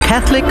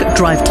Catholic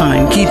Drive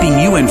Time, keeping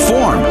you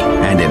informed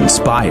and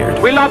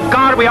inspired. We love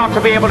God, we ought to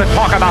be able to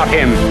talk about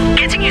Him.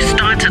 Getting you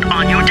started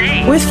on your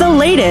day. With the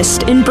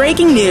latest in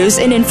breaking news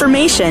and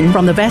information.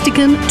 From the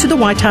Vatican to the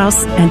White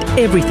House and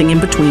everything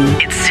in between.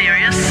 It's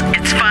serious,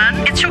 it's fun,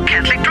 it's your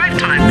Catholic Drive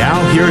Time.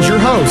 Now here's your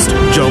host,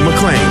 Joe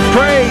McClain.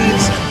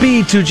 Praise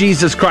be to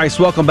Jesus Christ.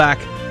 Welcome back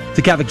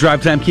to Catholic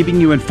Drive Time, keeping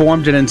you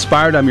informed and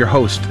inspired. I'm your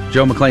host,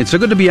 Joe McClain. So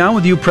good to be on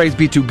with you. Praise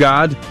be to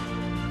God.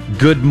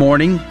 Good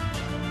morning.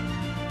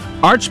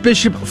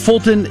 Archbishop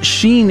Fulton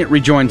Sheen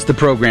rejoins the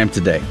program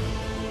today.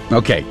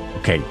 Okay.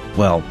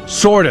 Well,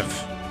 sort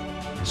of.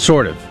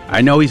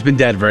 I know he's been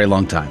dead a very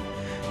long time.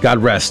 God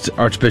rest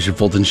Archbishop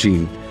Fulton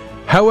Sheen.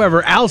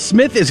 However, Al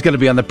Smith is going to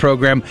be on the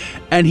program,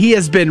 and he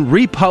has been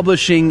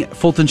republishing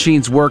Fulton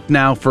Sheen's work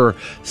now for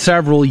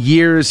several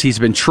years. He's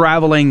been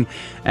traveling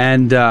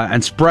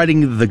and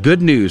spreading the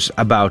good news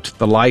about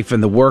the life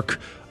and the work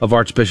of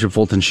Archbishop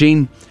Fulton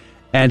Sheen.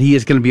 And he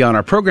is going to be on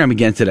our program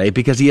again today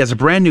because he has a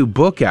brand new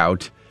book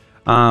out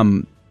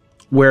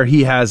where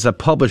he has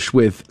published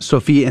with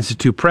Sophia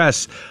Institute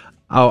Press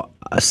a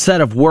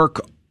set of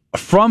work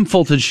from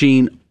Fulton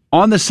Sheen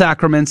on the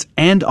sacraments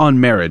and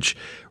on marriage.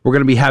 We're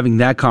going to be having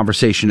that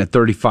conversation at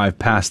 35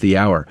 past the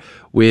hour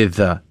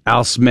with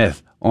Al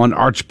Smith on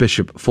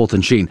Archbishop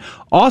Fulton Sheen.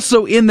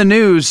 Also in the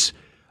news,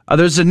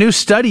 there's a new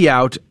study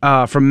out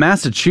from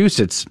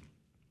Massachusetts.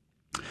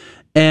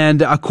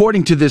 And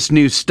according to this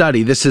new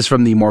study, this is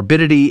from the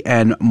Morbidity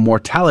and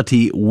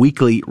Mortality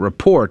Weekly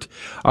Report.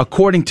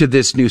 According to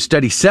this new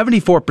study,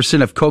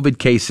 74% of COVID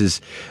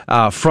cases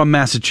from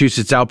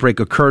Massachusetts outbreak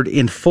occurred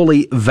in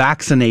fully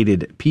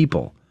vaccinated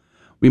people.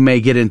 We may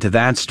get into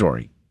that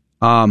story.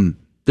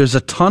 There's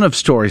a ton of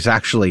stories,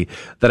 actually,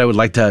 that I would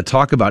like to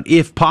talk about,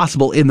 if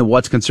possible, in the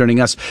What's Concerning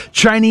Us.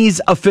 Chinese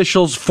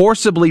officials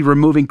forcibly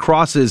removing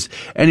crosses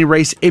and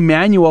erase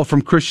Emmanuel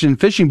from Christian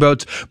fishing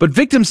boats, but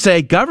victims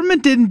say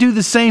government didn't do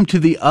the same to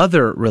the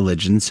other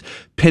religions.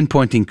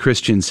 Pinpointing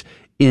Christians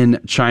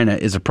in China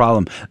is a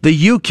problem.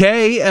 The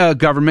UK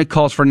government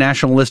calls for a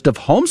national list of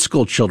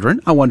homeschool children.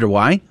 I wonder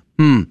why.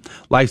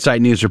 LifeSite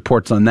News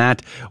reports on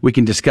that. We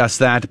can discuss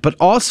that. But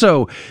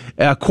also,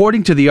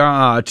 according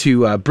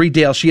to Bree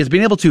Dale, she has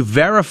been able to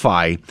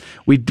verify,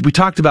 we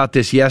talked about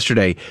this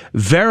yesterday,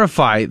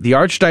 verify the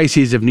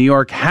Archdiocese of New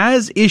York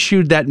has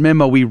issued that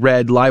memo we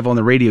read live on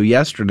the radio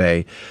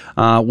yesterday,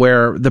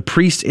 where the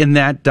priests in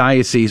that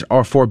diocese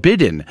are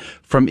forbidden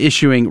from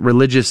issuing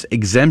religious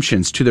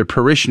exemptions to their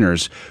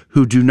parishioners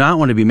who do not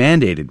want to be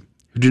mandated,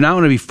 who do not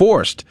want to be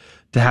forced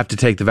to have to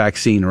take the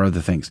vaccine or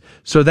other things.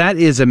 So that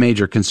is a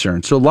major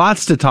concern. So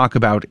lots to talk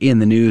about in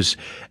the news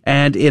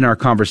and in our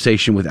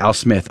conversation with Al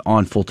Smith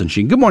on Fulton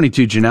Sheen. Good morning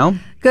to you, Janelle.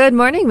 Good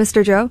morning,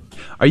 Mr. Joe.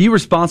 Are you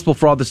responsible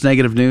for all this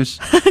negative news?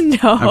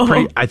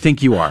 No. I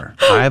think you are.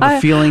 I have a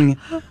feeling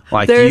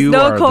like there's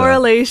no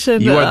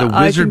correlation. You are the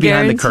wizard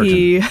behind the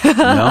curtain.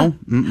 No?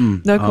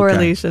 No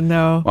correlation,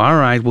 no. All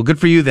right. Well, good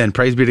for you then.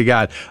 Praise be to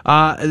God.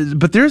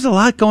 But there's a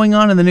lot going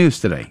on in the news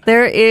today.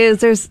 There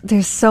is.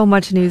 There's so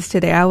much news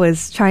today. I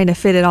was trying to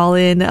fit it all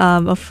in.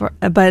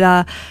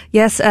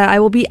 Yes, I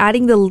will be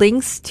adding the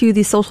links to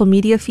the social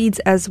media feeds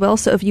as well.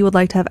 So if you would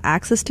like to have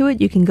access to it,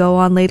 you can go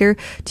on later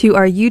to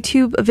our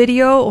YouTube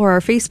video or our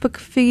Facebook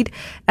feed,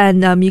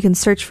 and you can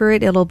search for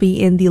it. It'll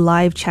be in the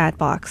live chat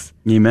box.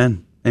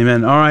 Amen.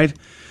 All right.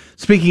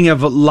 Speaking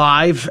of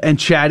live and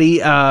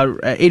chatty,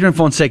 Adrian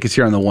Fonseca is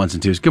here on the ones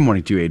and twos. Good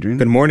morning to you, Adrian.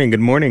 Good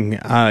morning.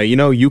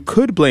 You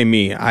could blame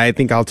me. I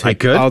think I'll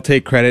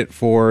take credit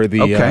for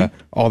the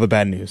all the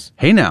bad news.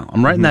 Hey, now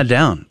I'm writing that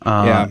down.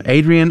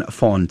 Adrian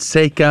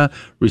Fonseca,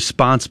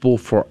 responsible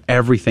for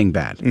everything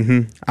bad.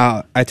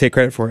 I take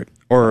credit for it.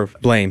 Or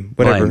blame,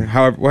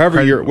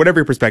 whatever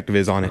your perspective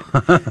is on it,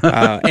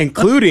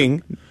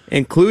 including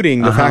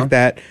the fact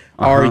that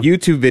our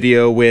YouTube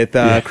video with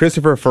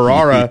Christopher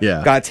Ferrara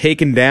got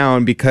taken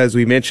down because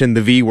we mentioned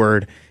the V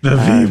word.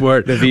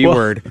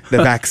 The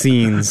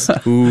vaccines.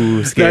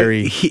 Ooh,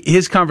 scary.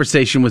 His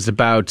conversation was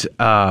about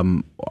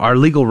our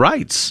legal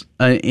rights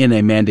in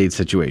a mandate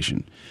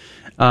situation.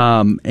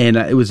 And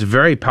it was a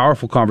very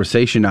powerful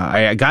conversation.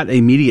 I got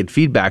immediate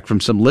feedback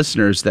from some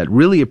listeners that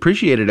really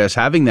appreciated us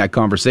having that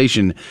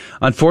conversation.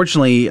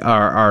 Unfortunately,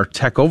 our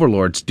tech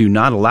overlords do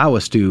not allow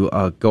us to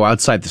go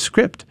outside the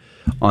script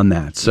on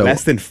that. So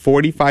less than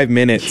 45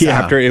 minutes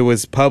after it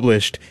was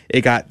published,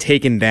 it got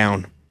taken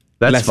down.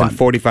 That's less fun. than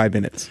 45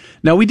 minutes.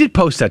 Now, we did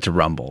post that to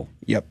Rumble.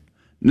 Yep.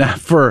 Now,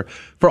 for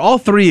all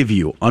three of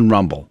you on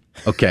Rumble,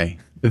 okay,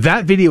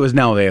 that video is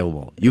now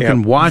available. You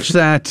can watch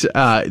that,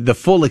 the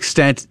full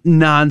extent,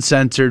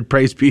 non-censored,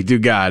 praise be to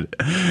God.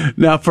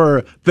 Now,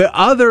 for the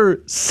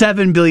other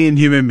 7 billion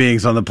human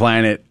beings on the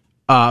planet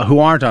who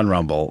aren't on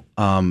Rumble,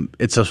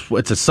 it's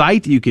a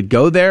site. You could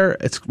go there.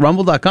 It's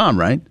rumble.com,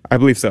 right? I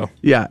believe so.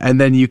 Yeah, and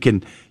then you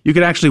can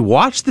actually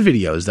watch the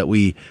videos that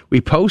we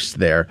post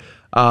there.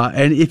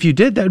 And if you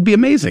did, that would be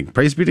amazing.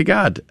 Praise be to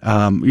God.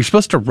 You're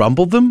supposed to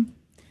rumble them.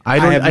 I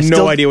have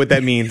no idea what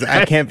that means.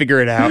 I can't figure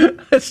it out.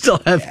 I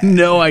still have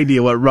no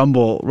idea what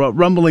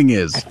rumbling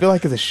is. I feel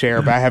like it's a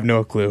share, but I have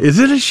no clue. Is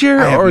it a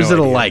share or is it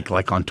a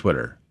like on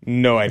Twitter?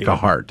 No idea. Like a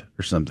heart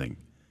or something.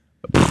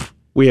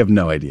 We have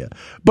no idea.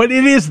 But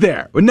it is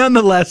there. But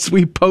nonetheless,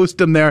 we post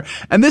them there.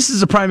 And this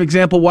is a prime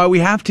example why we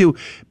have to,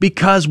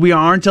 because we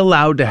aren't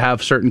allowed to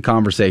have certain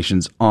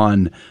conversations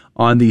on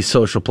these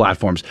social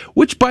platforms.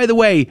 Which, by the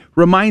way,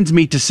 reminds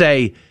me to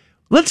say,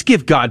 let's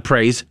give God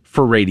praise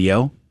for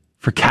radio,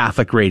 for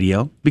Catholic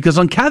radio, because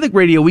on Catholic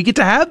radio, we get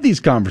to have these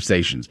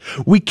conversations.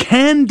 We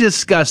can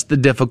discuss the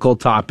difficult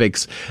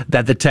topics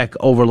that the tech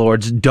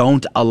overlords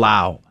don't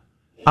allow.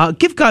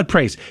 Give God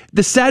praise.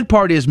 The sad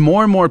part is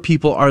more and more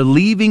people are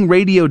leaving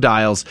radio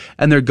dials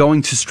and they're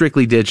going to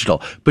strictly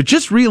digital. But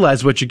just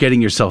realize what you're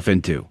getting yourself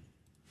into.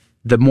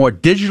 The more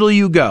digital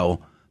you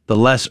go, the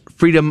less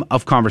freedom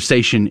of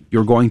conversation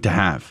you're going to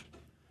have.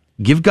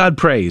 Give God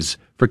praise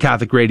for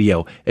Catholic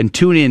radio and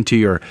tune in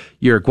to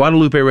your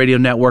Guadalupe Radio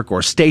Network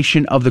or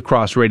Station of the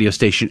Cross radio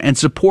station and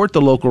support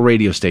the local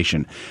radio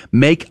station.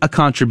 Make a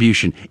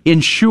contribution.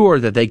 Ensure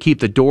that they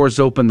keep the doors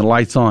open, the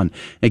lights on,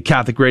 and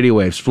Catholic radio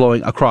waves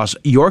flowing across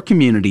your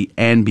community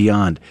and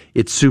beyond.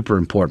 It's super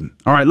important.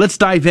 All right, let's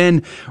dive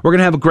in. We're going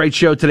to have a great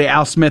show today.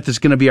 Al Smith is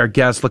going to be our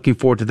guest. Looking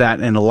forward to that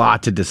and a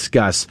lot to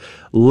discuss.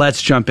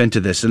 Let's jump into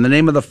this. In the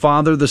name of the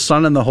Father, the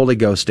Son, and the Holy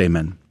Ghost,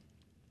 amen.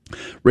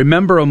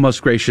 Remember, O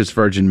most gracious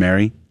Virgin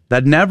Mary,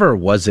 that never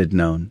was it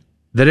known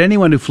that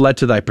anyone who fled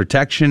to thy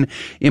protection,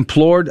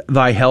 implored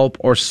thy help,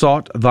 or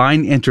sought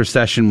thine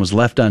intercession was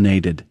left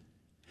unaided.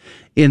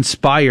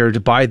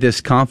 Inspired by this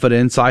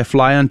confidence, I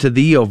fly unto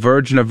thee, O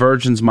Virgin of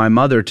Virgins, my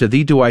mother. To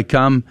thee do I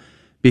come,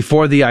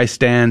 before thee I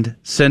stand,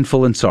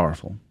 sinful and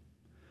sorrowful.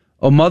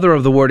 O Mother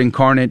of the Word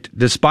incarnate,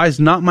 despise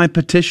not my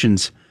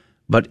petitions,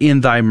 but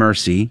in thy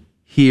mercy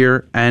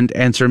hear and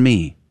answer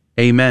me.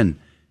 Amen.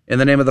 In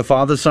the name of the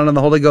Father, Son, and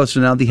the Holy Ghost,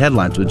 and now the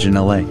headlines with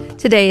Janelle A.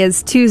 Today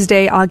is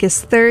Tuesday,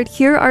 August 3rd.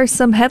 Here are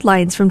some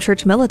headlines from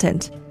Church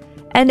Militant.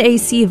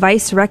 NAC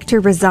Vice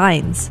Rector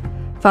resigns.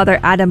 Father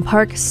Adam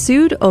Park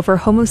sued over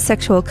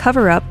homosexual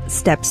cover-up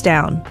steps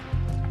down.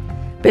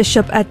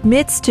 Bishop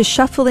admits to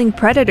shuffling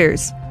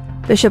predators.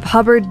 Bishop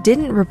Hubbard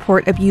didn't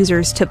report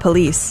abusers to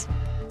police.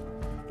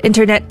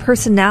 Internet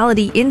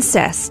personality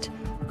incest.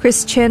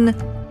 Chris Chin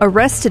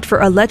arrested for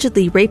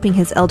allegedly raping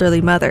his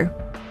elderly mother.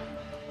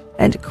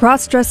 And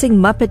cross-dressing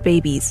Muppet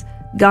babies.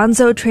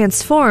 Gonzo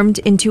transformed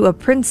into a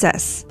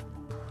princess.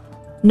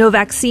 No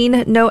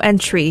vaccine, no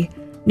entry.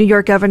 New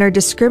York governor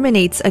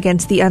discriminates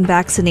against the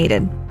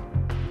unvaccinated.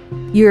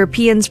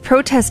 Europeans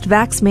protest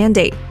vax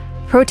mandate.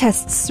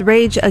 Protests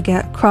rage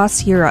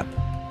across Europe.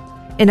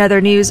 In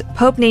other news,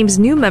 Pope names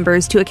new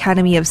members to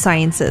Academy of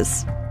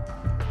Sciences.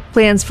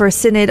 Plans for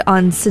synod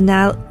on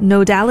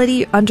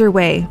synodality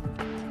underway.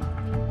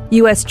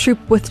 U.S. troop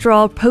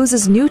withdrawal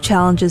poses new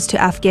challenges to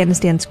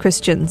Afghanistan's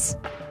Christians.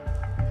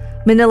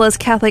 Manila's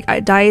Catholic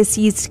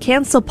diocese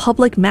cancel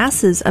public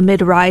masses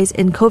amid rise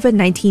in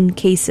COVID-19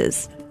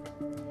 cases.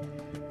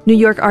 New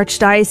York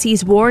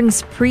Archdiocese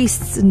warns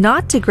priests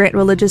not to grant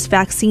religious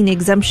vaccine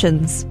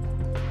exemptions.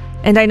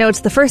 And I know it's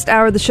the first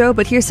hour of the show,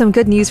 but here's some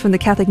good news from the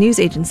Catholic News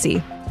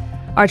Agency.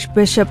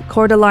 Archbishop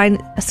Cordeline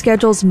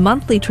schedules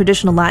monthly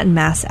traditional Latin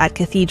Mass at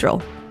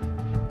Cathedral.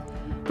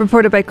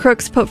 Reported by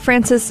Crooks, Pope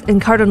Francis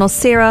and Cardinal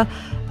Sarah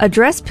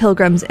address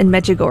pilgrims in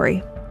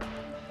Medjugorje.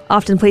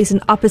 Often placed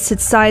on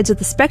opposite sides of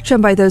the spectrum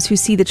by those who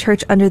see the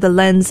Church under the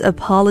lens of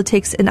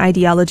politics and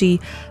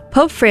ideology,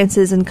 Pope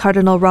Francis and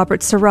Cardinal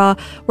Robert Sarah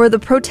were the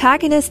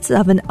protagonists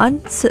of an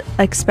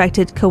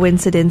unexpected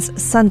coincidence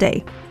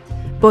Sunday.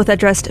 Both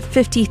addressed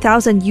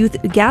 50,000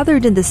 youth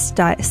gathered in the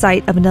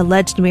site of an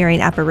alleged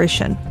Marian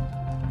apparition.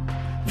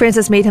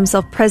 Francis made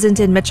himself present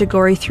in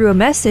Medjugorje through a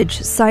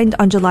message signed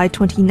on July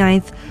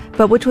 29th,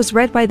 but which was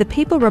read by the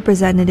papal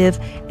representative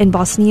in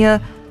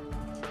Bosnia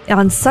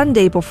on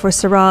Sunday before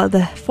Sarah,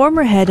 the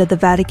former head of the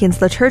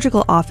Vatican's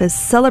liturgical office,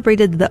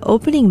 celebrated the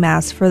opening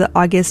Mass for the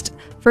August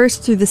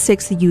 1st through the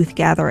 6th youth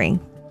gathering.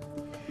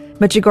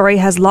 Medjugorje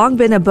has long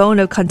been a bone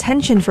of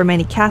contention for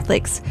many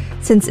Catholics,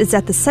 since it's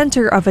at the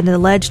center of an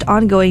alleged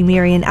ongoing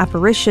Marian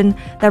apparition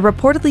that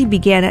reportedly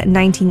began in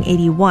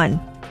 1981.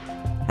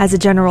 As a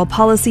general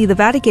policy, the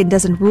Vatican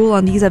doesn't rule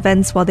on these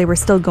events while they were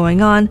still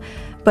going on,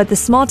 but the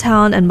small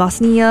town in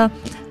Bosnia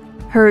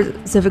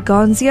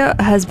Herzegovina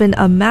has been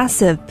a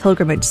massive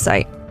pilgrimage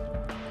site.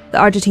 The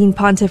Argentine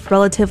pontiff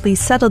relatively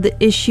settled the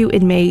issue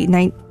in May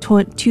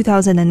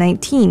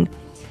 2019,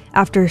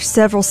 after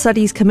several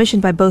studies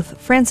commissioned by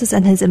both Francis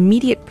and his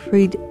immediate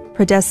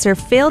predecessor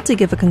failed to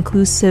give a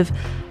conclusive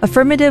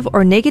affirmative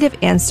or negative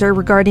answer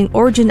regarding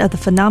origin of the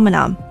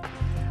phenomenon.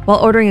 While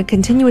ordering a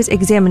continuous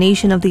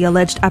examination of the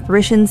alleged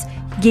apparitions,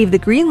 he gave the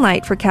green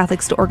light for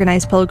Catholics to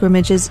organize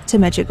pilgrimages to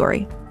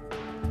Medjugorje.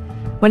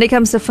 When it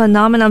comes to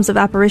phenomenons of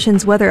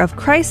apparitions, whether of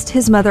Christ,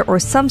 his mother, or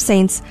some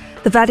saints,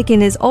 the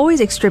Vatican is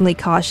always extremely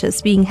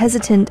cautious, being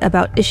hesitant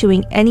about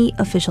issuing any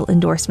official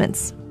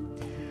endorsements.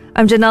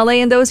 I'm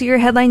Janelle, and those are your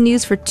headline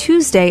news for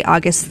Tuesday,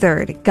 August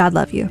 3rd. God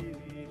love you.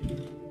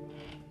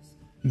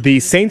 The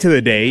saint of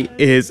the day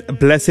is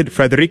Blessed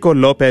Federico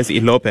Lopez y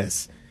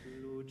Lopez.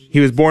 He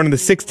was born on the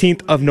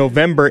 16th of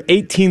November,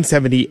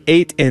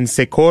 1878 in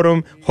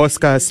Secorum,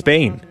 Huesca,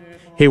 Spain.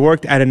 He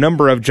worked at a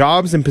number of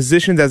jobs and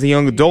positions as a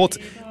young adult,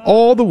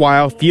 all the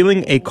while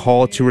feeling a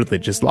call to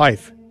religious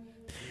life.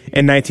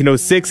 In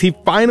 1906, he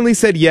finally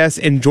said yes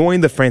and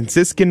joined the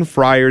Franciscan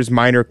Friars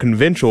Minor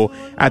Conventual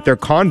at their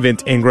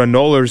convent in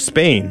Granollers,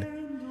 Spain.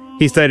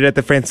 He studied at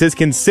the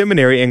Franciscan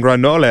Seminary in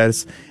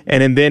Granollers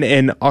and then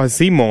in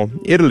Osimo,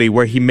 Italy,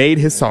 where he made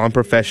his solemn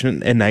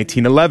profession in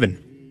 1911.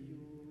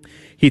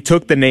 He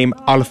took the name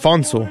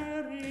Alfonso.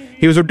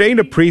 He was ordained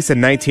a priest in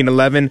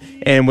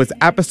 1911 and was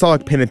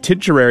apostolic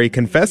penitentiary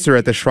confessor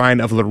at the Shrine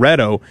of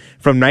Loreto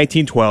from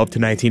 1912 to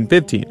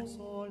 1915.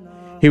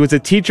 He was a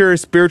teacher,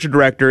 spiritual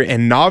director,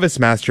 and novice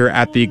master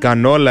at the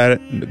Granollers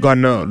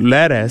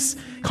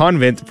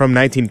convent from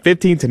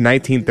 1915 to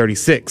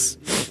 1936.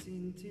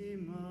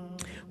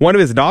 One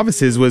of his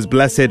novices was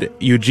Blessed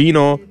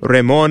Eugenio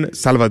Ramon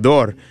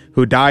Salvador,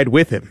 who died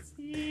with him.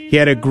 He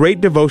had a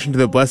great devotion to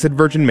the Blessed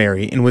Virgin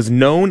Mary and was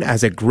known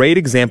as a great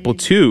example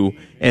to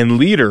and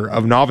leader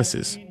of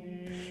novices.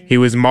 He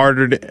was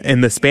martyred in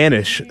the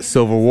Spanish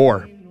Civil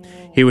War.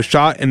 He was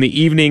shot in the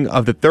evening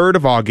of the 3rd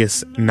of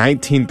August,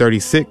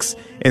 1936,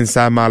 in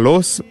San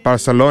Malos,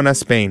 Barcelona,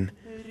 Spain.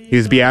 He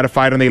was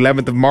beatified on the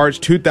 11th of March,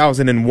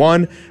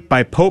 2001,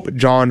 by Pope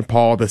John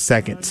Paul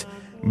II.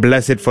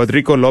 Blessed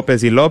Federico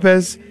Lopez y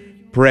Lopez,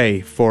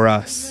 pray for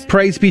us.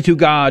 Praise be to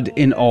God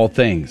in all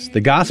things.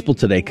 The gospel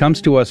today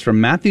comes to us from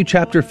Matthew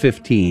chapter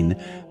 15,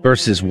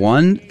 verses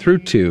 1 through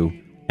 2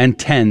 and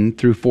 10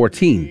 through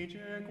 14.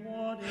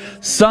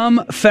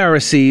 Some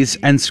Pharisees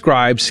and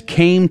scribes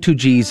came to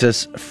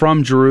Jesus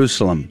from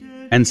Jerusalem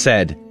and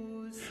said,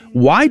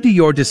 "Why do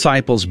your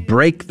disciples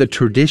break the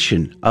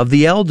tradition of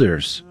the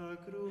elders?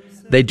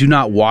 They do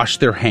not wash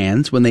their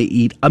hands when they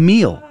eat a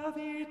meal."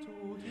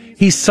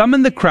 He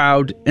summoned the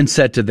crowd and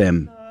said to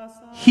them,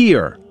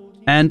 "Hear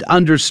and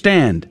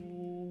understand.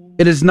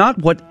 It is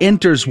not what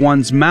enters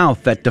one's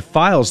mouth that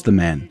defiles the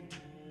man,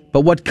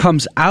 but what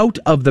comes out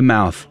of the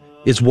mouth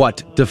is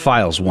what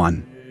defiles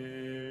one."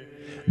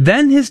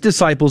 Then his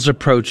disciples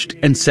approached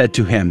and said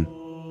to him,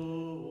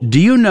 "Do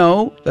you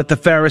know that the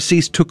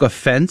Pharisees took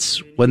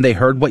offense when they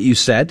heard what you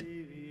said?"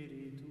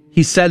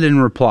 He said in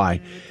reply,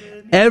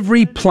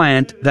 "Every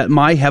plant that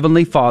my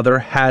heavenly Father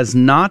has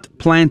not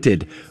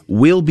planted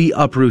will be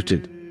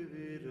uprooted.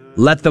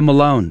 Let them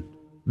alone.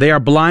 They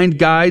are blind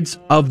guides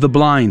of the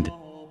blind.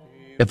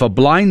 If a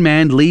blind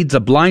man leads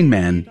a blind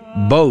man,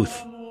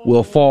 both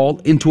will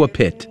fall into a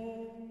pit."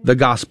 The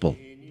Gospel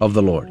of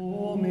the Lord.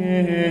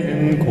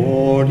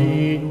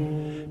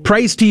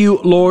 Praise to you,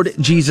 Lord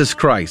Jesus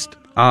Christ.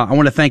 I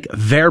want to thank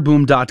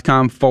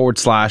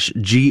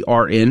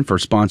verboom.com/GRN for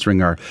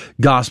sponsoring our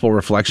gospel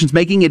reflections,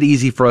 making it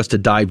easy for us to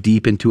dive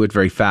deep into it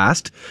very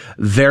fast.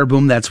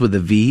 Verboom, that's with a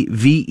V,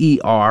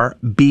 VERBUM,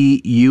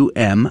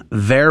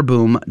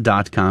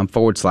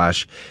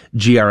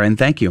 verboom.com/GRN.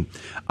 Thank you.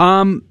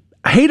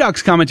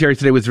 Haydock's commentary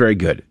today was very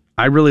good.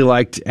 I really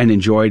liked and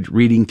enjoyed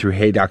reading through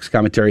Haydock's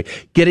commentary,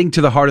 getting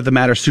to the heart of the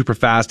matter super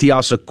fast. He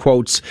also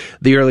quotes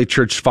the early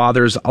church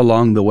fathers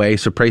along the way,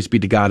 so praise be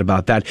to God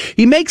about that.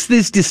 He makes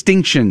these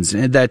distinctions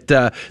that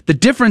the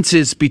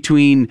differences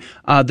between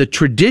the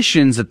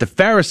traditions that the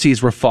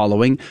Pharisees were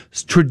following,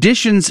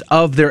 traditions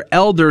of their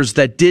elders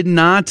that did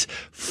not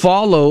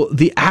follow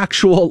the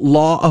actual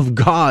law of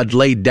God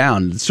laid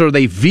down. So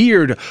they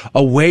veered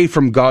away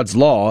from God's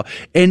law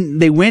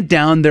and they went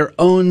down their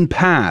own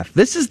path.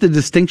 This is the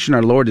distinction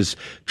our Lord is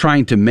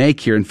trying to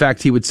make here. In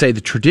fact, he would say the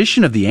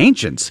tradition of the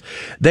ancients.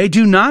 They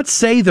do not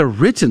say the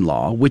written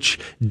law, which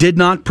did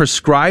not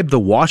prescribe the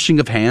washing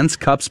of hands,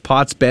 cups,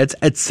 pots, beds,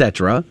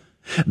 etc.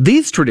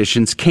 These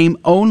traditions came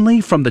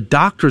only from the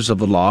doctors of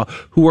the law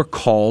who were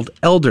called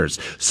elders.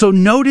 So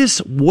notice,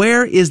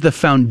 where is the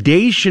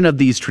foundation of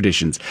these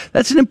traditions?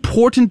 That's an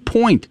important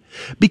point,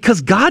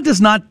 because God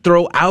does not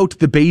throw out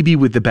the baby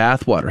with the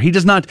bathwater. He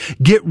does not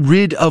get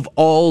rid of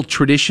all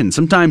tradition.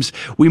 Sometimes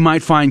we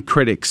might find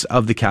critics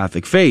of the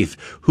Catholic faith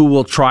who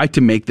will try to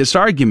make this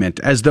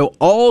argument as though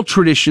all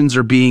traditions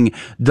are being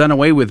done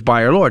away with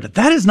by our Lord.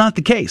 That is not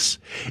the case.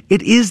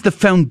 It is the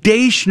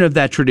foundation of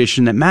that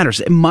tradition that matters.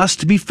 It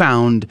must be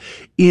found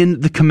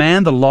in the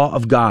command, the law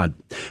of God.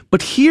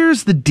 But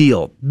here's the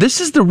deal. This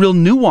is the real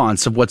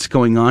nuance of what's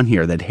going on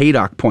here that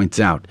Haydock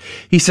points out.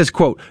 He says,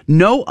 quote,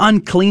 "No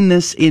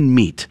uncleanness in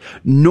meat,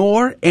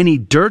 nor any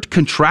dirt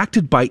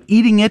contracted by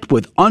eating it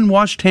with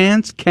unwashed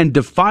hands can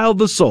defile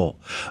the soul,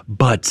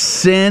 but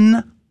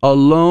sin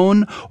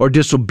alone, or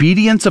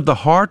disobedience of the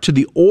heart to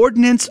the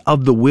ordinance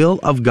of the will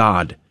of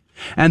God.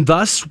 And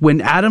thus, when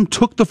Adam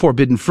took the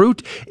forbidden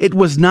fruit, it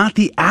was not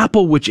the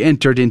apple which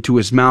entered into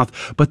his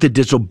mouth, but the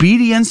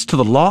disobedience to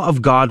the law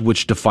of God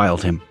which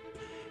defiled him."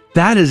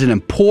 That is an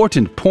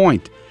important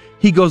point.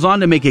 He goes on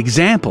to make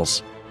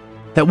examples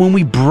that when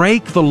we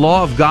break the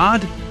law of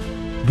God,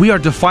 we are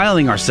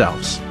defiling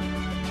ourselves.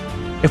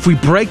 If we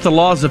break the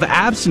laws of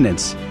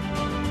abstinence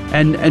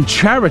and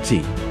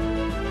charity,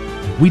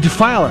 we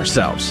defile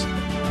ourselves.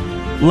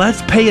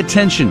 Let's pay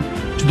attention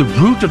to the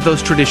root of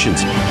those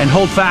traditions and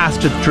hold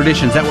fast to the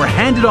traditions that were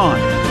handed on.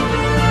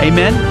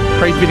 Amen.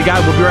 Praise be to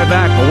God. We'll be right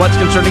back. Well, what's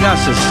concerning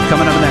us is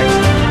coming up next.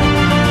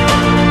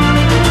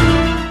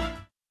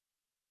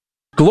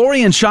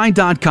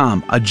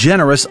 GloryandShine.com, a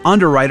generous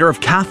underwriter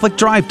of Catholic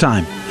Drive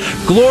Time.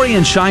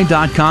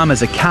 GloryandShine.com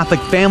is a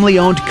Catholic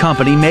family-owned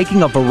company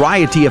making a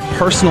variety of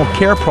personal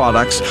care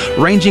products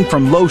ranging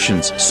from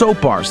lotions,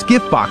 soap bars,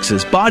 gift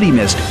boxes, body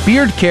mist,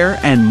 beard care,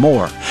 and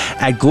more.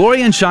 At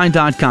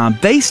GloryandShine.com,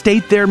 they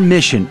state their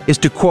mission is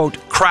to, quote,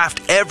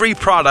 craft every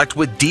product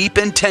with deep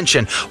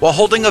intention while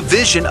holding a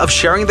vision of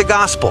sharing the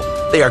gospel.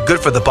 They are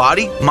good for the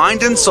body,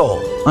 mind, and soul,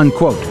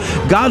 unquote.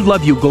 God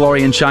love you,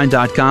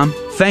 GloryandShine.com.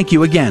 Thank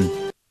you again.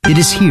 It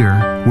is here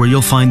where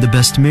you'll find the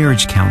best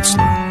marriage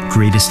counselor,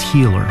 greatest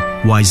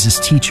healer,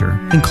 wisest teacher,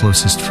 and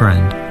closest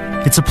friend.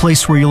 It's a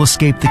place where you'll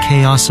escape the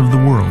chaos of the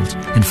world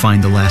and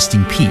find the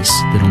lasting peace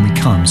that only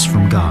comes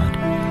from God.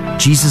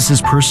 Jesus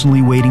is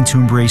personally waiting to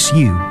embrace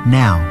you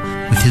now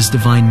with His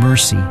divine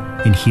mercy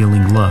and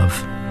healing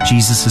love.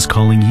 Jesus is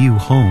calling you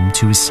home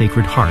to His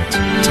Sacred Heart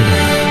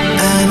today.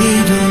 I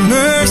need a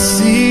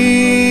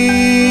mercy.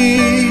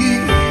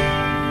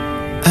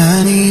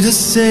 I need a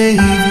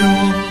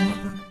Savior.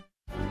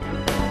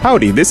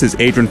 Howdy, this is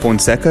Adrian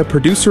Fonseca,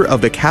 producer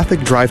of the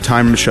Catholic Drive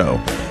Time Show.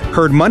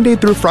 Heard Monday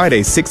through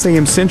Friday, 6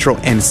 a.m. Central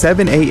and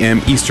 7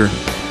 a.m. Eastern,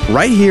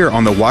 right here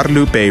on the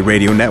Guadalupe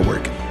Radio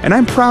Network. And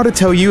I'm proud to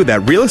tell you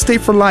that Real Estate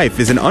for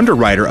Life is an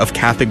underwriter of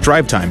Catholic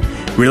Drive Time.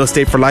 Real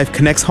Estate for Life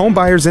connects home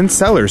buyers and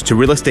sellers to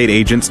real estate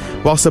agents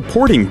while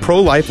supporting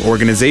pro-life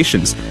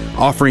organizations,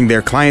 offering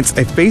their clients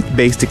a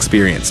faith-based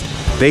experience.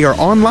 They are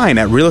online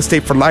at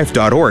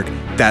realestateforlife.org.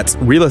 That's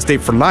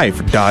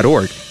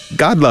realestateforlife.org.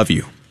 God love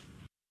you.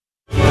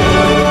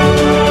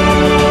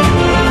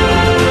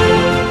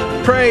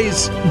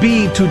 Praise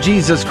be to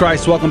Jesus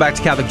Christ. Welcome back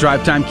to Catholic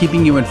Drive Time,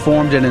 keeping you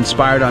informed and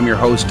inspired. I'm your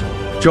host,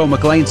 Joe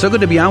McLean. So good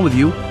to be on with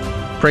you.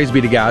 Praise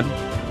be to God.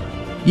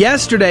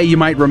 Yesterday, you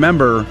might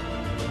remember,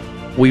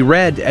 we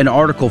read an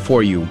article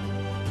for you,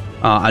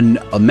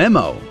 a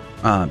memo.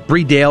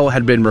 Bree Dale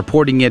had been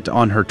reporting it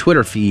on her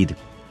Twitter feed.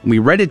 We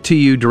read it to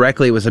you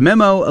directly. It was a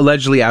memo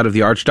allegedly out of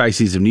the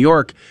Archdiocese of New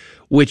York,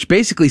 which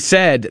basically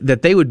said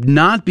that they would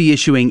not be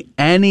issuing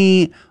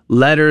any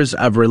letters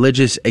of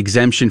religious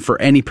exemption for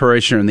any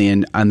parishioner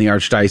on the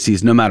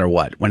Archdiocese, no matter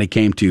what, when it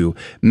came to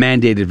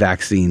mandated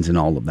vaccines and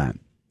all of that,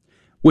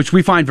 which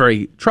we find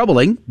very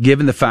troubling,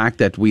 given the fact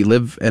that we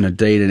live in a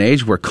day and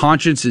age where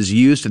conscience is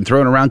used and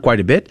thrown around quite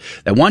a bit,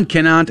 that one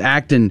cannot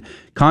act in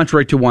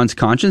contrary to one's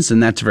conscience,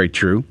 and that's very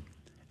true.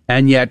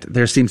 And yet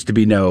there seems to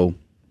be no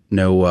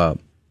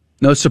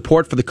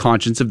support for the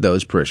conscience of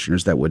those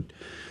parishioners that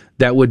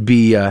would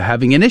be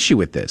having an issue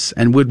with this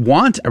and would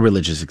want a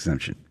religious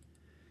exemption.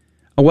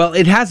 Well,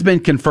 it has been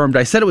confirmed.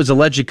 I said it was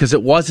alleged because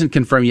it wasn't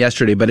confirmed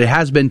yesterday, but it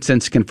has been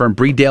since confirmed.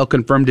 Bree Dale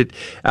confirmed it.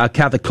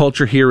 Catholic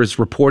Culture here is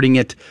reporting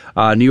it.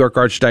 New York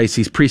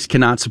Archdiocese priests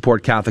cannot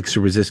support Catholics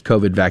who resist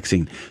COVID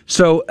vaccine.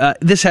 So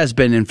this has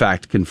been, in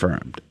fact,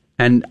 confirmed.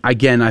 And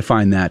again, I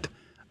find that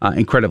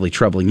incredibly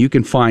troubling. You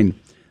can find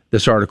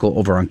this article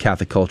over on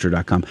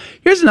CatholicCulture.com.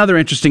 Here's another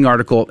interesting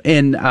article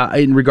in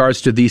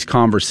regards to these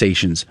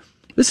conversations.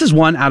 This is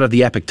one out of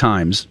the Epoch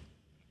Times.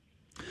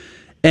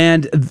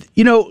 And,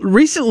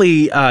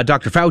 recently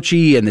Dr.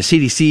 Fauci and the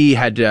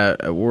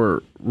CDC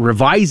were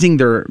revising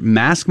their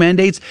mask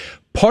mandates.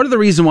 Part of the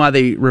reason why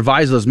they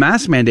revised those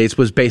mask mandates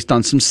was based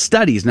on some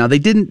studies. Now, they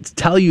didn't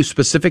tell you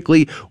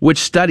specifically which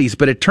studies,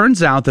 but it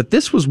turns out that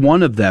this was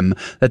one of them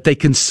that they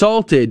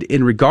consulted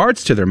in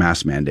regards to their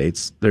mask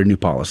mandates, their new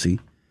policy.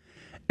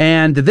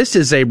 And this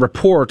is a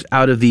report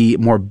out of the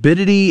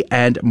Morbidity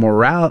and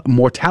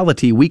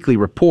Mortality Weekly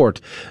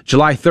Report,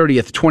 July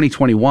 30th,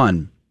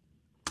 2021.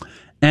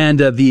 And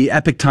the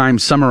Epoch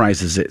Times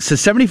summarizes it. It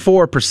says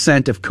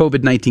 74% of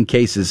COVID-19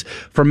 cases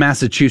from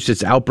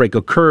Massachusetts outbreak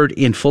occurred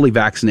in fully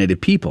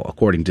vaccinated people,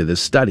 according to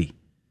this study.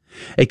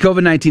 A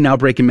COVID-19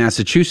 outbreak in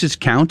Massachusetts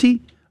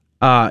County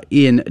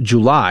in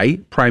July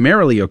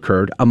primarily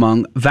occurred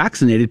among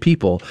vaccinated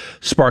people,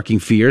 sparking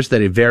fears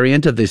that a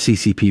variant of the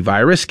CCP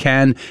virus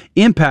can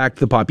impact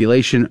the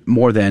population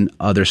more than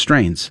other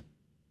strains.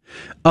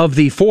 Of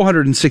the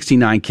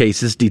 469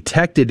 cases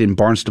detected in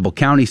Barnstable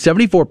County,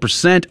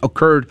 74%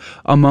 occurred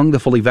among the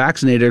fully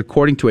vaccinated,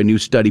 according to a new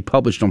study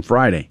published on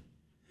Friday.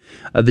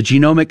 The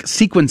genomic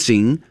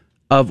sequencing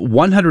of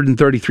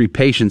 133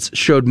 patients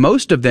showed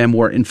most of them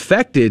were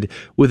infected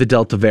with the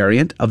Delta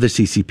variant of the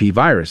CCP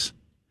virus.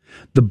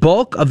 The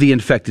bulk of the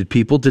infected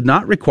people did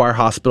not require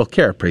hospital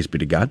care, praise be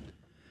to God.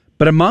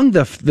 But among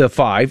the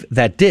five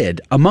that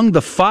did,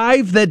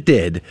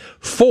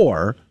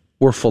 4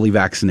 were fully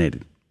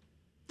vaccinated.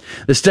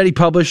 The study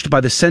published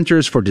by the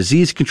Centers for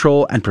Disease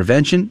Control and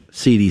Prevention,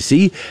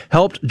 CDC,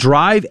 helped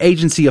drive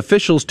agency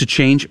officials to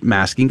change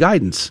masking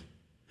guidance.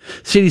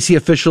 CDC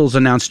officials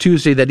announced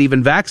Tuesday that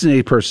even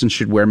vaccinated persons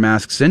should wear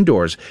masks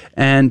indoors,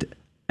 and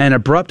an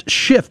abrupt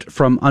shift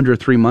from under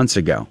 3 months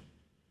ago.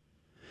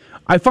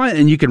 I find,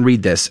 and you can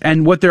read this,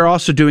 and what they're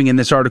also doing in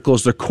this article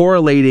is they're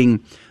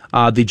correlating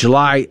the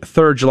July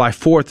 3rd, July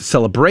 4th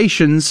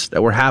celebrations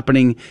that were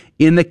happening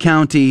in the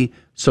county,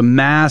 some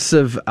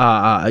massive,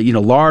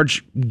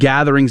 large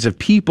gatherings of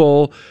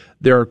people.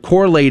 They're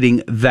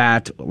correlating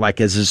that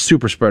like as a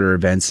super spreader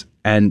events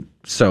And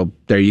so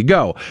there you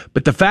go.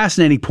 But the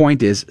fascinating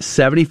point is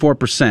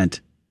 74%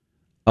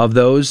 of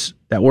those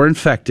that were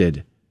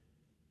infected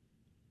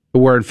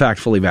were in fact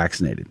fully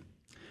vaccinated,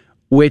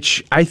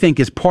 which I think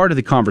is part of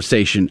the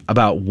conversation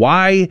about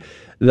why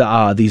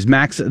these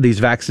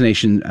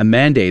vaccination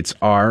mandates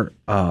are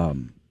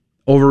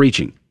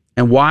overreaching,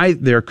 and why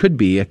there could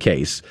be a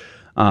case,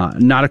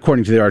 not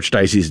according to the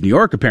Archdiocese of New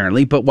York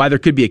apparently, but why there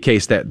could be a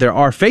case that there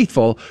are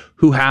faithful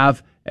who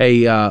have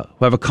a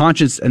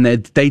conscience and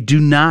that they do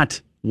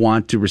not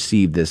want to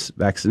receive this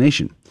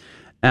vaccination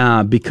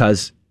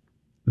because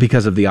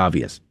of the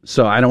obvious.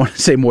 So I don't want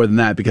to say more than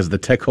that, because the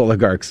tech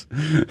oligarchs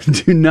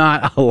do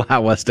not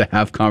allow us to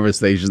have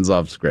conversations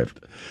off script.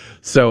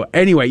 So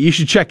anyway, you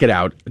should check it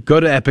out. Go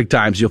to Epoch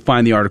Times. You'll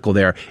find the article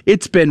there.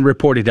 It's been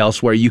reported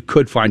elsewhere. You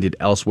could find it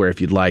elsewhere if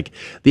you'd like.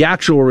 The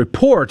actual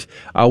report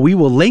we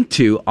will link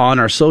to on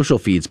our social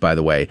feeds, by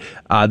the way.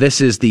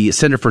 This is the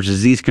Center for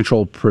Disease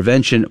Control,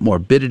 Prevention,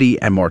 Morbidity,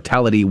 and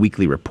Mortality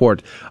weekly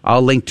report.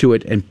 I'll link to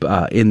it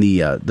in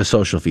the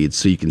social feeds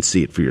so you can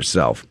see it for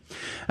yourself.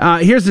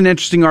 Here's an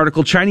interesting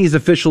article. Chinese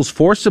officials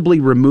forcibly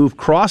remove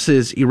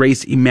crosses,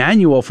 erase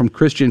Emmanuel from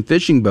Christian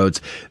fishing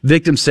boats.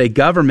 Victims say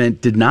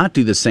government did not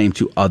do the same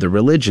to other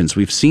religions.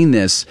 We've seen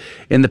this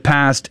in the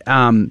past.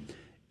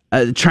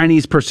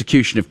 Chinese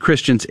persecution of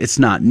Christians, it's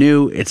not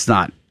new. It's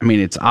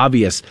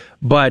obvious.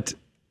 But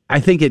I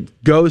think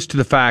it goes to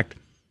the fact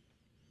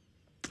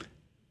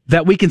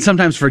that we can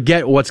sometimes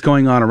forget what's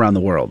going on around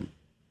the world.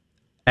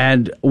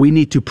 And we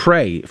need to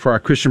pray for our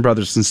Christian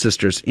brothers and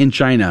sisters in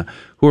China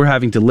who are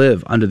having to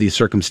live under these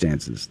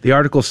circumstances. The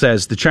article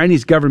says the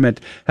Chinese government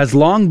has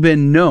long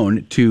been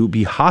known to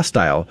be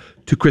hostile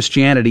to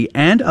Christianity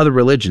and other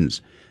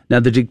religions. Now,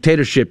 the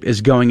dictatorship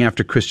is going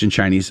after Christian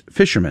Chinese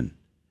fishermen.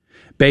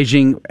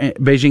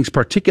 Beijing's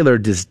particular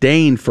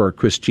disdain for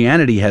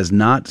Christianity has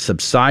not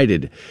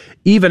subsided,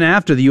 even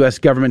after the U.S.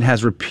 government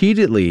has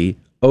repeatedly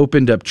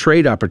opened up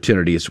trade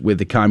opportunities with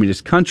the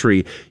communist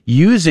country,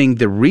 using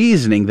the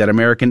reasoning that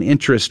American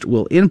interest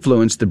will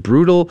influence the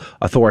brutal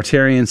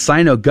authoritarian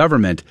Sino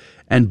government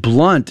and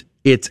blunt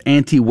its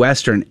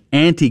anti-Western,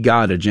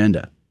 anti-God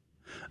agenda.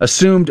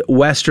 Assumed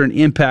Western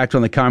impact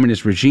on the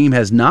communist regime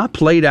has not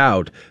played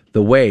out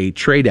the way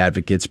trade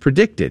advocates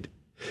predicted.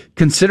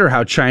 Consider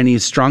how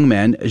Chinese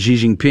strongman Xi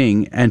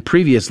Jinping and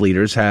previous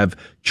leaders have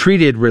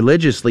treated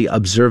religiously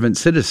observant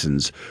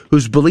citizens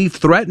whose belief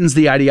threatens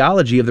the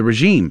ideology of the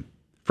regime,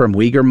 from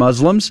Uyghur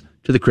Muslims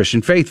to the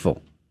Christian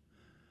faithful.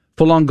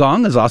 Falun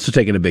Gong has also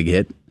taken a big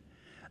hit.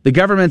 The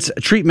government's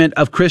treatment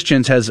of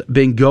Christians has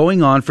been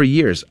going on for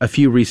years. A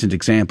few recent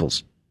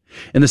examples.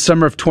 In the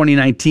summer of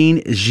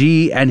 2019,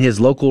 Xi and his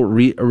local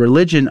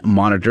religion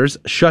monitors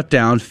shut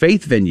down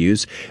faith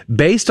venues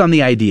based on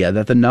the idea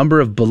that the number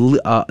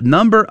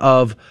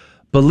of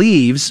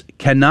beliefs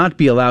cannot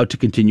be allowed to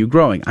continue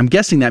growing. I'm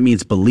guessing that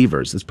means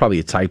believers. There's probably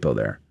a typo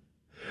there.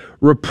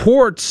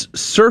 Reports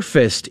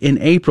surfaced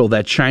in April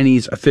that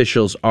Chinese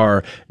officials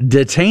are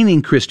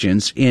detaining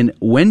Christians in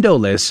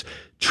windowless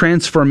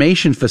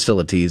transformation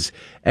facilities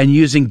and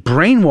using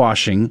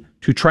brainwashing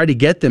to try to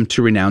get them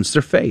to renounce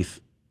their faith.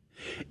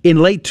 In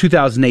late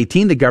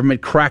 2018, the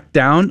government cracked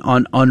down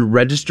on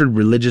unregistered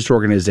religious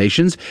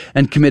organizations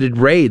and committed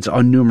raids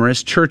on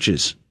numerous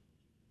churches.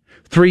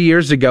 3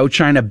 years ago,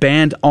 China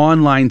banned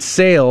online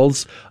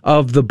sales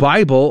of the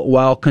Bible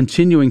while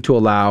continuing to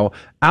allow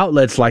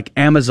outlets like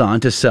Amazon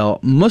to sell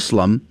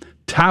Muslim,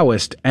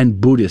 Taoist,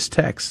 and Buddhist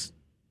texts.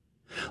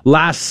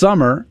 Last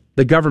summer,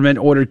 the government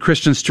ordered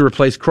Christians to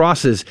replace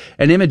crosses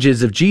and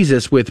images of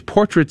Jesus with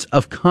portraits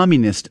of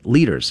communist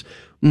leaders.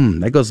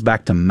 That goes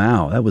back to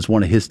Mao. That was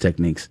one of his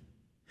techniques.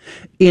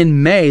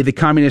 In May, the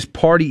Communist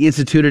Party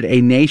instituted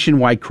a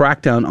nationwide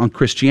crackdown on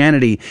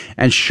Christianity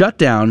and shut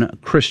down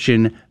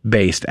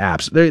Christian-based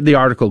apps. The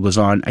article goes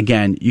on.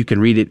 Again, you can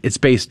read it. It's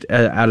based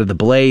out of The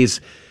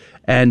Blaze,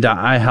 and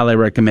I highly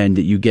recommend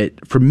that you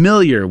get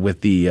familiar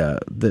with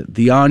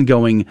the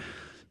ongoing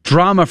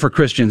drama for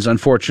Christians,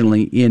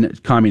 unfortunately, in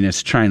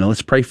communist China.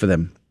 Let's pray for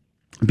them.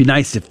 It'd be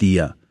nice if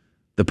the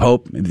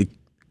Pope, maybe the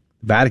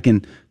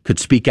Vatican, could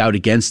speak out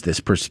against this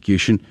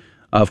persecution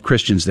of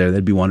Christians there.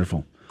 That'd be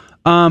wonderful.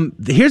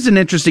 Here's an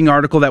interesting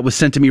article that was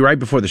sent to me right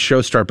before the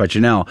show started by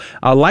Janelle.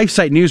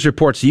 LifeSite News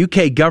reports the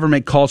UK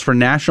government calls for a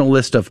national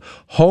list of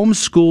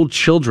homeschooled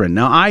children.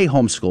 Now, I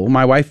homeschool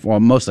my wife,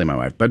 well, mostly my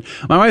wife, but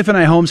my wife and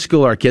I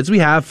homeschool our kids. We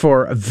have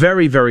for a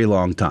very, very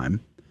long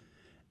time.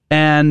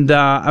 And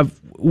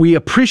we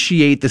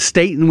appreciate the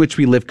state in which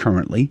we live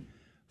currently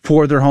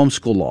for their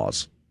homeschool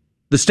laws.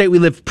 The state we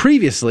lived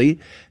previously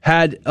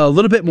had a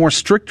little bit more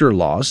stricter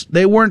laws.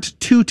 They weren't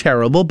too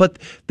terrible, but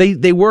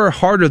they were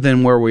harder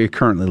than where we're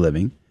currently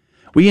living.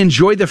 We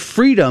enjoy the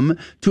freedom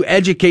to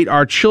educate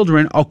our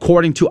children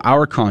according to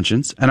our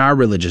conscience and our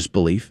religious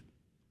belief.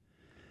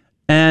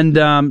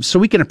 And so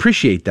we can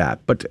appreciate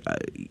that. But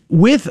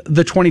with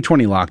the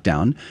 2020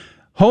 lockdown,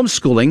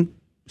 homeschooling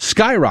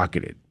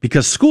skyrocketed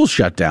because schools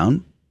shut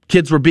down.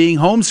 Kids were being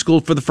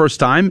homeschooled for the first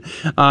time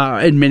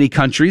in many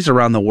countries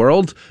around the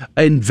world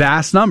in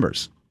vast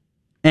numbers.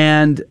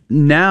 And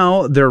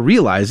now they're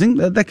realizing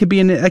that could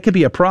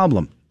be a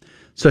problem.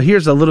 So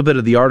here's a little bit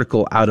of the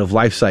article out of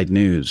LifeSite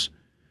News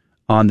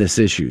on this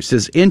issue. It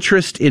says,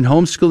 interest in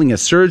homeschooling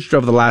has surged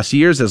over the last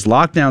years as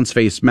lockdowns,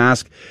 face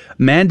mask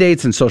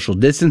mandates, and social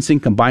distancing,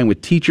 combined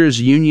with teachers'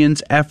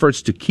 unions'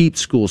 efforts to keep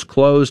schools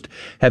closed,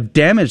 have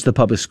damaged the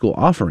public school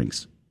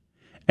offerings.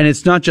 And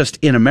it's not just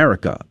in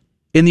America.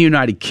 In the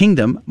United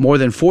Kingdom, more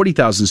than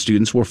 40,000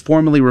 students were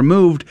formally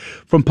removed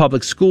from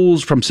public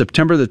schools from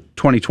September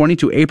 2020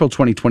 to April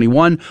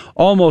 2021,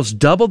 almost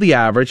double the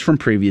average from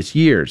previous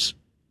years.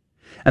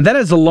 And that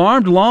has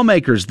alarmed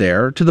lawmakers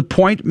there to the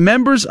point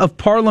members of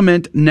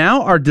parliament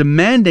now are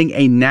demanding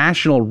a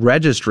national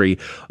registry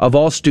of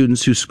all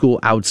students who school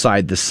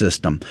outside the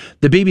system.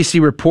 The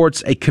BBC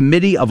reports a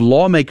committee of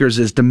lawmakers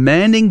is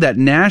demanding that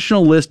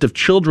national list of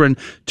children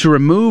to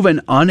remove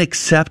an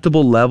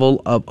unacceptable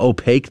level of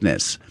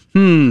opaqueness.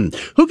 Who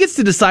gets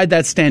to decide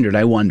that standard,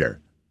 I wonder?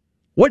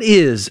 What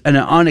is an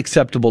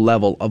unacceptable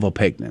level of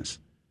opaqueness?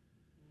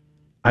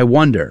 I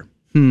wonder.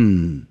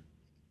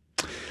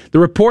 The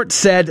report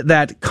said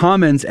that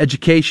Commons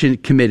Education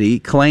Committee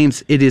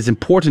claims it is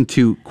important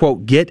to,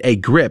 quote, get a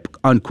grip,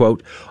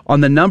 unquote,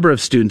 on the number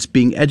of students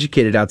being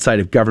educated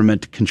outside of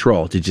government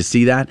control. Did you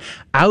see that?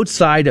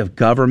 Outside of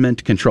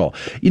government control.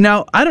 You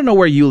know, I don't know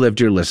where you live,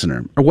 dear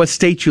listener, or what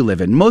state you live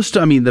in.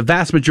 The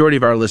vast majority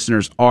of our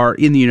listeners are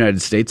in the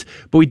United States,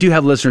 but we do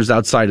have listeners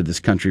outside of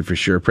this country for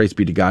sure. Praise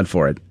be to God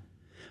for it.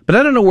 But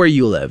I don't know where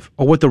you live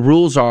or what the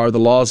rules are, the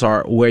laws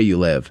are where you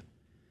live.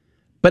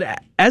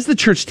 But as the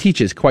church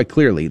teaches quite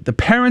clearly, the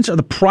parents are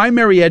the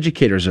primary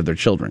educators of their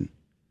children.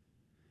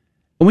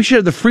 And we should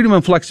have the freedom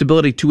and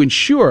flexibility to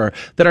ensure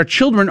that our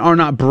children are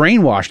not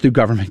brainwashed through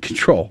government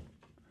control.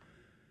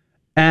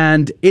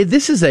 And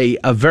this is a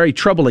very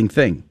troubling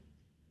thing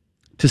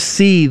to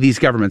see these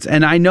governments.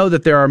 And I know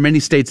that there are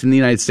many states in the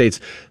United States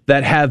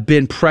that have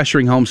been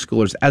pressuring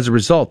homeschoolers. As a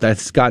result,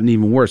 that's gotten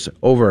even worse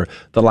over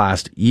the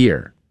last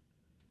year.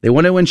 They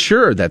want to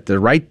ensure that the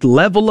right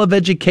level of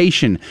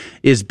education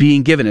is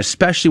being given,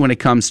 especially when it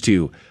comes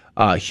to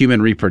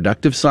human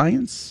reproductive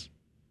science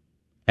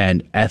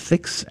and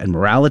ethics and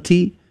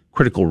morality,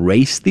 critical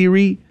race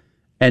theory,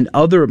 and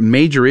other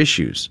major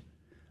issues.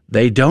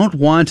 They don't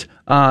want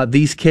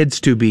these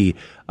kids to be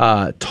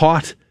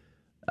taught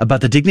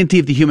about the dignity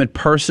of the human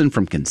person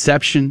from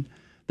conception,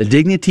 the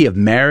dignity of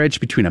marriage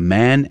between a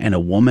man and a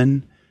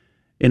woman.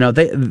 You know,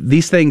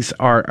 these things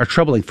are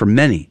troubling for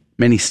many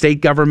state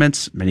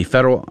governments, many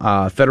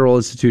federal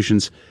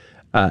institutions,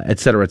 et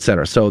cetera, et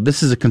cetera. So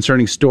this is a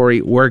concerning story.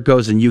 Where it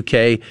goes in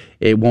UK,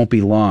 it won't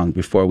be long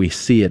before we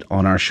see it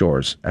on our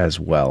shores as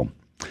well.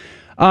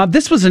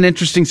 This was an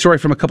interesting story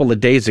from a couple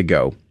of days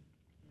ago.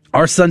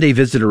 Our Sunday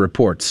Visitor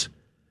reports,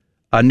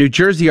 New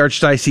Jersey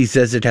Archdiocese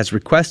says it has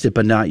requested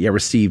but not yet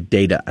received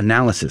data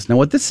analysis. Now,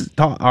 what this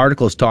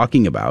article is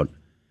talking about,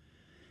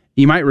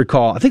 you might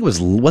recall, I think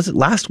was it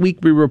last week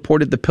we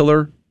reported the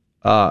Pillar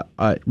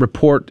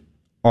report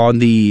on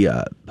the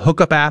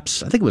hookup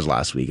apps. I think it was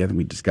last week. I think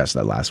we discussed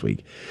that last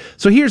week.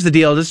 So here's the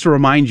deal, just to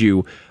remind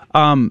you,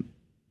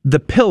 the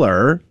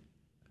Pillar,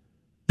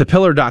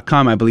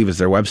 thepillar.com, I believe is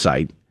their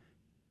website.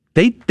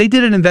 They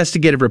did an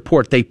investigative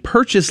report. They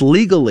purchased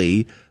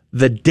legally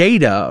the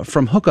data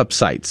from hookup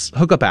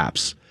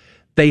apps.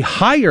 They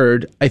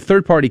hired a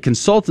third-party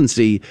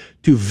consultancy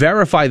to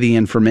verify the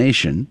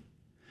information.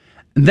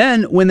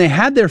 Then, when they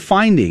had their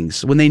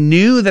findings, when they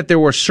knew that there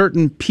were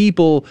certain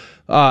people,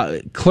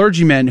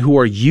 clergymen who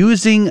are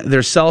using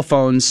their cell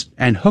phones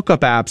and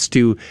hookup apps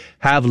to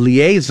have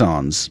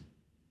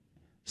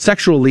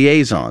sexual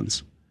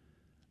liaisons,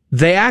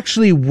 they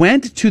actually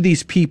went to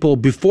these people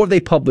before they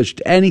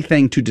published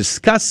anything to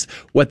discuss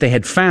what they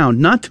had found,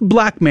 not to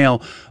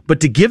blackmail, but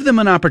to give them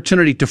an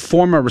opportunity to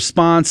form a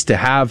response, to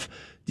have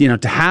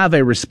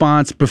a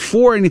response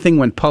before anything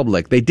went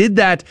public. They did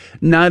that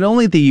not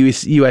only at the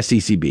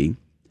USCCB,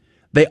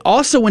 they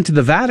also went to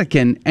the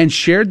Vatican and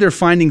shared their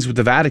findings with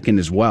the Vatican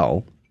as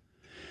well.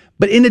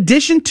 But in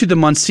addition to the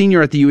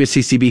Monsignor at the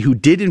USCCB, who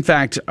did in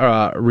fact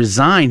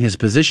resign his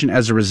position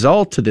as a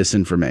result to this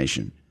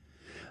information,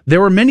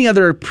 there were many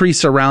other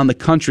priests around the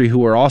country who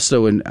were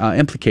also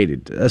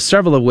implicated,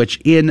 several of which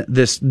in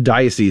this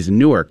diocese in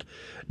Newark,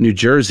 New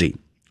Jersey.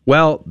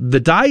 Well,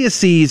 the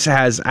diocese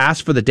has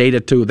asked for the data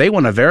too. They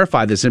want to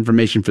verify this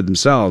information for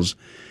themselves.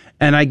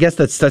 And I guess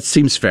that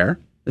seems fair.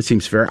 It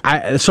seems fair.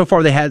 So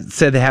far, they had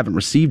said they haven't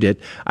received it.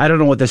 I don't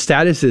know what the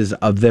status is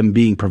of them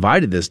being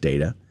provided this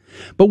data.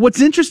 But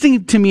what's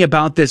interesting to me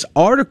about this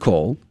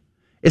article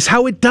is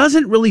how it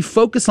doesn't really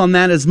focus on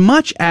that as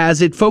much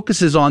as it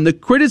focuses on the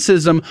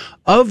criticism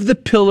of the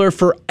Pillar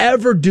for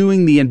ever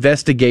doing the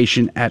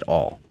investigation at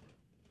all.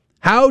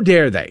 How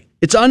dare they?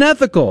 It's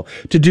unethical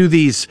to do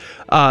these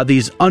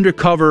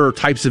undercover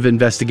types of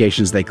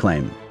investigations, they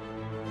claim.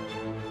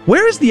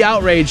 Where is the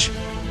outrage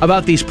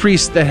about these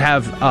priests that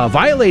have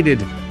violated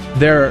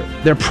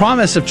their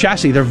promise of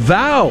chastity, their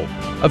vow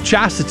of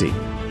chastity?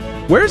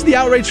 Where's the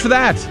outrage for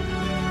that?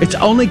 It's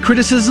only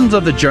criticisms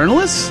of the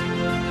journalists?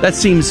 That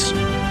seems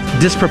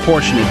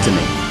disproportionate to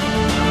me.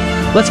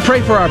 Let's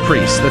pray for our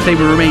priests that they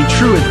will remain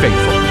true and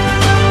faithful.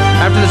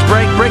 After this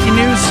break, breaking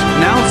news,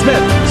 and Alan Smith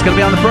is going to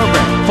be on the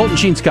program. Fulton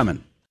Sheen's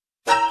coming.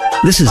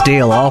 This is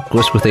Dale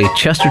Alquist with a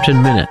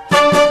Chesterton Minute.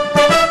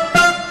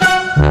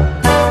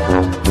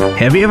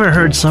 Have you ever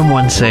heard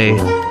someone say,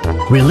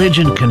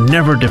 religion can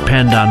never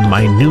depend on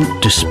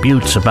minute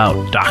disputes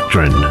about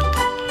doctrine?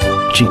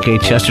 G.K.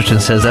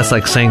 Chesterton says that's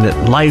like saying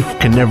that life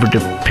can never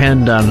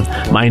depend on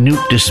minute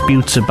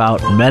disputes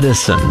about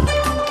medicine.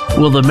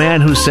 Will the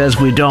man who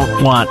says we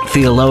don't want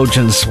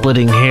theologians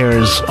splitting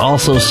hairs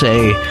also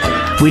say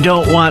we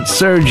don't want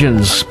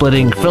surgeons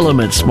splitting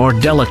filaments more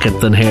delicate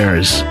than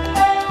hairs?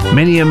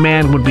 Many a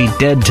man would be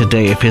dead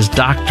today if his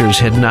doctors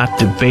had not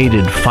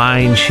debated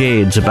fine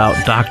shades about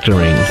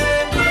doctoring.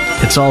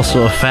 It's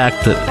also a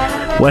fact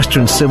that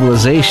Western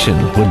civilization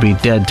would be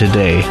dead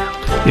today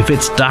if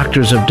its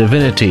doctors of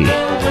divinity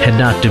had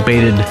not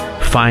debated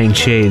fine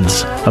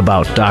shades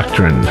about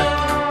doctrine.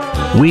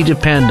 We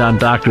depend on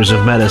doctors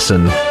of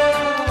medicine.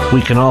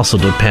 We can also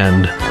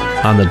depend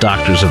on the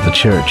doctors of the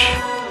church.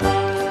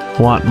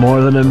 Want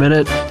more than a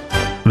minute?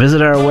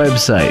 Visit our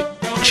website,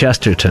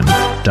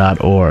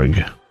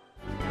 chesterton.org.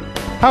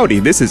 Howdy,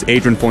 this is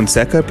Adrian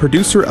Fonseca,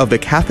 producer of the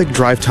Catholic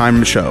Drive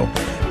Time Show.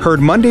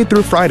 Heard Monday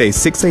through Friday,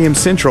 6 a.m.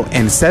 Central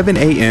and 7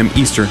 a.m.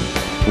 Eastern,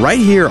 right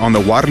here on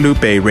the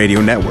Guadalupe Radio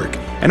Network.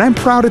 And I'm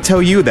proud to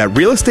tell you that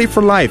Real Estate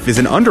for Life is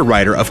an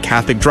underwriter of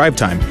Catholic Drive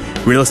Time.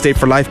 Real Estate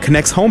for Life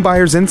connects home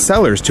buyers and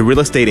sellers to real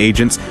estate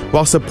agents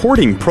while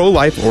supporting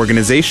pro-life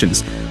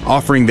organizations,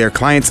 offering their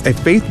clients a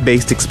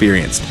faith-based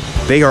experience.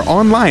 They are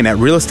online at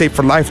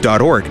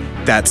realestateforlife.org.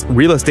 That's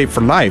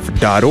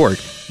realestateforlife.org.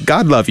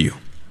 God love you.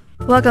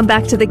 Welcome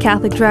back to the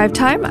Catholic Drive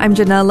Time. I'm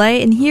Janelle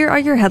Lay, and here are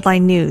your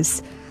headline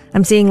news.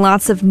 I'm seeing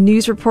lots of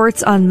news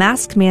reports on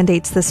mask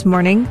mandates this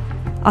morning.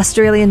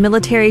 Australian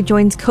military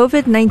joins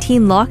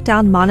COVID-19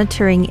 lockdown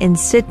monitoring in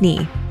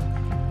Sydney.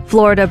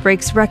 Florida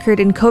breaks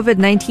record in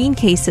COVID-19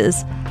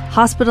 cases,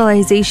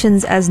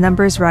 hospitalizations as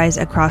numbers rise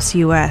across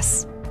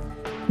U.S.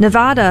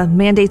 Nevada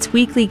mandates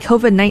weekly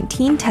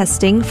COVID-19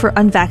 testing for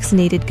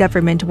unvaccinated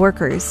government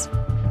workers.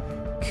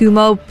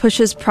 Cuomo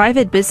pushes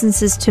private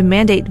businesses to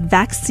mandate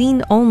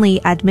vaccine-only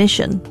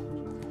admission.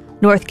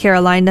 North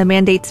Carolina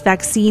mandates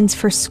vaccines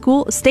for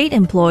state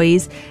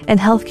employees and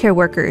healthcare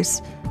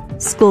workers.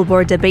 School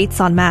board debates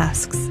on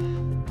masks.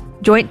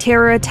 Joint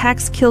terror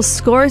attacks kill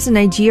scores in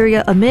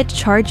Nigeria amid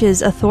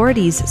charges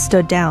authorities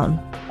stood down.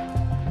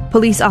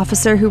 Police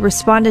officer who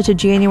responded to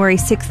January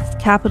 6th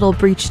Capitol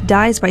breach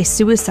dies by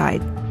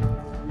suicide.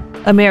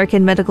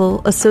 American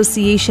Medical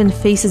Association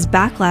faces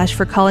backlash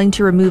for calling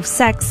to remove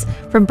sex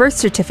from birth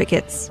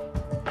certificates.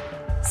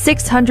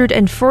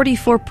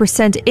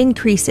 644%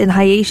 increase in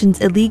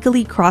Haitians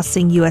illegally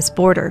crossing U.S.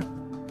 border.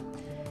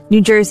 New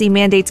Jersey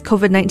mandates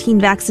COVID-19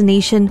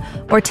 vaccination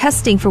or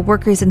testing for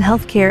workers in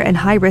healthcare and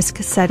high-risk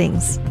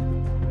settings.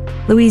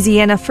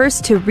 Louisiana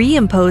first to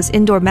reimpose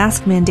indoor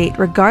mask mandate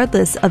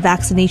regardless of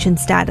vaccination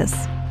status.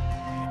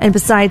 And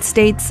besides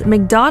states,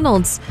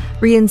 McDonald's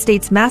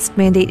reinstates mask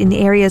mandate in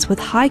areas with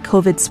high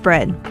COVID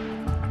spread.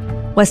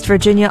 West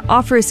Virginia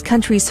offers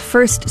country's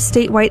first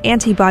statewide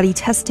antibody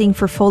testing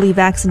for fully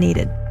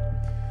vaccinated.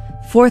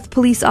 Fourth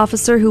police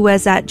officer who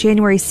was at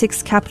January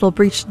 6th Capitol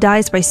breach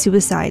dies by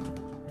suicide.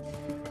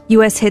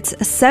 U.S. hits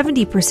a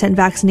 70%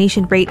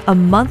 vaccination rate a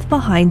month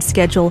behind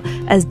schedule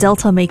as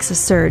Delta makes a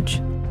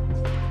surge.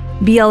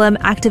 BLM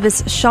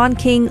activist Shaun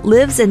King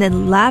lives in a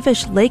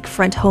lavish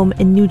lakefront home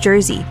in New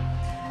Jersey.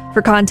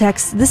 For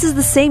context, this is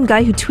the same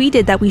guy who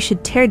tweeted that we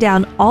should tear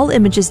down all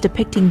images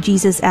depicting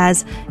Jesus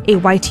as a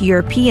white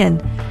European.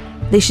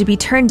 They should be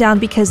turned down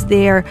because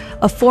they're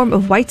a form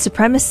of white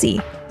supremacy.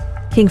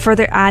 King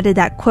further added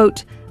that,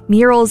 quote,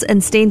 murals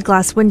and stained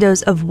glass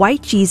windows of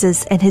white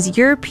Jesus and his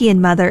European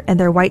mother and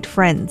their white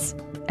friends,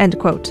 end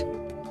quote.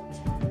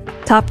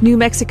 Top New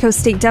Mexico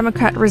State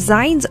Democrat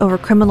resigns over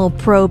criminal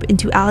probe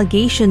into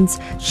allegations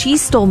she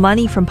stole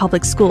money from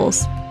public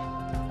schools.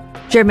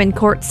 German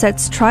court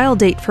sets trial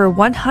date for a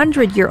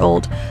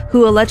 100-year-old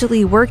who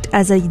allegedly worked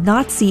as a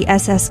Nazi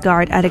SS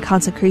guard at a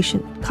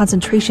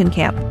concentration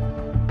camp.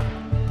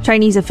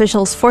 Chinese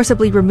officials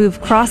forcibly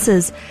remove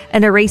crosses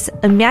and erase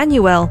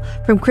Emmanuel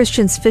from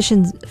Christians'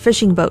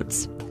 fishing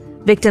boats.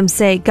 Victims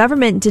say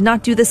government did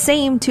not do the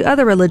same to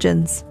other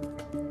religions.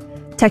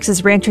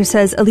 Texas rancher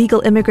says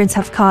illegal immigrants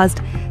have caused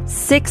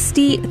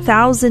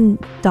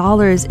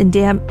 $60,000 in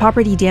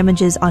property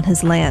damages on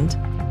his land.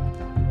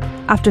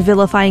 After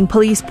vilifying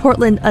police,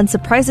 Portland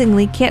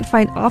unsurprisingly can't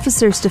find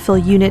officers to fill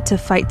unit to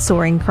fight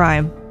soaring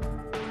crime.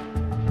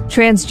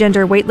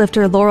 Transgender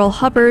weightlifter Laurel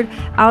Hubbard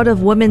out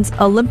of women's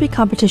Olympic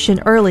competition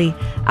early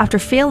after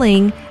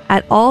failing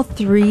at all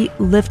 3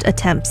 lift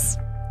attempts.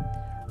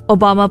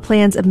 Obama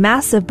plans a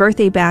massive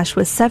birthday bash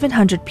with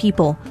 700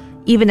 people,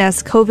 even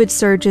as COVID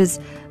surges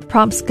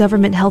prompts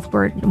government health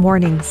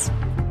warnings.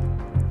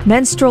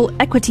 Menstrual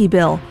equity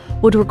bill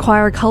would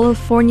require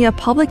California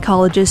public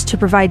colleges to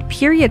provide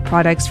period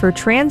products for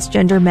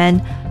transgender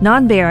men,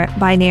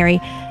 non-binary,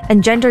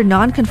 and gender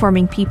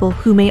non-conforming people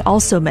who may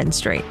also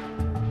menstruate.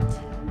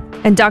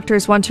 And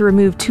doctors want to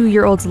remove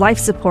 2-year-old's life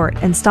support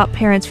and stop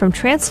parents from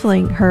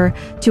transferring her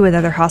to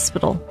another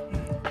hospital.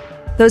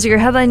 Those are your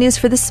headline news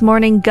for this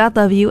morning. God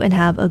love you and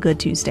have a good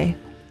Tuesday.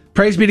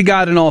 Praise be to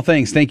God in all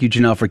things. Thank you,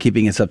 Janelle, for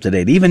keeping us up to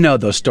date, even though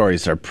those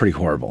stories are pretty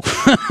horrible.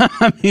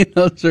 I mean,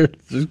 those are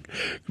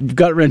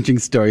gut-wrenching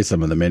stories,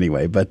 some of them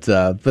anyway. But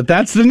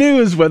that's the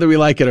news, whether we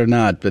like it or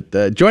not.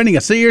 But joining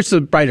us, so here's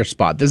a brighter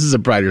spot. This is a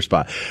brighter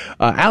spot.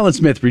 Alan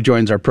Smith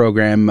rejoins our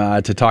program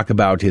to talk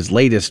about his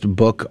latest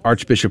book,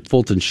 Archbishop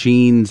Fulton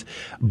Sheen's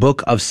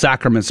Book of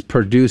Sacraments,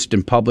 produced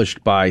and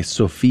published by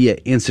Sophia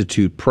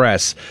Institute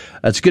Press.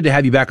 It's good to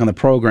have you back on the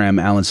program,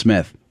 Alan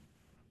Smith.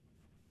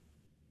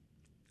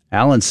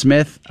 Alan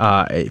Smith,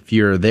 if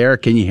you're there,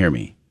 can you hear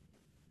me?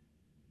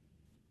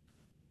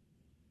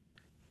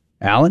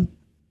 Alan?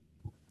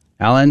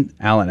 All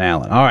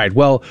right.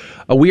 Well,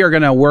 we are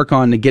going to work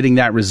on getting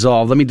that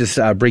resolved. Let me just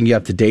bring you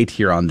up to date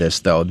here on this,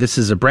 though. This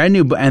is a brand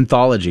new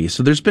anthology.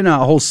 So there's been a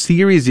whole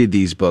series of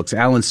these books.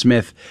 Alan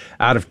Smith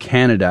out of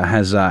Canada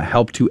has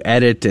helped to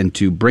edit and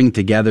to bring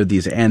together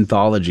these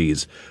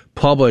anthologies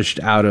published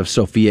out of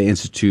Sophia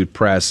Institute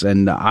Press.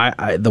 And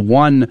the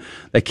one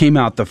that came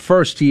out the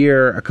first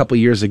year, a couple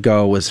years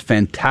ago, was a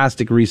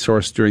fantastic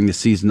resource during the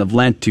season of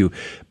Lent to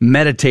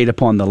meditate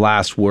upon the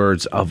last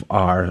words of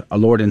our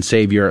Lord and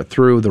Savior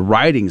through the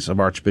writings of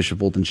Archbishop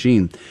Fulton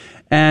Sheen.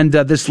 And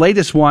this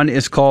latest one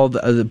is called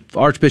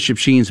Archbishop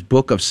Sheen's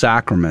Book of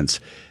Sacraments.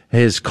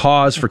 His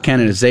cause for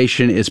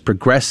canonization is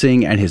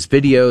progressing, and his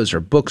videos or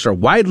books are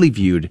widely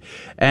viewed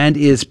and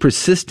is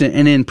persistent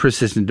and in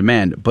persistent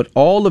demand. But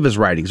all of his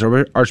writings,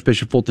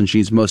 Archbishop Fulton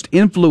Sheen's most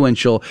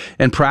influential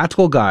and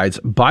practical guides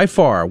by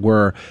far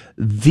were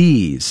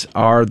these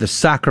are the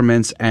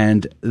sacraments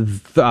and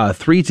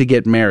 3 to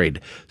get married.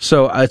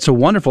 So it's a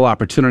wonderful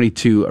opportunity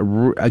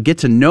to get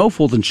to know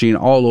Fulton Sheen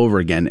all over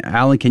again.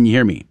 Alan, can you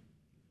hear me?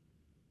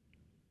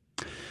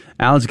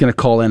 Alan's going to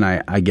call in,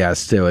 I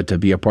guess, to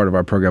be a part of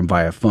our program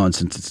via phone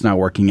since it's not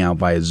working out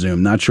via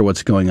Zoom. Not sure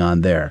what's going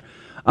on there.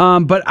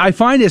 But I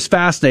find this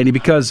fascinating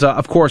because,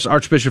 of course,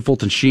 Archbishop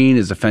Fulton Sheen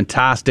is a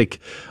fantastic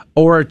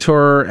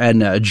orator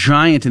and a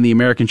giant in the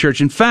American church.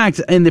 In fact,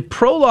 in the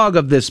prologue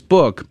of this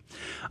book,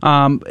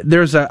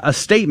 there's a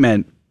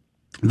statement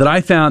that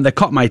I found that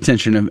caught my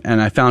attention,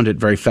 and I found it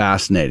very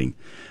fascinating.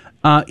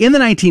 In the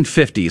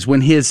 1950s,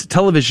 when his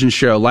television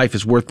show Life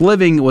is Worth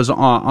Living was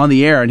on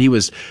the air, and he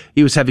was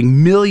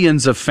having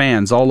millions of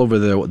fans all over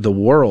the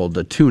world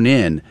to tune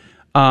in,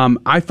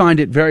 I find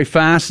it very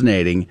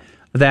fascinating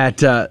that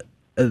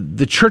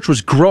the church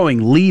was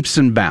growing leaps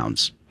and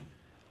bounds.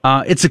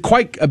 It's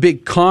quite a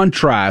big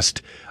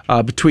contrast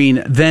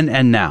between then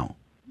and now.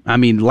 I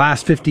mean,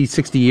 last 50,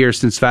 60 years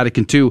since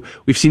Vatican II,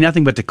 we've seen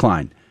nothing but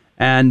decline.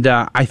 And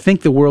I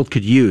think the world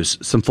could use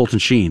some Fulton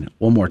Sheen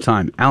one more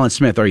time. Alan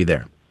Smith, are you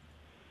there?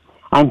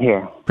 I'm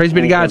here. Praise be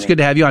to God. It's good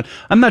to have you on.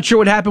 I'm not sure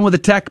what happened with the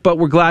tech, but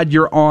we're glad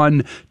you're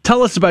on.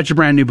 Tell us about your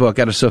brand new book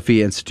out of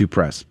Sophia Institute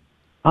Press.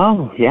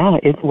 Oh, yeah.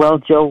 Well,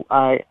 Joe,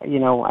 I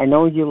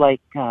know you like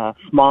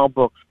small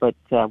books, but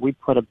we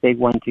put a big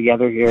one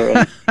together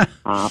here.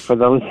 And, for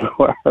those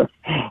who are,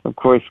 of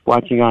course,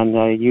 watching on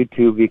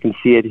YouTube, you can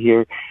see it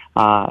here.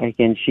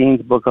 Again,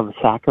 Sheen's Book of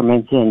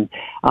Sacraments. And,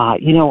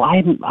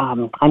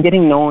 I'm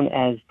getting known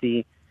as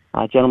the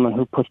gentleman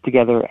who puts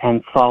together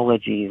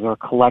anthologies or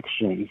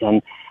collections.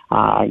 And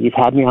you've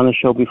had me on the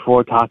show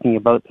before talking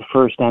about the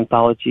first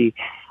anthology,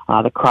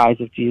 The Cries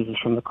of Jesus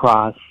from the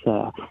Cross,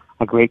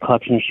 a great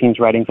collection of Sheen's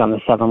writings on the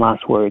 7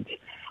 last words.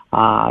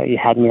 You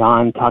had me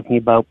on talking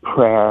about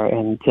prayer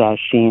and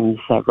Sheen's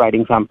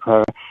writings on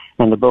prayer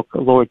and the book,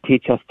 Lord,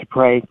 Teach Us to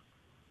Pray.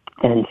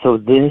 And so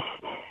this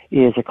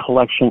is a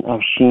collection of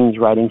Sheen's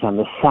writings on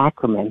the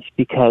sacraments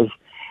because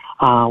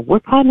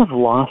we're kind of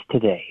lost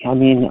today. I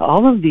mean,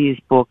 all of these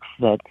books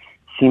that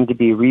seem to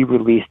be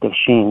re-released of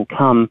Sheen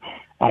come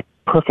at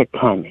perfect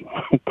timing,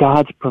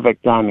 God's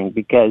perfect timing,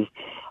 because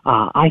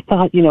I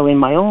thought, in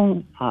my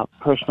own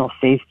personal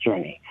faith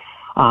journey,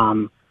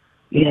 do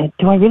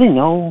I really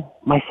know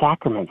my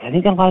sacraments? I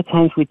think a lot of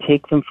times we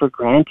take them for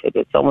granted.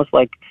 It's almost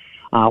like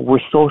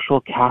we're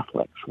social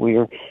Catholics.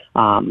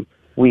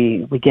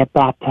 We get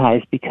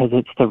baptized because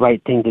it's the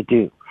right thing to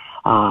do.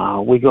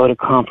 We go to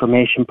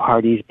confirmation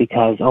parties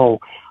because,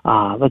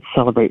 let's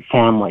celebrate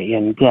family.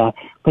 And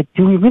but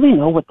do we really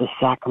know what the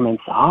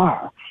sacraments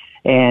are?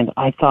 And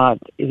I thought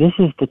this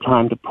is the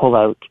time to pull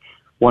out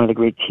one of the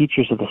great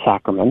teachers of the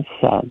sacraments,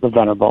 the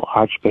Venerable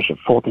Archbishop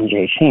Fulton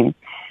J. Sheen.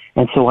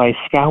 And so I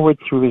scoured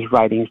through his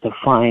writings to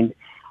find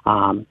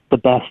the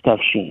best of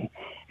Sheen.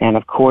 And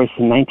of course,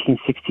 in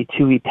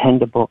 1962, he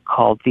penned a book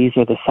called These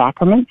Are the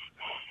Sacraments.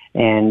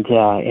 And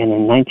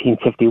in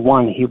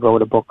 1951, he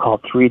wrote a book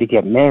called 3 to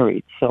Get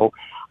Married. So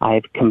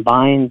I've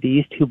combined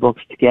these two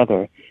books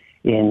together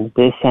in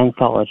this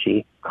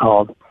anthology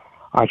called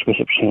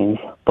Archbishop Sheen's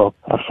Book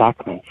of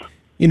Sacraments.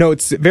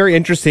 It's very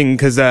interesting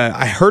because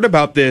I heard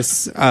about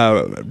this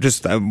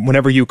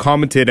whenever you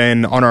commented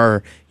and on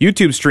our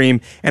YouTube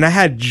stream, and I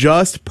had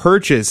just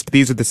purchased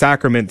These Are the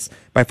Sacraments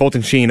by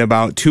Fulton Sheen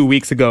about 2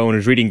 weeks ago and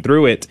was reading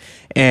through it,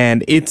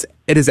 and it's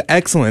It is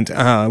excellent.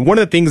 One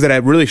of the things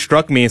that really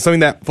struck me, and something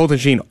that Fulton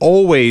Sheen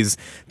always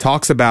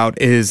talks about,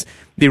 is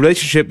the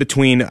relationship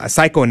between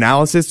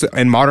psychoanalysis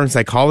and modern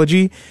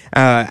psychology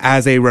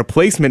as a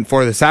replacement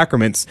for the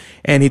sacraments.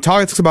 And he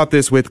talks about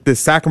this with the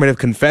sacrament of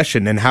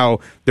confession and how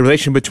the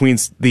relation between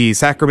the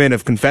sacrament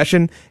of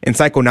confession and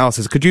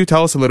psychoanalysis. Could you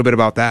tell us a little bit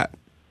about that?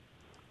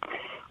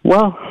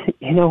 Well,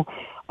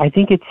 I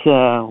think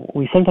it's,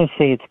 we sometimes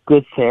say it's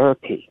good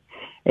therapy.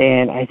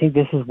 And I think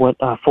this is what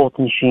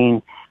Fulton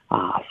Sheen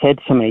said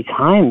so many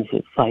times.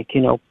 It's like,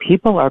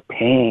 people are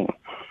paying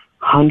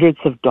hundreds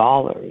of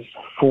dollars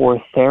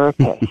for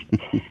therapists.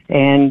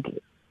 And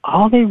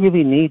all they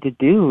really need to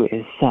do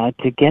is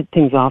to get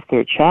things off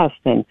their chest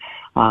and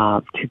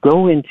to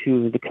go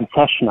into the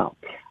confessional.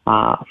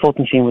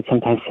 Fulton Sheen would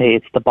sometimes say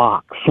it's the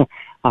box.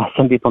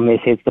 Some people may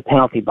say it's the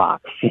penalty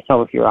box,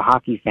 if you're a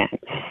hockey fan.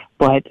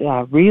 But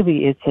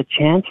really, it's a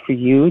chance for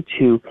you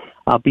to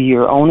be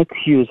your own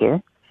accuser,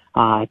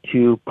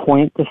 to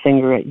point the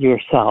finger at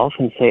yourself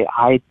and say,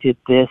 I did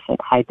this and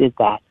I did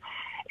that.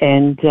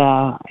 And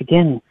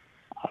again,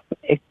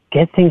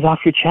 get things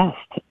off your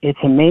chest. It's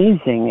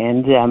amazing.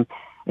 And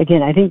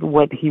again, I think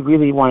what he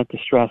really wanted to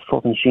stress,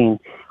 Fulton Sheen,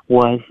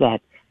 was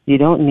that you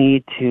don't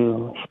need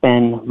to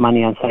spend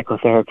money on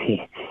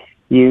psychotherapy.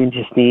 You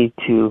just need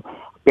to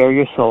bare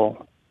your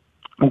soul,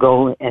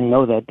 go and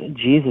know that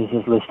Jesus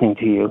is listening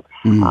to you.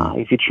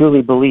 If you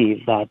truly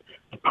believe that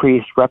the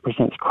priest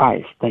represents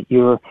Christ, that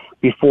you're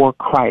before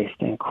Christ,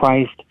 and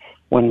Christ,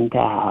 when,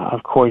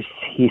 of course,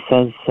 he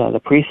says, the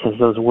priest says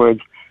those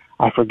words,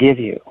 I forgive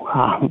you,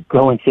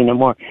 go and sin no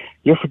more.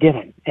 You're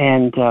forgiven.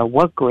 And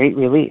what great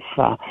relief.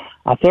 A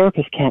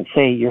therapist can't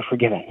say you're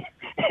forgiven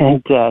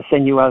and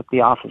send you out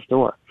the office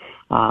door.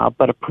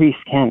 But a priest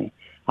can,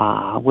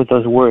 with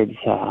those words,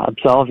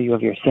 absolve you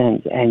of your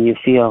sins, and you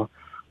feel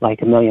like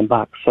 $1 million.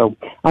 So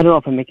I don't know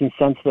if I'm making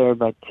sense there,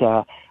 but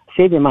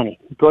save your money.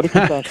 Go to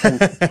confession.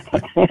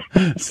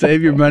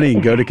 Save your money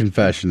and go to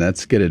confession.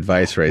 That's good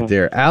advice right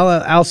there.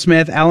 Alan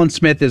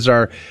Smith is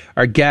our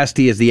guest.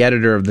 He is the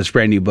editor of this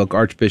brand new book,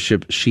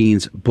 Archbishop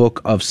Sheen's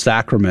Book of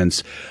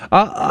Sacraments.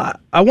 I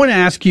want to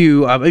ask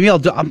you, I'm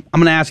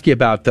going to ask you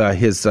about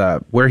his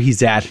where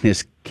he's at in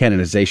his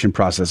canonization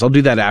process. I'll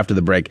do that after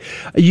the break.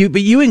 But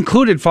you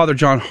included Father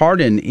John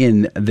Hardon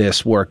in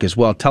this work as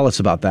well. Tell us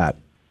about that.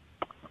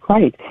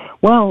 Right.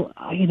 Well,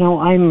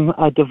 I'm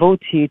a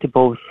devotee to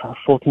both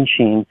Fulton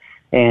Sheen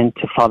and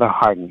to Father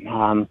Hardon.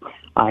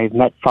 I've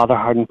met Father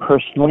Hardon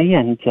personally,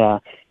 and,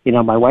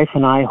 my wife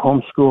and I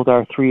homeschooled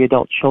our 3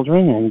 adult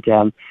children, and,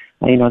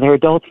 they're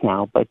adults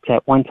now, but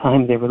at one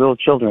time they were little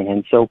children.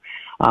 And so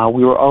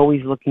we were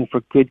always looking for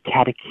good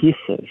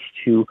catechesis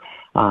to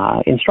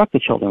instruct the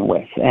children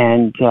with.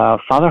 And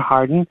Father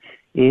Hardon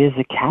is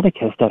a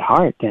catechist at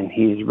heart, and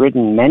he's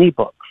written many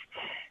books.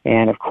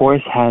 And, of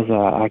course, has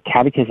a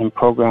catechism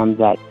program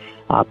that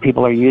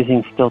people are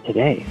using still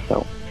today.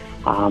 So,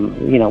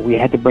 we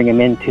had to bring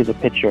him into the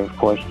picture, of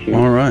course, to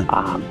all right.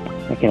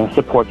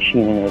 Support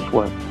Sheen in his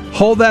work.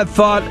 Hold that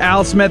thought.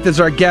 Al Smith is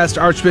our guest.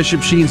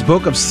 Archbishop Sheen's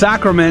Book of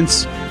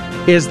Sacraments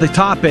is the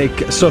topic.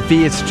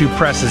 Sophie Institute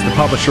Press is the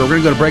publisher. We're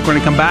going to go to break. When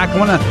we come back, I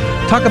want to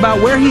talk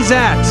about where he's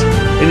at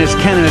in his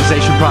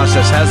canonization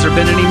process. Has there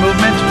been any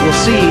movement? We'll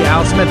see.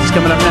 Al Smith is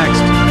coming up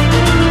next.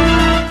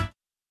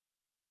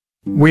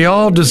 We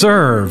all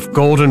deserve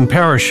golden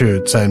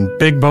parachutes and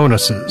big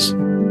bonuses.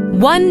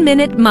 1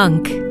 Minute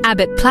Monk,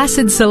 Abbot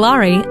Placid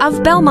Solari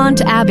of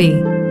Belmont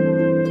Abbey.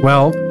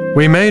 Well,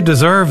 we may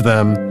deserve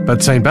them,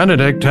 but St.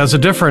 Benedict has a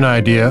different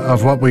idea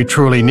of what we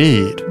truly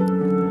need.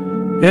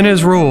 In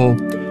his rule,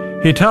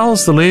 he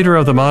tells the leader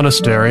of the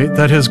monastery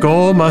that his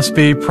goal must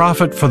be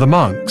profit for the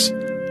monks,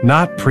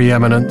 not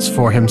preeminence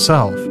for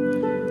himself.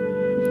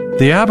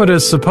 The abbot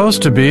is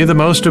supposed to be the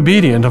most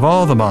obedient of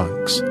all the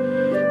monks,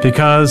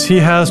 because he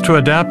has to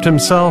adapt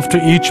himself to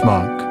each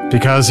monk,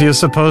 because he is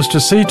supposed to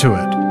see to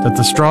it that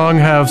the strong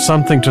have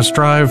something to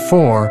strive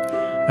for,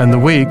 and the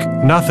weak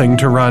nothing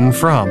to run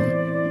from.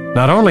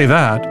 Not only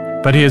that,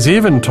 but he is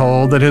even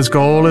told that his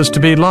goal is to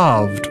be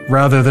loved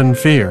rather than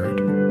feared.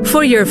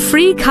 For your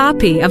free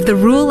copy of the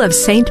Rule of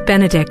Saint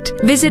Benedict,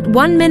 visit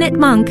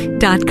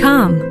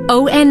oneminutemonk.com.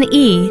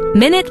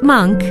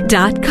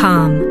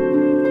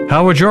 oneminutemonk.com.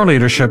 How would your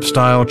leadership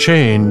style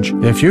change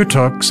if you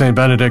took St.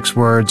 Benedict's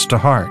words to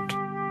heart?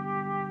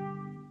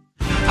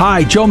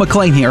 Hi, Joe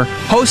McClain here,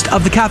 host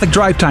of the Catholic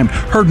Drive Time,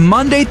 heard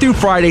Monday through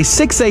Friday,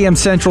 6 a.m.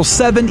 Central,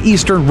 7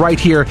 Eastern, right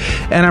here.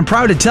 And I'm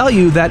proud to tell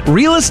you that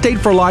Real Estate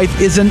for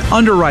Life is an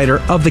underwriter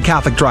of the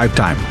Catholic Drive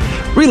Time.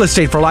 Real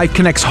Estate for Life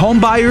connects home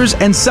buyers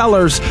and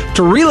sellers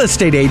to real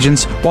estate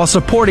agents while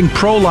supporting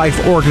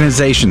pro-life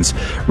organizations.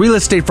 Real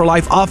Estate for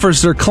Life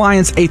offers their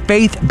clients a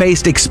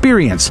faith-based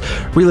experience.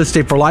 Real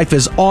Estate for Life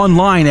is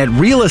online at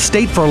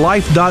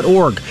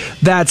realestateforlife.org.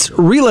 That's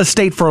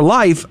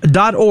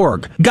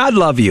realestateforlife.org. God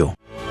love you.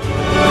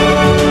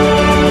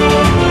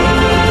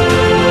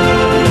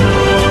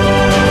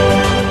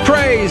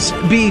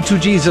 be to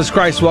Jesus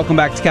Christ. Welcome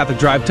back to Catholic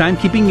Drive Time,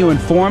 keeping you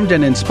informed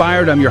and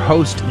inspired. I'm your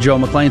host, Joe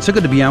McClain. So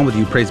good to be on with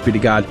you. Praise be to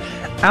God.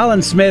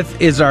 Alan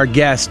Smith is our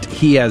guest.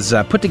 He has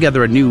put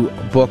together a new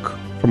book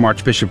from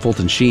Archbishop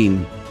Fulton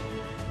Sheen,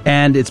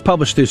 and it's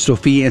published through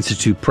Sophia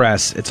Institute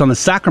Press. It's on the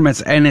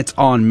sacraments and it's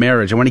on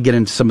marriage. I want to get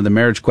into some of the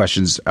marriage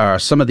questions.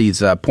 Some of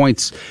these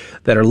points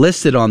that are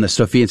listed on the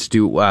Sophia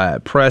Institute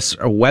Press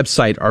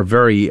website are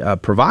very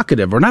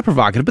provocative, or not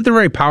provocative, but they're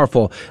very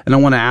powerful, and I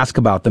want to ask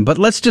about them. But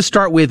let's just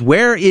start with,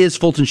 where is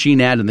Fulton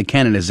Sheen at in the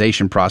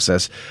canonization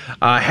process?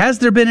 Has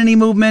there been any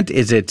movement?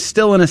 Is it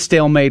still in a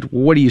stalemate?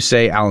 What do you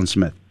say, Alan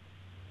Smith?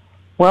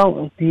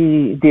 Well,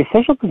 the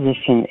official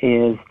position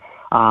is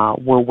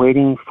we're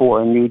waiting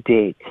for a new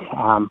date.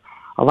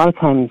 A lot of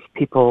times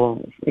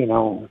people,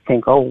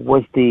 think, oh,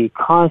 was the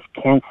cause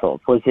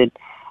canceled? Was it,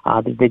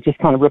 did they just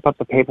kind of rip up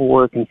the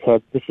paperwork and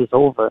said, this is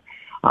over?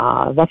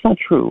 That's not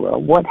true.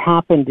 What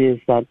happened is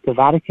that the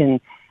Vatican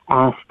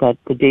asked that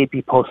the date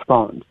be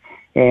postponed.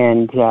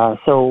 And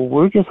so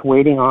we're just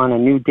waiting on a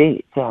new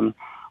date.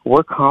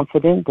 We're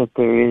confident that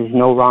there is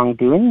no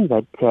wrongdoing,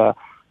 that,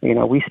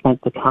 we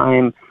spent the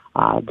time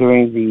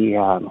during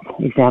the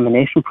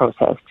examination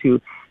process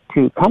to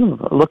kind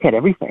of look at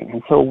everything.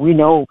 And so we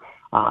know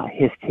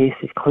his case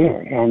is clear.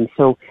 And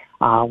so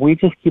we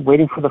just keep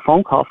waiting for the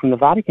phone call from the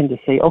Vatican to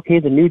say, okay,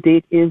 the new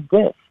date is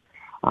this.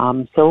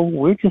 So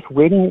we're just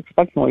waiting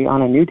expectantly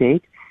on a new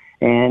date,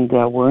 and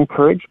we're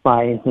encouraged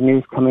by the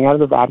news coming out of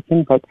the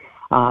Vatican. But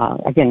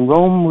again,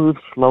 Rome moves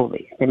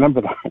slowly.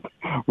 Remember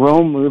that.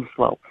 Rome moves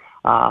slow.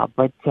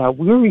 But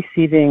we're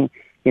receiving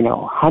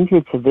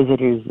hundreds of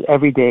visitors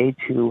every day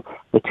to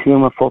the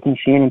tomb of Fulton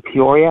Sheen in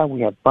Peoria.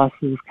 We have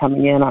buses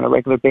coming in on a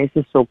regular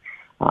basis. So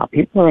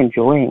people are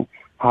enjoying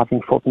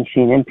having Fulton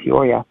Sheen in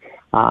Peoria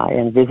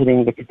and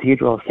visiting the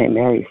Cathedral of St.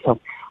 Mary's. So,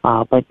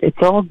 but it's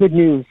all good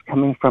news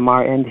coming from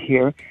our end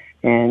here.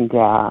 And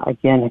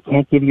again, I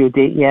can't give you a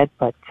date yet,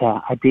 but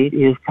a date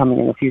is coming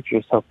in the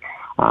future. So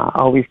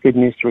always good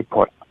news to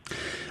report.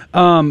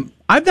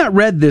 I've not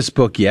read this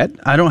book yet.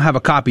 I don't have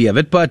a copy of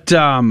it, but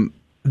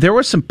there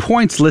were some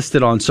points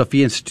listed on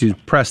Sophia Institute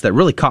Press that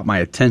really caught my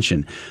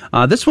attention.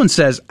 This one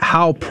says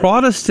how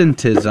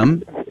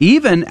Protestantism,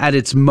 even at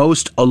its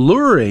most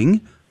alluring,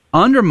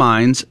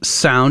 undermines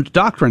sound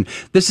doctrine.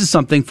 This is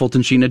something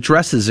Fulton Sheen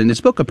addresses in his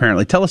book,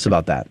 apparently. Tell us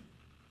about that.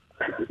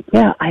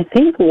 Yeah, I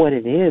think what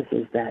it is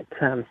that,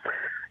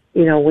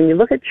 when you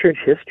look at church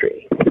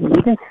history,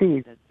 you can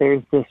see that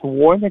there's this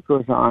war that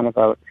goes on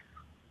about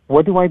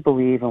what do I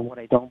believe and what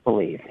I don't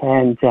believe.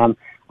 And I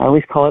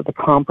always call it the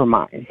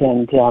compromise.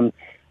 And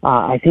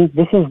I think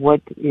this is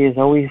what is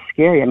always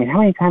scary. I mean, how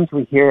many times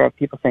we hear of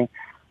people saying,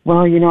 well,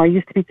 I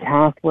used to be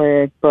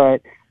Catholic,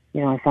 but,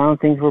 I found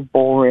things were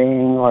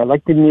boring, or I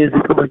like the music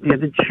or the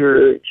other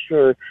church,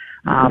 or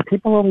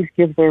people always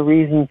give their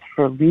reasons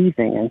for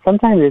leaving. And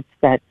sometimes it's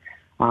that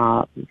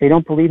they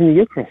don't believe in the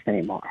Eucharist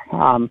anymore.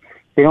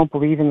 They don't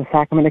believe in the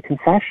sacrament of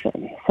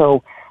confession.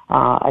 So,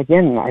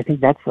 again, I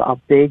think that's a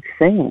big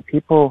thing.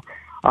 People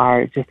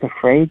are just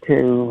afraid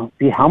to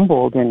be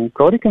humbled and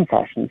go to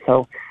confession.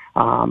 So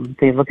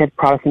they look at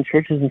Protestant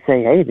churches and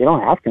say, hey, they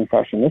don't have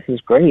confession. This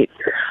is great.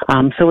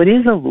 So it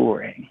is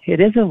alluring. It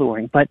is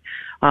alluring. But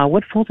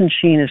what Fulton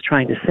Sheen is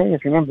trying to say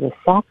is, remember, the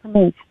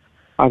sacraments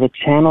are the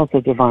channels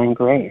of divine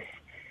grace,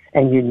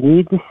 and you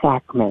need the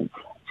sacraments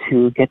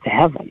to get to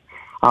heaven.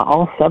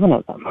 All 7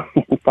 of them,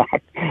 in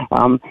fact.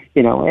 And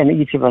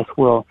each of us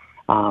will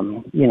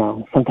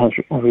sometimes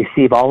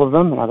receive all of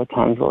them, and other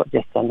times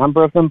just a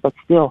number of them, but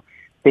still,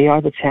 they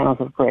are the channels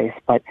of grace.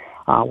 But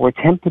we're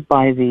tempted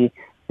by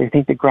they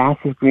think the grass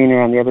is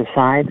greener on the other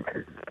side.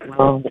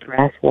 Well, the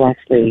grass will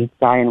actually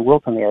die and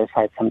wilt on the other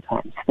side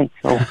sometimes.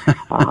 So,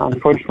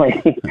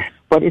 unfortunately,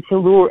 but it's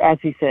as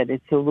he said,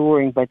 it's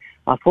alluring. But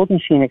Fulton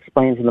Sheen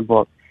explains in the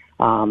book,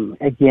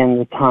 again,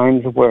 the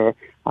times where,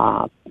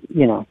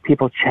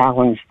 people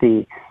challenge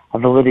the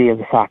validity of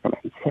the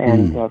sacraments.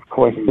 And, of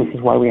course, this is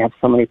why we have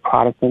so many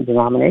Protestant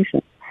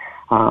denominations.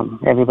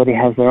 Everybody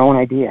has their own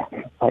idea.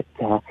 But,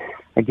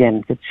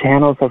 again, the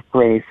channels of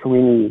grace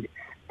we need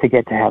to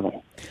get to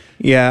heaven.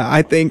 Yeah,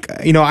 I think,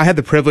 I had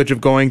the privilege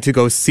of going to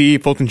go see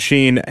Fulton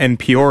Sheen in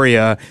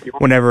Peoria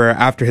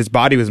after his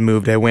body was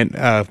moved. I went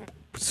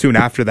soon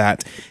after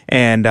that.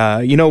 And,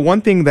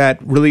 one thing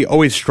that really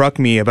always struck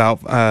me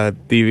about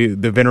the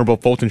Venerable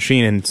Fulton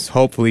Sheen, and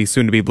hopefully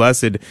soon to be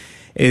blessed,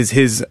 is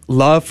his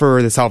love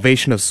for the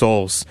salvation of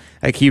souls.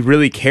 Like, he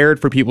really cared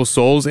for people's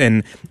souls.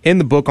 And in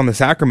the book on the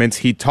sacraments,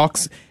 he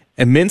talks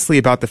immensely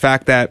about the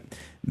fact that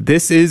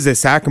this is a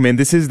sacrament.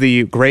 This is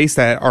the grace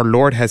that our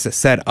Lord has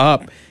set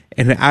up,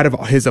 and out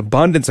of his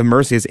abundance of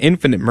mercy, his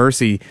infinite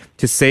mercy,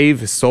 to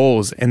save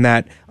souls, and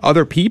that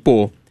other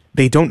people,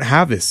 they don't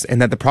have this,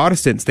 and that the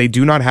Protestants, they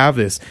do not have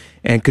this.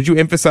 And could you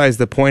emphasize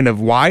the point of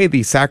why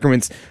these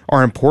sacraments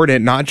are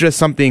important, not just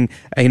something,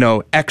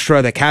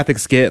 extra that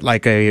Catholics get,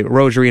 like a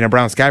rosary and a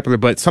brown scapular,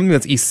 but something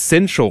that's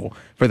essential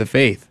for the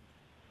faith?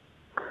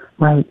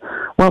 Right.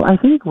 Well, I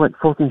think what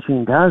Fulton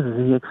Sheen does is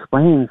he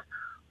explains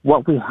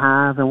what we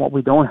have and what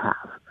we don't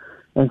have.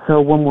 And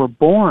so when we're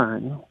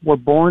born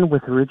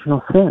with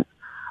original sin.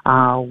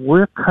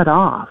 we're cut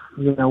off.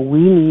 We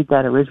need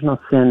that original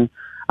sin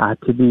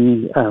to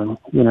be,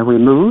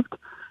 removed,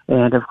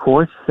 and of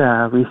course,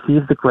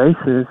 receive the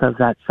graces of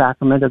that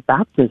sacrament of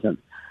baptism.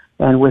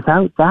 And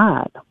without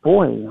that,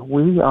 boy,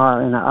 we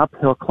are in an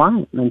uphill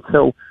climb. And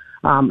so,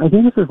 I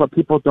think this is what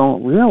people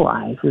don't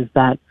realize, is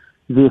that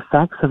the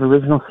effects of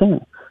original sin,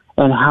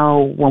 and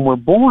how when we're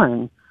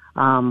born,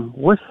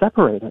 we're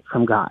separated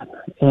from God,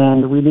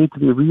 and we need to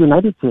be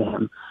reunited to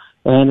Him.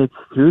 And it's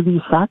through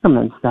these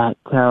sacraments that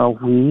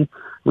we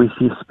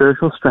receive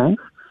spiritual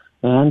strength,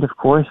 and of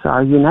course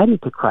are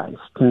united to Christ.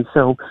 And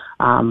so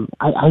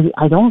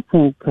I don't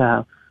think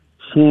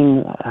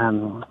Sheen,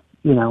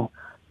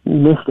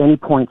 missed any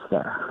points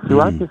there.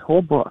 Throughout this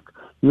whole book,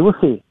 you will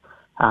see,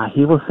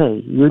 he will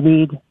say, you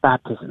need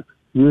baptism,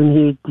 you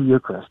need the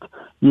Eucharist,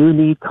 you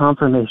need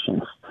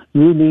confirmations,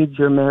 you need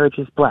your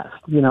marriages blessed.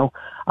 You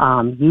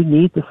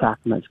need the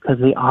sacraments because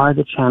they are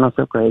the channels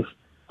of grace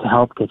to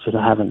help get you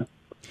to heaven.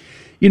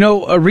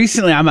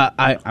 Recently I'm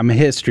a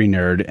history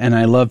nerd, and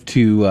I love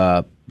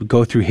to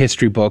go through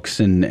history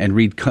books and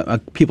read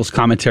people's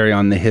commentary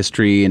on the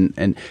history.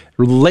 And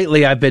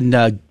lately I've been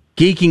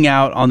geeking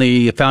out on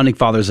the founding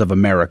fathers of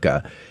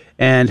America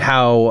and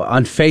how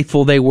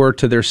unfaithful they were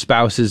to their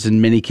spouses in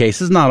many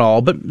cases. Not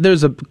all, but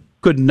there's a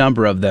good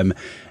number of them,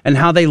 and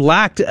how they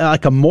lacked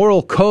like a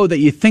moral code that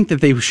you think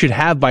that they should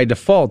have by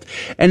default.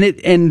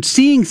 And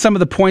seeing some of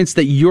the points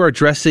that you're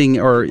addressing,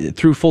 or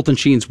through Fulton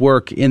Sheen's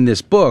work in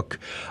this book,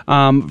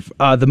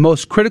 the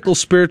most critical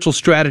spiritual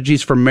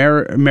strategies for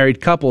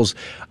married couples,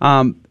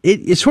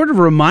 it sort of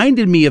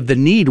reminded me of the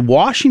need.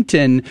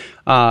 Washington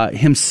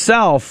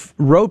himself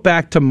wrote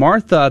back to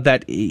Martha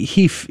that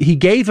he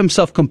gave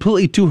himself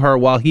completely to her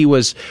while he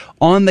was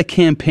on the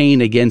campaign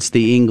against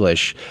the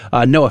English.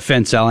 No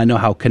offense, Al, I know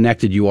how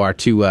connected you are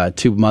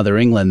to Mother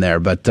England there,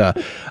 but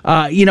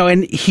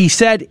and he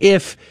said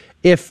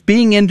if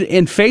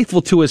being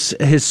faithful to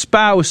his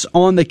spouse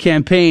on the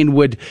campaign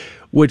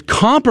would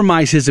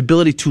compromise his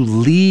ability to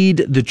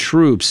lead the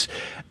troops.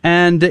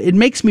 And it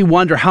makes me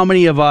wonder how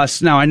many of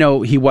us, now I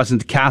know he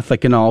wasn't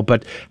Catholic and all,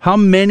 but how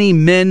many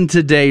men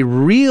today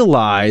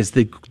realize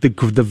the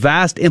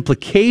vast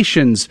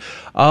implications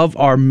of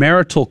our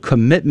marital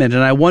commitment?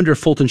 And I wonder if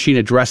Fulton Sheen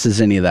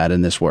addresses any of that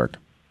in this work.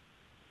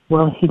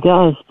 Well, he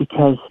does,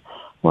 because,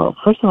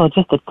 first of all,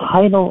 just the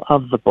title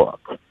of the book,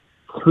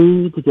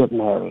 Three to Get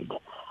Married.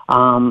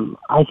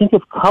 I think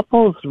if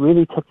couples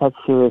really took that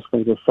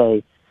seriously, to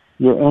say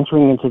you're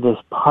entering into this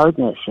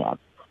partnership,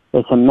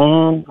 it's a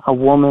man, a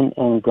woman,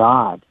 and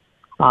God.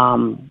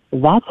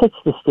 That sets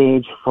the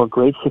stage for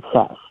great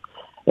success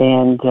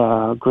and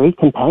great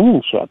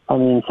companionship. I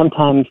mean,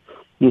 sometimes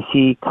you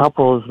see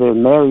couples, they're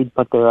married,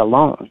 but they're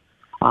alone.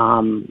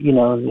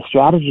 The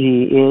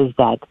strategy is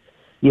that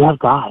you have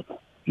God.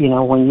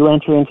 When you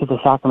enter into the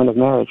sacrament of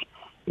marriage,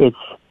 it's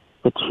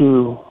the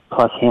two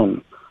plus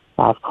Him.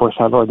 Of course,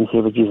 our Lord and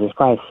Savior Jesus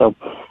Christ. So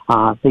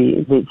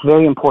it's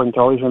very important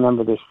to always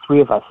remember there's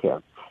three of us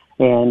here.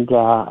 And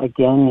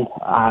again,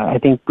 I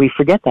think we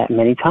forget that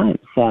many times.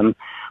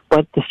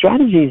 But the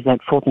strategies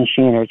that Fulton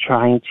Sheen are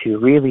trying to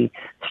really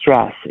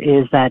stress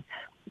is that,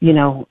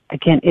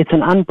 again, it's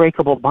an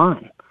unbreakable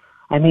bond.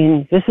 I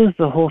mean, this is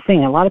the whole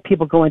thing. A lot of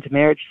people go into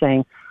marriage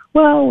saying,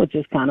 well, we'll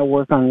just kind of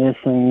work on this,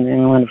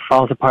 and when it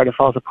falls apart, it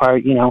falls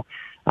apart.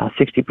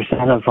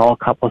 60% of all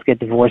couples get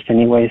divorced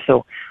anyway,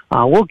 so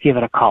we'll give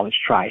it a college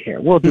try here.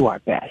 We'll do our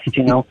best,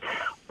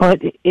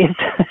 But if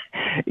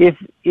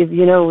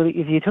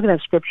you took that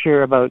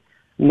scripture about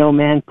no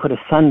man put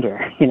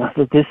asunder,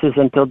 that this is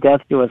until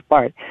death do us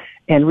part,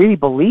 and really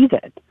believe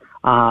it,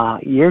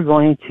 you're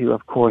going to,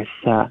 of course,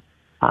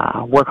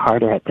 work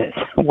harder at this.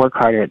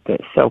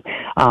 So,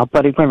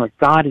 but remember,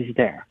 God is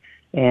there,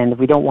 and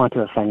we don't want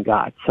to offend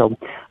God. So,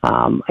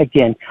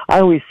 again, I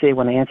always say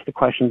when I answer the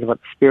questions about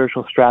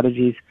spiritual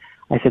strategies,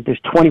 I said there's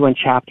 21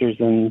 chapters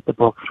in the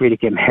book, Three to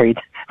Get Married.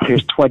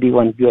 There's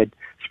 21 good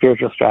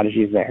spiritual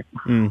strategies there.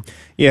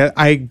 Yeah,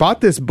 I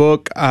bought this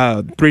book,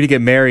 Three to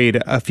Get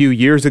Married, a few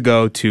years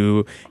ago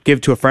to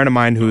give to a friend of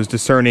mine who was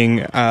discerning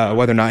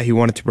whether or not he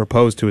wanted to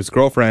propose to his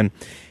girlfriend.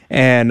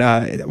 And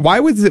why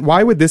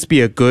would this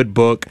be a good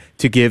book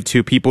to give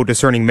to people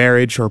discerning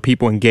marriage, or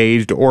people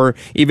engaged, or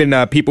even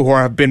people who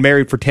have been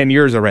married for 10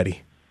 years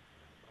already?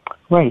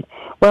 Right.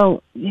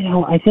 Well,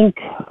 I think,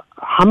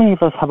 how many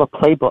of us have a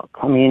playbook?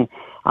 I mean,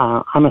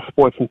 I'm a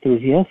sports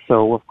enthusiast,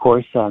 so of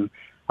course, you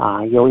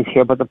always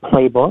hear about the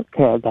playbook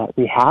that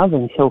we have.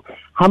 And so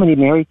how many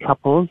married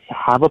couples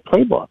have a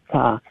playbook,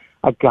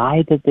 a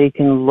guide that they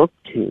can look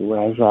to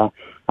as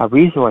a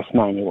resource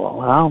manual?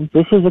 Well,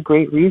 this is a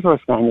great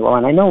resource manual.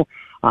 And I know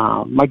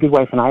my good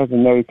wife and I have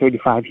been married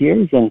 35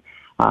 years, and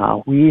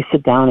we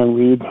sit down and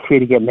read Three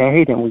to Get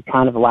Married, and we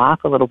kind of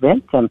laugh a little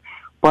bit,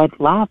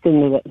 but laugh in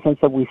the sense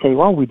that we say,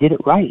 well, we did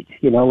it right.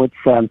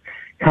 It's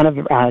kind of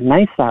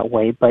nice that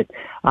way. But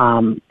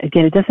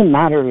again, it doesn't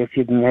matter if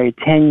you've been married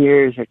 10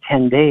 years or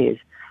 10 days.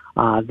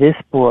 This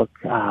book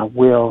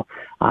will,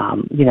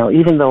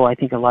 even though I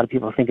think a lot of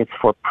people think it's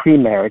for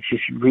pre-marriage, you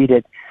should read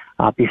it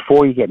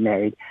before you get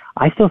married.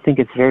 I still think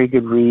it's a very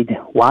good read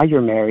while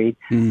you're married,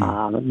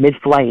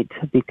 mid-flight,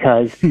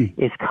 because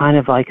it's kind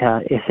of like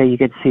say you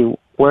get to see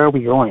where are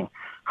we going,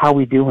 how are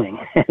we doing,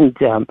 and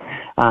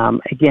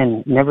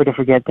again, never to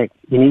forget that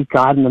you need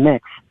God in the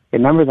mix.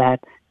 Remember that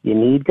you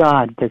need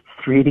God. That's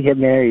free to get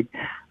married.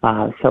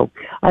 So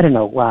I don't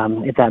know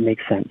if that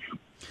makes sense.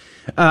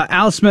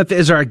 Al Smith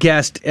is our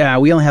guest.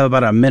 We only have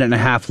about a minute and a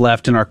half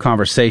left in our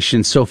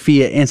conversation.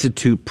 Sophia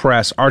Institute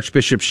Press,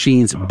 Archbishop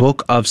Sheen's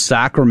Book of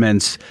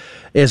Sacraments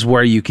is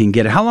where you can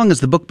get it. How long has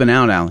the book been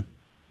out, Alan?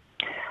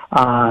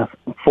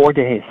 4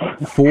 days.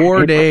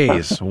 4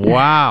 days.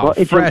 Wow.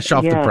 Well, fresh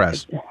off the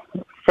press.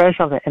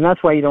 Fresh off it, and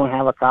that's why you don't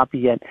have a copy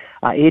yet.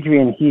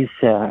 Adrian, he's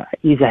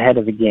ahead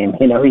of the game.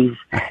 You know,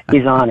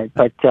 he's on it.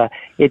 But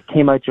it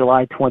came out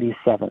July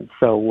 27th.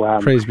 So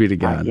praise be to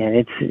God.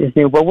 Again, it's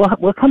new. But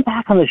we'll come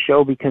back on the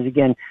show because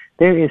again,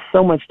 there is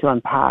so much to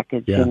unpack.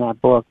 It's in that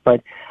book.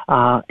 But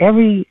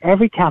every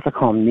Catholic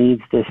home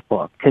needs this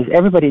book because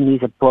everybody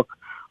needs a book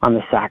on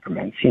the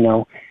sacraments. You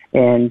know,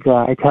 and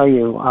I tell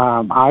you,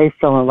 I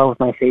fell in love with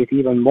my faith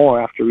even more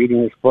after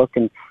reading this book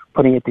and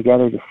putting it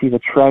together to see the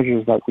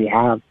treasures that we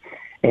have.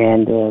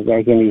 And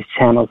again, these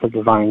channels of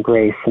divine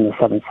grace in the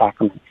seven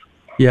sacraments.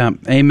 Yeah,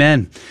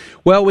 amen.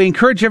 Well, we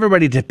encourage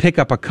everybody to pick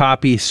up a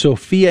copy.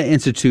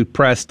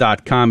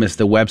 SophiaInstitutePress.com is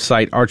the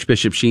website,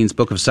 Archbishop Sheen's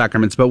Book of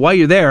Sacraments. But while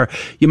you're there,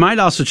 you might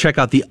also check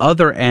out the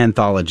other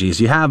anthologies.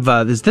 You have,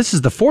 this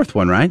is the fourth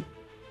one, right?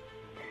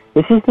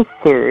 This is the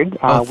third.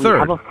 Third. We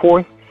have a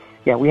fourth.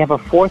 Yeah, we have a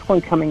fourth one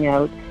coming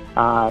out,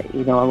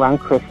 around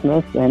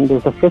Christmas, and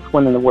there's a fifth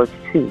one in the works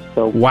too.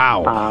 So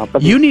wow,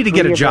 you need to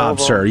get a job,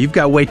 sir. You've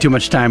got way too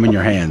much time in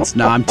your hands.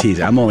 No, I'm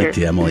teasing. I'm only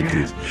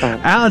teasing.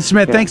 Alan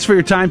Smith, thanks for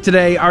your time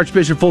today.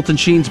 Archbishop Fulton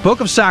Sheen's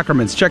Book of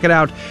Sacraments. Check it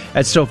out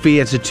at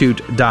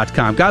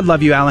SophiaInstitute.com. God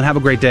love you, Alan. Have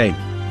a great day.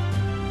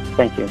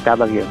 Thank you. God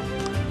love you.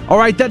 All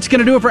right, that's going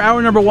to do it for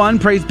hour number one.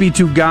 Praise be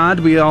to God.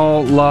 We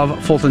all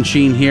love Fulton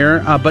Sheen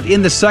here. But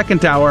in the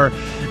second hour,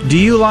 do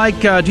you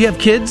have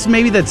kids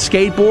maybe that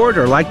skateboard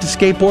or like to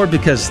skateboard?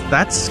 Because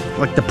that's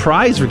like the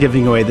prize we're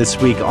giving away this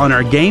week on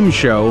our game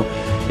show.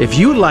 If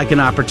you'd like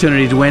an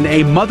opportunity to win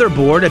a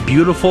motherboard, a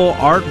beautiful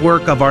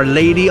artwork of Our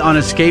Lady on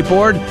a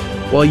skateboard,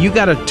 well, you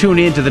got to tune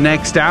in to the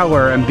next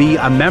hour and be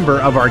a member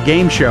of our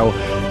game show.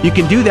 You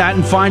can do that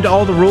and find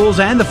all the rules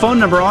and the phone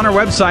number on our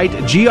website,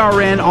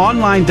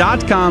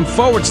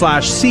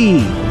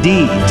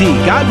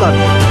 grnonline.com/CDT. God love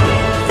you.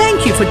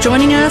 Thank you for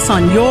joining us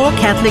on Your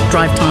Catholic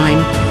Drive Time,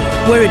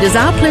 where it is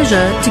our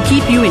pleasure to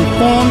keep you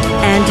informed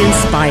and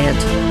inspired.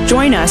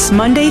 Join us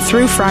Monday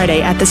through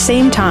Friday at the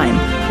same time,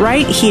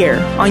 right here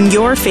on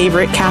your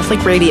favorite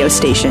Catholic radio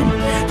station.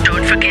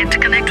 Don't forget to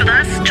connect with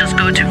us. Just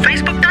go to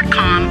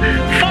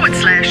Facebook.com/Catholic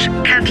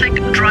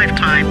Drive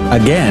Time.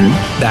 Again,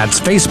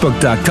 that's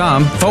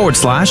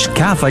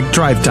Facebook.com/Catholic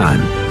Drive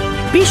Time.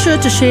 Be sure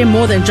to share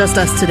more than just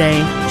us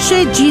today.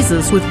 Share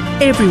Jesus with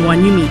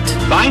everyone you meet.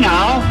 Bye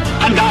now,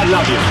 and God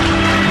love you.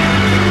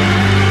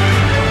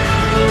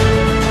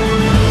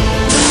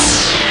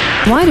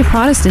 Why do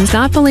Protestants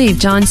not believe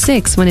John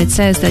 6 when it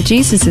says that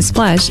Jesus'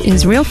 flesh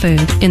is real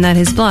food and that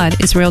his blood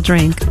is real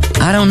drink?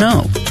 I don't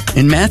know.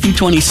 In Matthew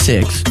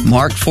 26,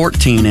 Mark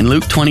 14, and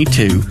Luke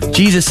 22,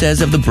 Jesus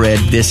says of the bread,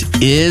 "This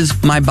is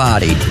my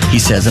body." He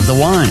says of the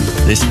wine,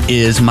 "This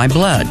is my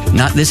blood."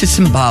 Not "this is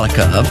symbolic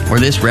of" or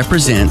 "this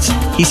represents."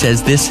 He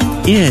says "this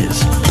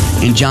is."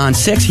 In John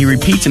 6, he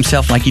repeats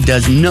himself like he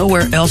does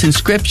nowhere else in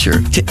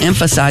Scripture to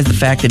emphasize the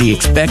fact that he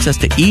expects us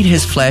to eat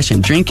his flesh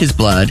and drink his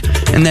blood,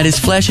 and that his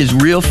flesh is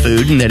real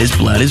food and that his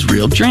blood is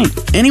real drink.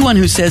 Anyone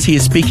who says he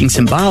is speaking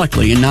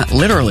symbolically and not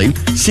literally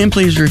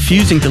simply is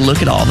refusing to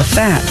look at all the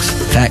facts.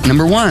 Fact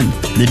number 1,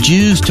 the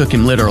Jews took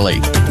him literally.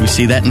 We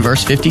see that in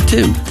verse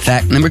 52.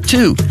 Fact number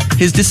 2,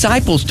 his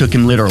disciples took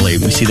him literally.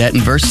 We see that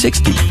in verse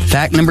 60.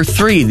 Fact number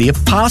 3, the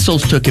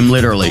apostles took him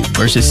literally,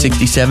 verses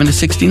 67 to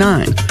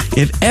 69.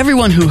 If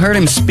everyone who heard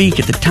him speak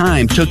at the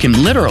time took him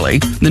literally,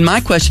 then my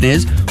question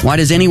is, why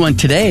does anyone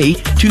today,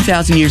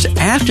 2,000 years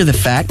after the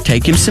fact,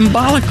 take him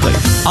symbolically?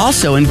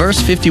 Also, in verse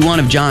 51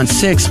 of John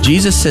 6,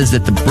 Jesus says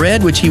that the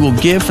bread which he will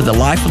give for the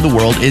life of the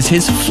world is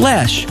his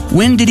flesh.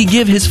 When did he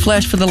give his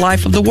flesh for the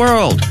life of the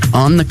world?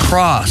 On the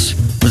cross.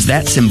 Was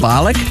that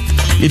symbolic?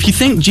 If you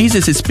think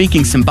Jesus is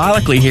speaking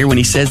symbolically here when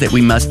he says that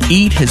we must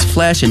eat his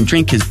flesh and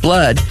drink his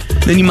blood,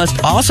 then you must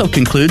also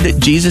conclude that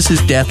Jesus'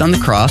 death on the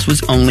cross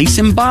was only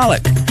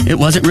symbolic. It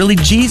wasn't really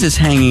Jesus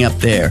hanging up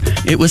there.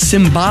 It was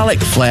symbolic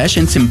flesh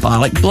and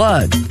symbolic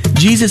blood.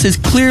 Jesus is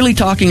clearly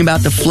talking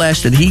about the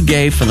flesh that he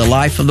gave for the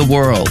life of the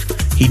world.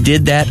 He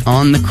did that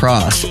on the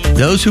cross.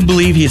 Those who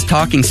believe he is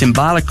talking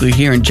symbolically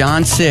here in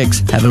John 6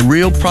 have a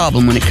real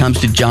problem when it comes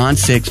to John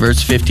 6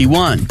 verse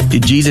 51.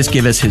 Did Jesus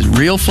give us his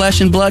real flesh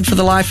and blood for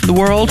the life of the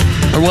world?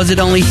 Or was it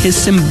only his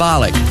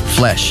symbolic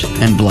flesh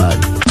and blood?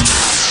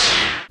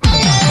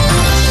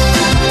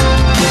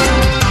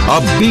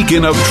 A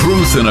beacon of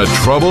truth in a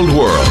troubled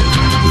world.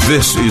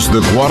 This is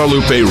the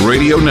Guadalupe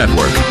Radio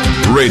Network.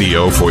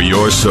 Radio for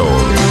your soul.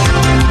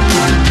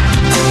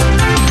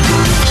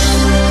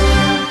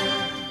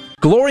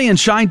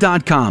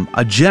 GloryandShine.com,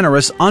 a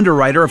generous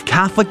underwriter of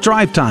Catholic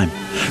Drive Time.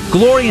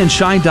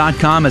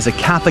 GloryandShine.com is a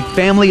Catholic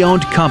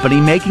family-owned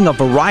company making a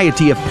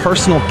variety of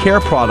personal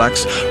care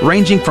products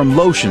ranging from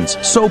lotions,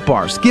 soap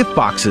bars, gift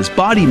boxes,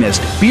 body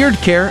mist, beard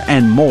care,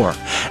 and more.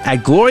 At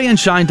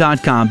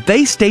GloryandShine.com,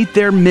 they state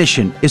their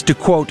mission is to,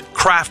 quote,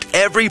 craft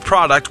every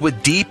product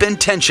with deep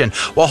intention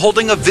while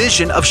holding a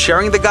vision of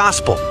sharing the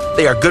gospel.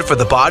 They are good for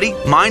the body,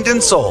 mind,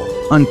 and soul,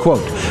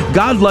 unquote.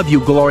 God love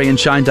you,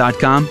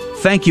 GloryandShine.com.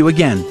 Thank you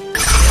again.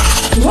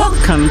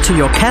 Welcome to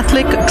your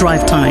Catholic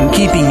Drive Time,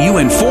 keeping you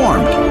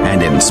informed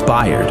and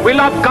inspired. We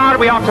love God,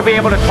 we ought to be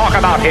able to talk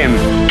about Him.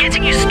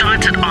 Getting you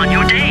started on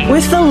your day.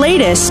 With the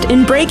latest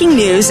in breaking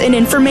news and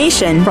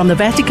information from the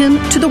Vatican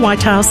to the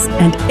White House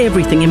and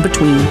everything in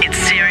between. It's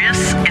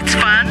serious, it's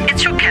fun,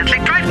 it's your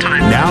Catholic Drive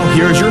Time. Now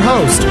here's your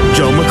host,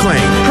 Joe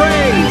McClain.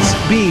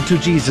 Praise be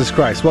to Jesus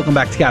Christ. Welcome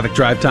back to Catholic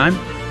Drive Time,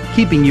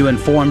 keeping you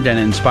informed and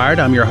inspired.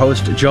 I'm your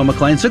host, Joe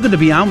McClain. So good to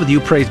be on with you.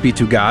 Praise be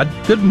to God.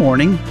 Good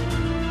morning.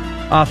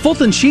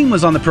 Fulton Sheen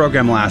was on the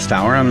program last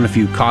hour. I don't know if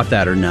you caught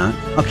that or not.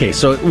 Okay,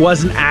 so it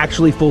wasn't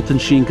actually Fulton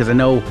Sheen because I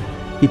know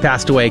he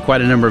passed away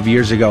quite a number of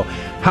years ago.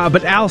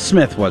 But Al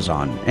Smith was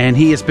on, and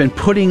he has been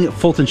putting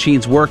Fulton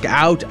Sheen's work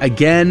out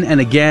again and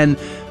again,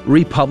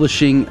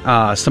 republishing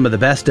some of the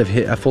best of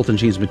Fulton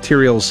Sheen's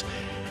materials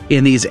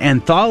in these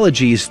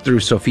anthologies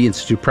through Sophia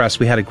Institute Press.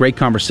 We had a great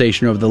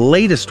conversation over the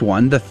latest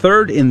one, the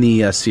third in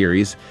the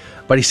series.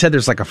 But he said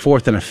there's like a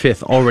fourth and a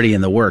fifth already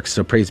in the works,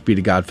 so praise be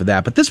to God for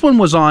that. But this one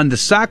was on the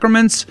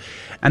sacraments,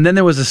 and then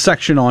there was a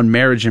section on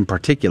marriage in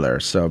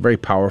particular, so very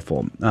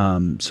powerful.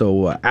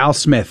 So Al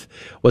Smith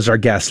was our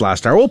guest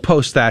last hour. We'll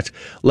post that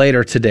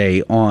later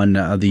today on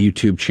the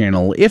YouTube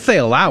channel, if they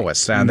allow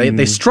us.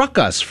 They struck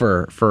us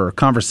for a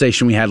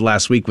conversation we had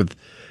last week with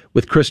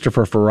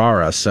Christopher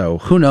Ferrara, so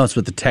who knows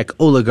what the tech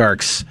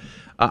oligarchs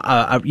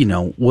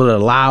will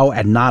allow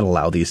and not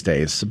allow these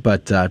days.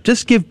 But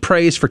just give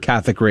praise for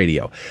Catholic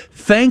radio.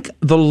 Thank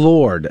the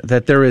Lord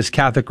that there is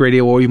Catholic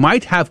radio where we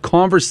might have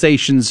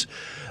conversations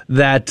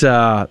that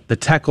the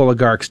tech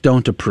oligarchs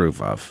don't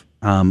approve of.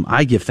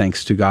 I give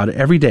thanks to God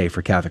every day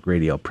for Catholic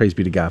radio. Praise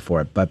be to God for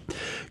it. But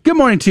good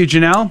morning to you,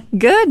 Janelle.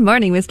 Good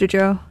morning, Mr.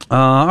 Joe.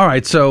 All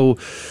right, so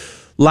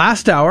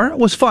last hour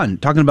was fun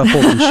talking about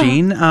Fulton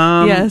Sheen.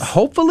 Yes.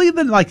 Hopefully,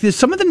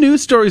 some of the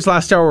news stories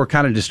last hour were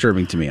kind of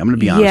disturbing to me. I'm going to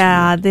be honest.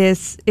 Yeah,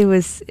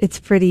 it's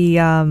pretty.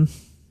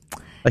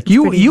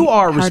 You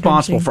are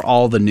responsible for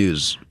all the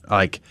news.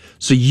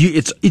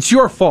 It's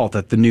your fault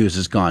that the news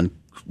has gone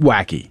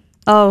wacky.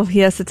 Oh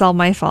yes, it's all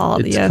my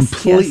fault. It's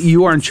yes.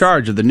 You are in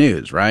charge of the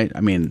news, right?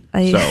 I mean,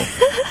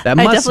 that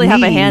must I definitely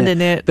have a hand in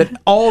it. That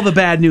all the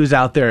bad news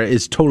out there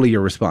is totally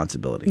your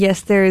responsibility.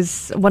 Yes,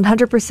 there's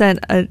 100%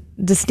 a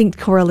distinct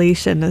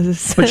correlation.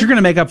 But you're going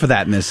to make up for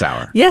that in this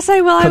hour. Yes,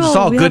 I will. Because it's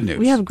all good news.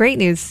 We have great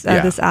news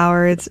this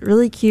hour. It's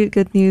really cute,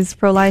 good news,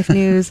 pro-life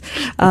news.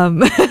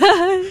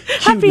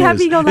 Happy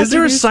go lucky. Is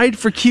there a news. site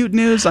for cute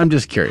news? I'm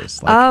just curious.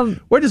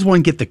 Where does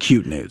one get the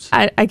cute news?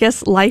 I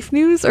guess life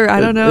news, or I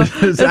don't know.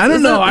 I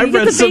don't know. I've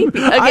read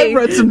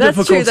some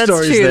difficult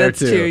stories there that's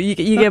too. True. You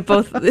get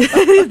both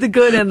the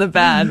good and the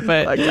bad.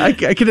 But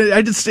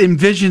I just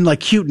envision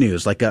like cute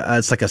news,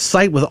 it's like a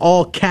site with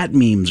all cat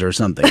memes or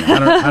something.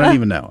 I don't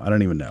even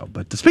know.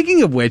 But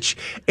speaking of which,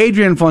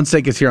 Adrian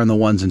Fonseca is here on the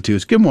ones and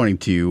twos. Good morning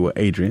to you,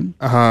 Adrian.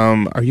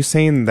 Are you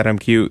saying that I'm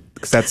cute?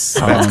 Because that's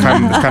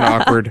kind of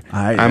awkward.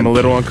 I'm a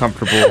little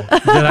uncomfortable.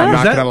 I'm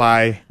not gonna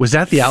lie. Was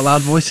that the out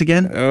loud voice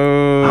again?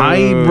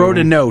 I wrote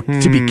a note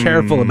to be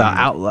careful about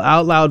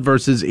out loud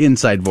versus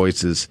inside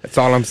voices. That's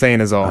all I'm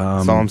saying is all.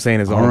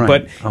 Right.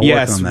 But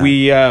yes,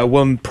 we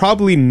will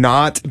probably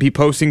not be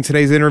posting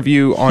today's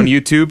interview on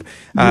YouTube.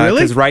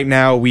 Really? Because right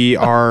now we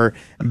are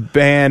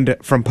banned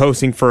from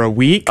posting for a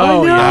week.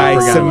 Oh, no.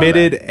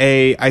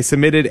 I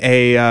submitted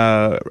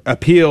a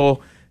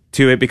appeal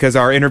to it because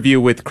our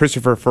interview with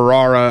Christopher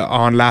Ferrara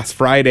on last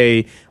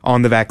Friday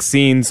on the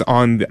vaccines,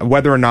 on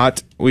whether or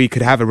not we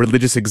could have a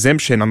religious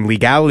exemption on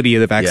legality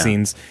of the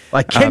vaccines. Yeah.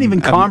 I can't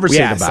even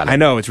conversate about it. I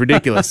know, it's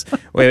ridiculous.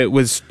 It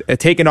was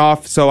taken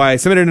off, so I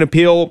submitted an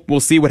appeal. We'll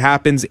see what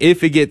happens.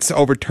 If it gets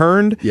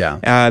overturned,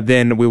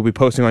 then we'll be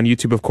posting on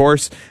YouTube, of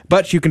course.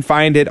 But you can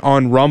find it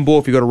on Rumble.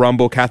 If you go to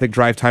Rumble, Catholic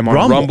Drive Time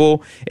on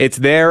Rumble, it's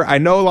there. I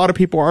know a lot of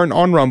people aren't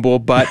on Rumble,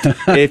 but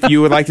if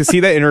you would like to see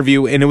that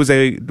interview, and it was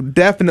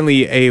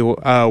definitely a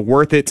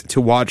worth it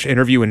to watch,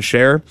 interview, and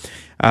share,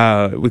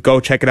 go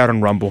check it out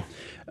on Rumble.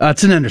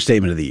 It's an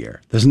understatement of the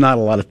year. There's not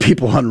a lot of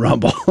people on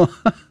Rumble.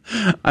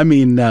 I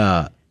mean,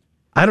 I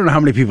don't know how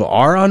many people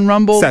are on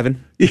Rumble.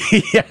 7.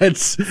 Yeah,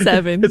 it's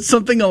 7. It's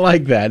something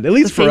like that, at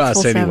least for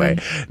us anyway.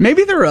 7.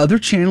 Maybe there are other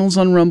channels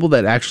on Rumble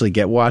that actually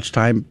get watch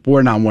time.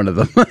 We're not one of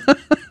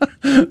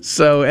them.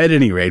 So at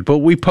any rate, but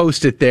we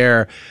post it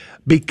there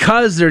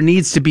because there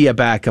needs to be a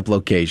backup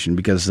location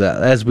because,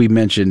 as we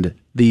mentioned,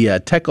 the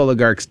tech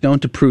oligarchs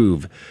don't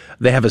approve.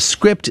 They have a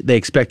script. They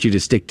expect you to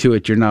stick to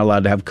it. You're not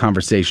allowed to have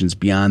conversations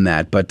beyond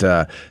that. But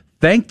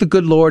Thank the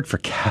good Lord for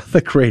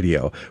Catholic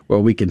radio, where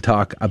we can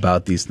talk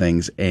about these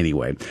things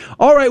anyway.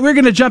 All right, we're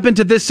going to jump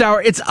into this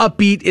hour. It's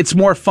upbeat. It's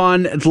more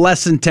fun. It's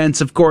less intense,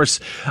 of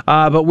course.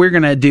 But we're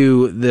going to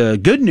do the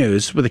good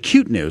news with the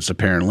cute news,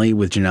 apparently,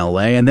 with Janelle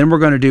Lay. And then we're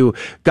going to do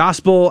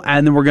gospel.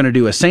 And then we're going to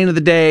do a saint of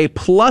the day.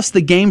 Plus,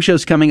 the game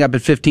show's coming up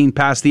at 15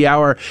 past the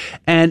hour.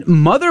 And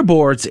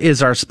Motherboards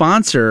is our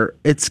sponsor.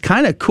 It's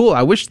kind of cool.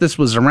 I wish this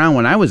was around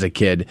when I was a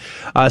kid.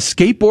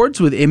 Skateboards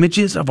with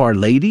images of Our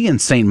Lady and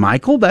St.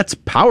 Michael. That's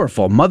powerful.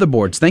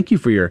 Motherboards, thank you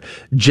for your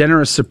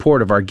generous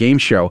support of our game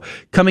show.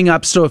 Coming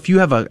up, so if you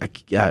have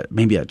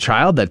maybe a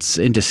child that's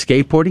into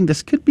skateboarding,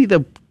 this could be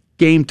the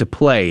game to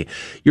play.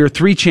 Your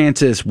 3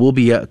 chances will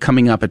be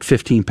coming up at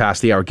 15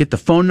 past the hour. Get the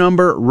phone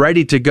number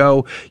ready to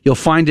go. You'll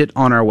find it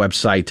on our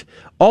website.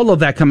 All of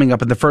that coming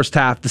up in the first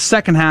half. The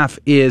second half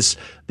is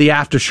the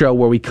after show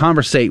where we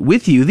conversate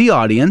with you, the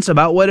audience,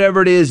 about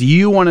whatever it is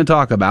you want to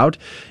talk about.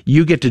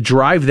 You get to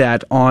drive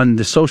that on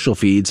the social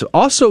feeds.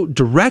 Also,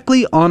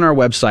 directly on our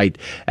website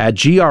at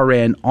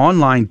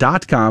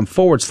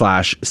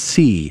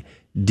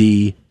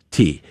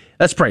grnonline.com/CDT.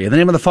 Let's pray. In the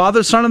name of the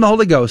Father, Son, and the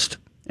Holy Ghost.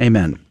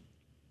 Amen.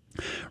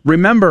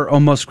 Remember, O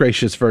most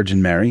gracious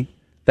Virgin Mary,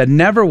 that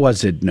never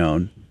was it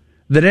known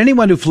that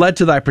anyone who fled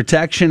to thy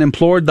protection,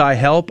 implored thy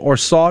help, or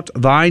sought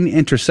thine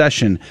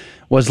intercession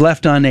was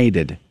left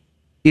unaided.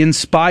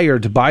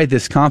 Inspired by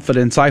this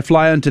confidence, I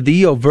fly unto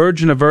thee, O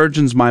Virgin of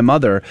Virgins, my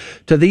Mother.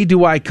 To thee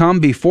do I come,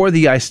 before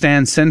thee I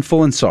stand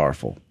sinful and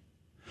sorrowful.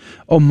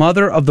 O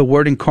Mother of the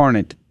Word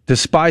incarnate,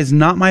 despise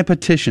not my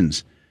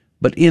petitions,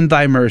 but in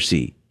thy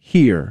mercy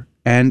hear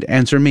and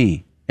answer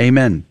me.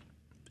 Amen.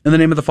 In the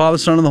name of the Father,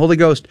 Son, and the Holy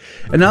Ghost.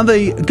 And now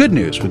the good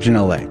news with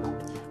Janelle Lay.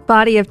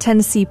 Body of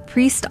Tennessee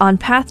priest on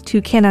path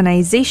to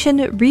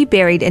canonization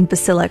reburied in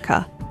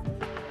Basilica.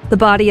 The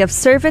body of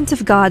servant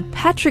of God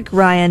Patrick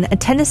Ryan, a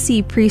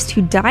Tennessee priest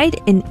who died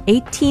in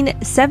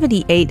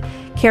 1878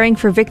 caring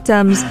for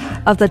victims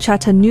of the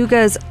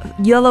Chattanooga's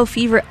yellow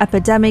fever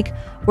epidemic,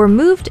 were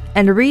moved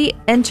and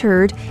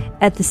re-entered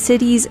at the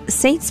city's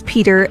St.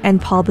 Peter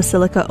and Paul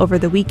Basilica over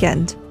the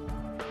weekend.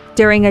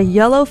 During a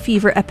yellow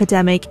fever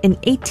epidemic in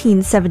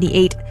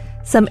 1878,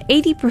 some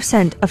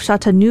 80% of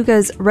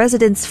Chattanooga's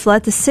residents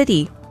fled the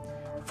city.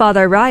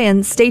 Father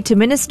Ryan stayed to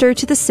minister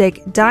to the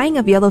sick, dying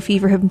of yellow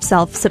fever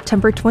himself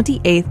September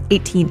 28,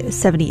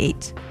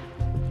 1878.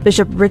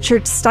 Bishop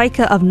Richard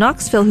Steicha of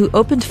Knoxville, who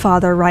opened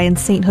Father Ryan's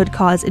sainthood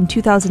cause in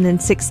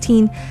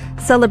 2016,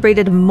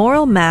 celebrated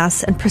memorial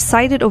mass and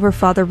presided over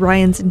Father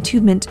Ryan's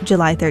entombment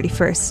July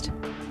 31st.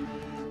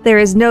 There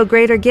is no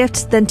greater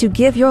gift than to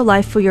give your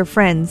life for your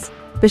friends,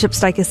 Bishop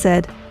Steicha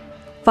said.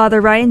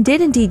 Father Ryan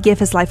did indeed give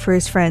his life for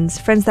his friends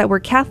that were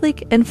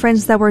Catholic and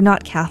friends that were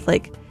not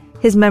Catholic.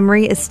 His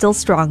memory is still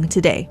strong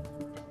today.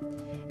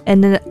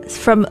 And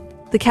from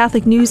the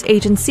Catholic News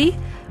Agency,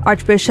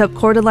 Archbishop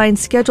Cordeline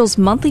schedules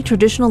monthly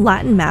traditional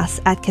Latin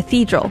Mass at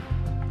Cathedral.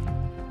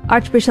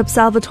 Archbishop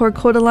Salvatore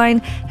Cordeline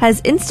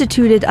has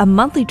instituted a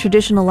monthly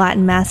traditional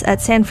Latin Mass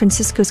at San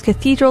Francisco's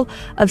Cathedral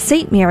of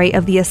St. Mary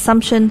of the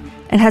Assumption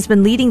and has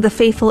been leading the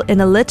faithful in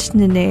a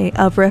litany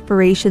of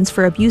reparations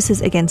for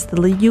abuses against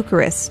the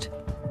Eucharist.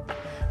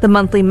 The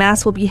monthly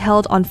Mass will be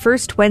held on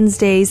first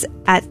Wednesdays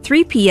at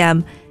 3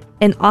 p.m.,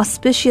 an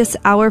auspicious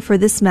hour for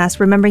this Mass,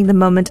 remembering the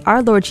moment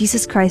our Lord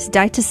Jesus Christ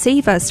died to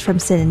save us from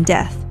sin and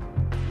death.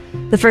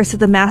 The first of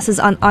the Masses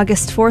on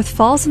August 4th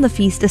falls on the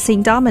feast of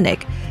St.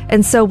 Dominic,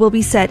 and so will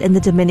be said in the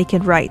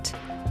Dominican Rite.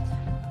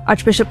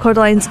 Archbishop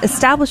Cordeline's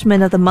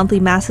establishment of the monthly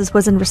Masses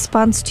was in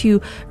response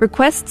to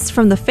requests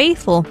from the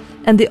faithful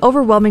and the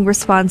overwhelming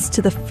response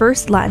to the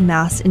first Latin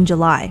Mass in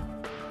July.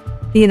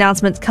 The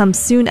announcement comes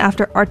soon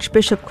after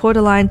Archbishop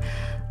Cordeline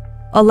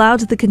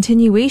allowed the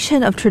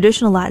continuation of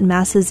traditional Latin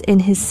Masses in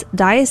his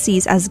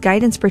diocese as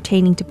guidance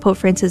pertaining to Pope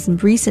Francis'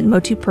 recent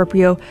motu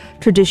proprio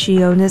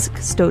Traditionis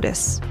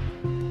Custodes.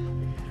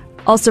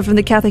 Also from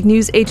the Catholic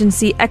News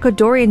Agency,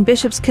 Ecuadorian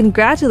bishops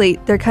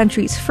congratulate their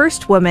country's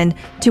first woman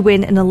to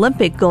win an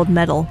Olympic gold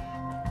medal.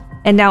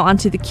 And now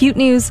onto the cute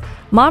news.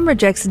 Mom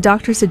rejects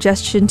doctor's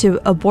suggestion to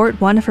abort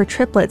one of her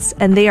triplets,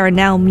 and they are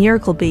now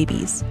miracle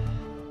babies.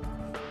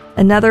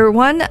 Another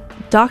one,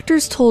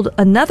 doctors told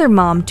another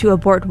mom to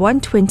abort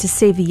one twin to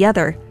save the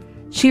other.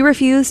 She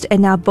refused,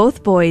 and now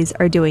both boys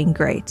are doing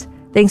great.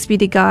 Thanks be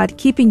to God,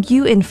 keeping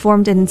you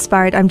informed and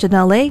inspired. I'm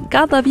Janelle Lay.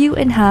 God love you,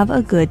 and have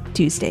a good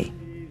Tuesday.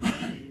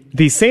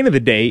 The saint of the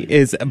day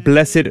is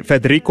Blessed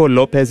Federico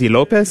Lopez y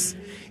Lopez.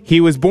 He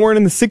was born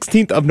on the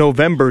 16th of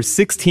November,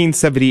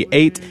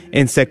 1678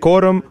 in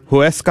Secorum,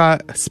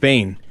 Huesca,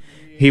 Spain.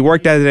 He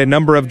worked at a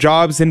number of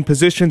jobs and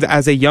positions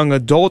as a young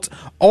adult,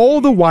 all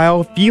the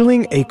while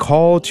feeling a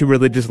call to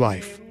religious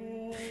life.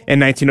 In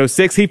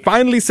 1906, he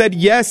finally said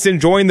yes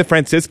and joined the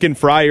Franciscan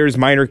Friars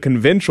Minor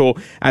Conventual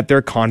at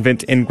their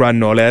convent in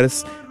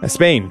Granollers,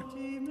 Spain.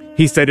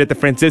 He studied at the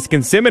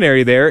Franciscan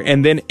Seminary there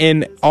and then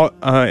in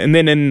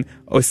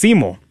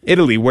Osimo,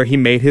 Italy, where he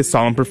made his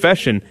solemn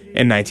profession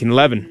in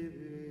 1911.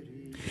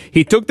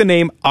 He took the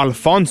name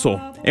Alfonso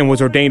and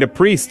was ordained a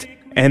priest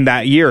in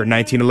that year,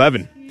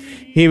 1911.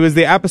 He was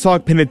the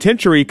Apostolic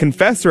Penitentiary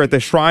Confessor at the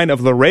Shrine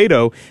of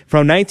Loreto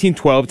from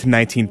 1912 to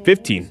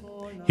 1915.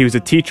 He was a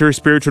teacher,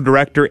 spiritual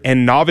director,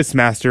 and novice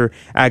master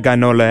at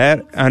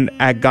Ganoleras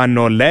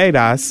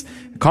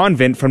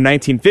Convent from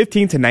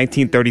 1915 to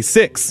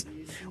 1936.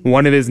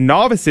 One of his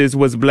novices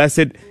was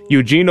Blessed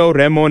Eugenio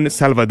Ramon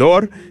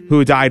Salvador,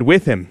 who died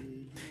with him.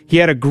 He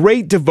had a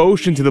great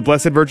devotion to the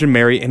Blessed Virgin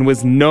Mary and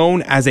was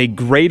known as a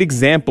great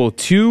example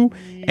to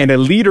and a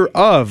leader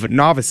of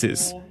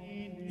novices.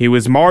 He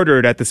was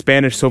martyred at the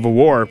Spanish Civil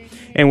War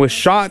and was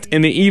shot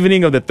in the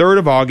evening of the 3rd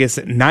of August,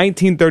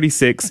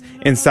 1936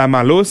 in San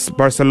Malús,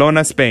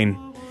 Barcelona, Spain.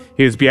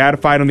 He was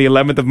beatified on the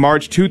 11th of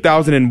March,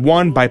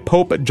 2001 by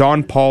Pope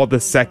John Paul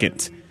II.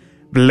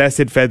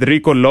 Blessed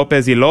Federico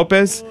Lopez y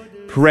Lopez,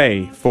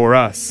 pray for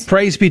us.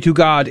 Praise be to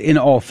God in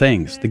all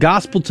things. The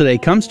gospel today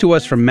comes to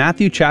us from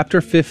Matthew chapter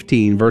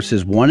 15,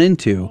 verses 1 and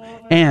 2,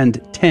 and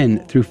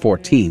 10 through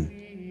 14.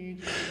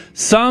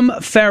 Some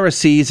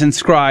Pharisees and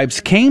scribes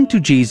came to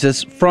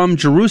Jesus from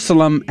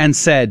Jerusalem and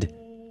said,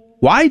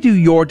 "Why do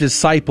your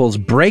disciples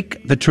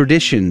break the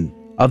tradition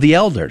of the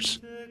elders?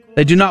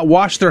 They do not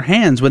wash their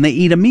hands when they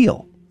eat a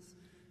meal."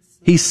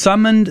 He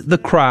summoned the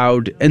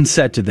crowd and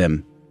said to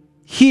them,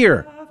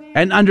 "Hear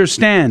and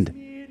understand.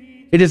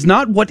 It is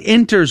not what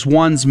enters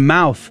one's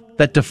mouth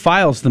that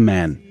defiles the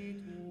man,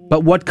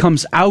 but what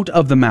comes out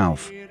of the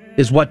mouth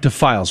is what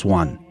defiles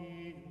one."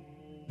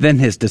 Then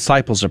his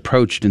disciples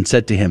approached and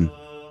said to him,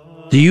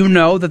 "Do you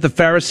know that the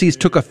Pharisees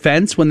took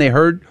offense when they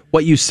heard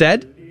what you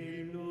said?"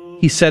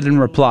 He said in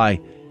reply,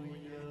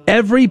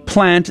 "Every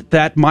plant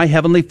that my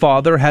heavenly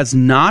Father has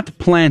not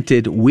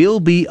planted will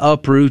be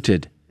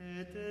uprooted.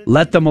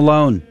 Let them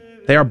alone.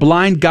 They are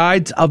blind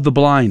guides of the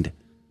blind.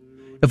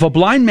 If a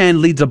blind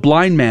man leads a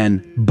blind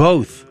man,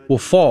 both will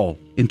fall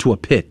into a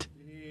pit."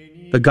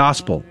 The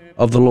Gospel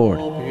of the Lord.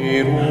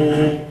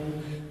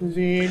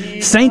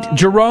 Saint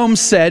Jerome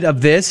said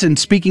of this, in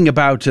speaking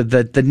about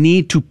the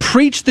need to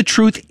preach the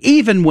truth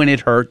even when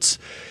it hurts,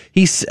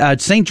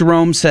 Saint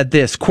Jerome said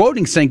this,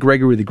 quoting Saint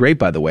Gregory the Great,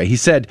 by the way. He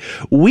said,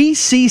 "We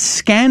see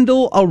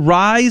scandal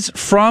arise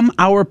from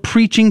our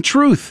preaching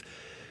truth.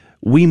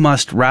 We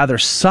must rather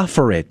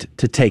suffer it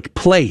to take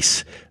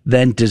place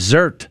than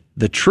desert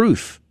the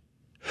truth.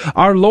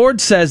 Our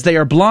Lord says they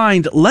are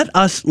blind. Let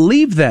us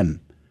leave them.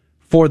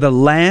 For the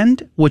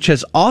land, which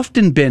has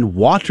often been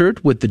watered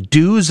with the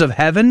dews of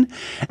heaven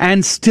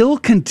and still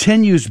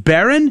continues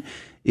barren,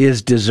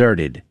 is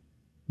deserted.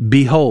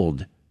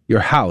 Behold,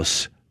 your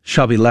house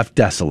shall be left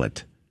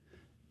desolate."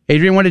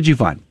 Adrian, what did you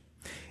find?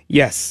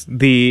 Yes,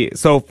 in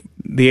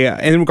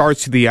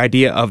regards to the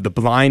idea of the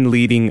blind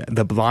leading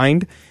the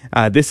blind,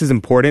 this is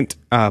important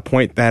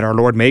point that our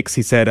Lord makes.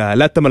 He said,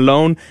 "Let them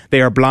alone.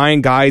 They are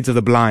blind guides of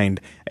the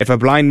blind. If a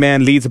blind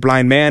man leads a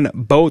blind man,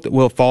 both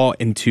will fall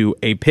into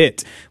a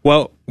pit."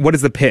 Well, what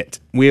is the pit?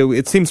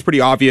 It seems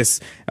pretty obvious.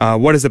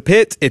 What is a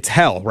pit? It's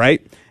hell,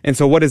 right? And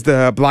so what is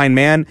the blind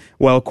man?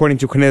 Well, according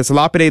to Cornelius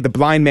Lapide, the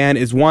blind man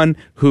is one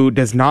who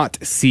does not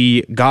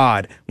see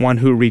God, one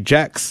who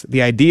rejects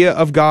the idea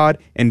of God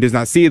and does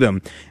not see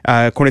them.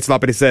 Cornelius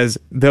Lapide says,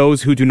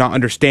 those who do not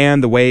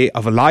understand the way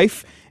of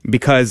life,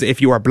 because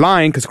if you are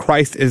blind, because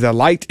Christ is a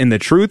light in the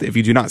truth, if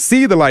you do not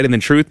see the light in the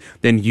truth,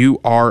 then you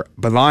are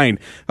blind.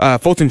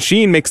 Fulton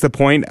Sheen makes the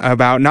point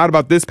about, not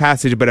about this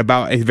passage, but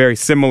about a very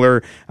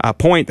similar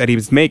point that he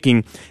was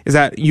making, is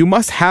that you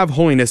must have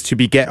holiness to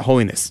beget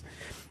holiness.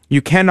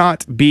 You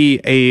cannot be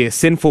a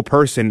sinful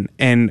person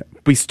and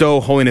bestow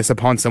holiness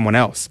upon someone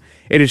else.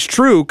 It is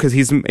true, because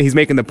he's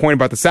making the point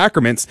about the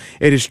sacraments,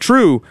 it is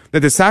true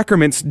that the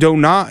sacraments do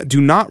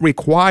not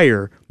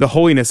require the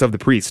holiness of the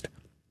priest.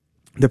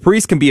 The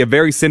priest can be a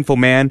very sinful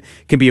man,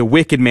 can be a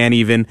wicked man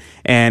even,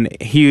 and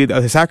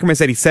the sacraments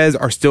that he says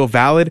are still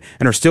valid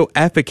and are still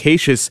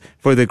efficacious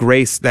for the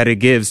grace that it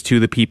gives to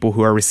the people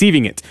who are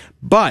receiving it.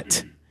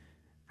 But,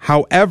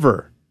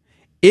 however,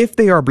 if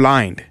they are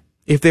blind,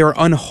 if they are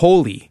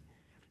unholy,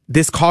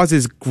 this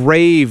causes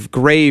grave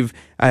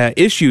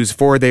issues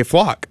for their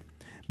flock,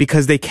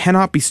 because they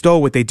cannot bestow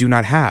what they do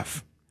not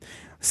have.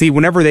 See,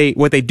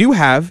 what they do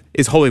have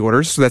is holy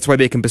orders, so that's why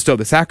they can bestow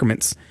the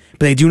sacraments,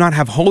 but they do not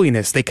have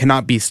holiness. They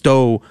cannot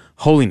bestow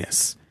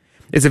holiness.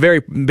 It's a very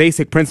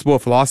basic principle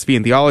of philosophy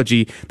and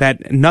theology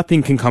that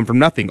nothing can come from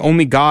nothing.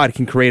 Only God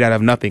can create out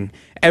of nothing.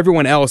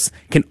 Everyone else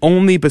can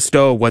only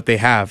bestow what they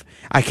have.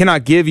 I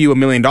cannot give you $1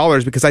 million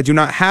because I do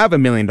not have $1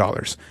 million.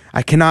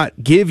 I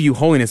cannot give you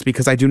holiness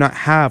because I do not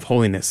have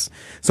holiness.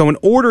 So in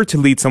order to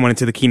lead someone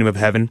into the kingdom of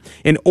heaven,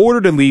 in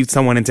order to lead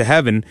someone into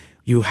heaven,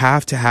 you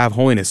have to have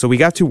holiness. So we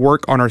got to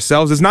work on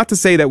ourselves. It's not to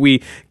say that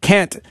we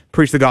can't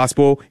preach the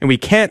gospel and we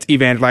can't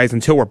evangelize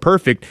until we're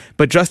perfect,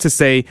 but just to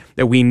say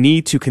that we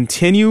need to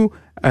continue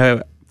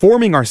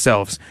forming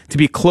ourselves to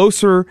be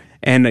closer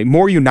and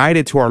more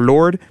united to our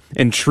Lord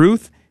in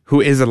truth,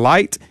 who is a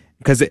light.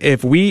 Because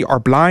if we are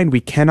blind,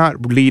 we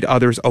cannot lead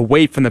others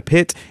away from the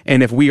pit.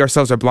 And if we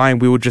ourselves are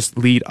blind, we will just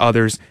lead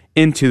others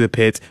into the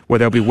pit where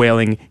there'll be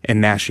wailing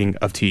and gnashing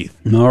of teeth.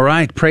 All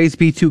right. Praise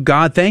be to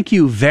God. Thank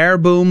you,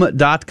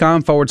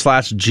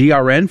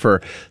 verboom.com/GRN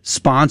for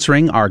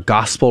sponsoring our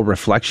gospel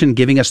reflection,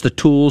 giving us the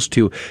tools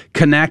to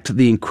connect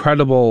the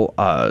incredible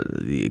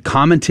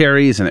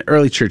commentaries and the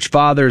early church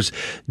fathers,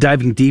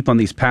 diving deep on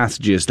these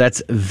passages.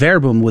 That's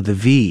Verboom with a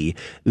V,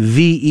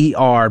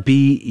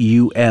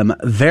 VERBUM,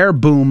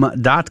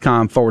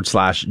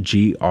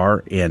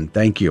 verboom.com/GRN.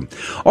 Thank you.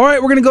 All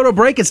right, we're going to go to a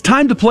break. It's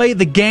time to play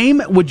the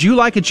game. Would you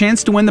like a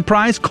chance to win the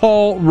prize?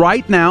 Call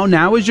right now.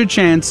 Now is your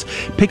chance.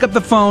 Pick up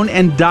the phone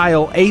and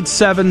dial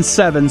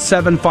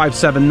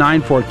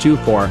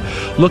 877-757-9424.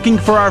 Looking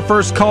for our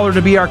first caller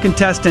to be our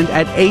contestant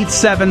at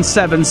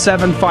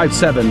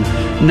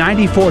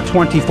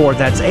 877-757-9424.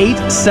 That's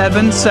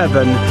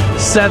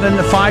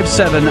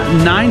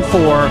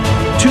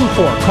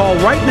 877-757-9424. Call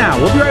right now.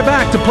 We'll be right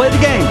back to play the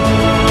game.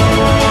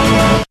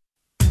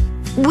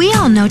 We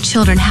all know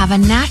children have a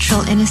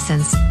natural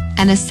innocence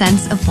and a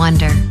sense of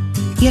wonder.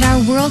 Yet our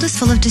world is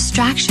full of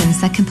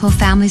distractions that can pull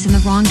families in the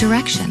wrong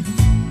direction.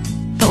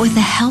 But with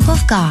the help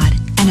of God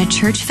and a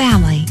church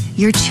family,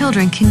 your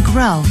children can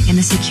grow in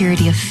the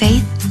security of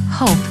faith,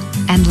 hope,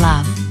 and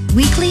love.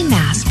 Weekly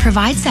Mass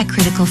provides that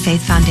critical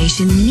faith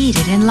foundation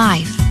needed in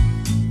life.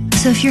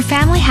 So if your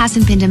family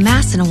hasn't been to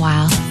Mass in a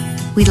while,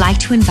 we'd like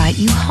to invite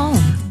you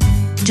home.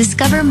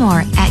 Discover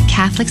more at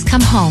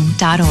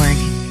CatholicsComeHome.org.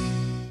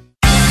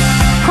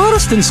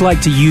 Protestants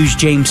like to use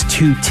James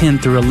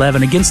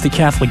 2:10-11 against the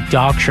Catholic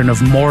doctrine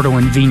of mortal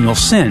and venial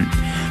sin,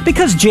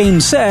 because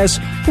James says,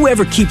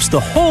 whoever keeps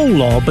the whole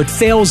law but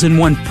fails in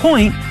one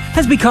point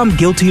has become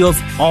guilty of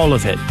all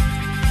of it.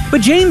 But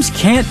James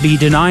can't be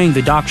denying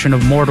the doctrine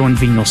of mortal and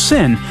venial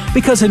sin,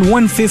 because in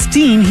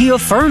 1:15 he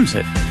affirms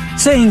it,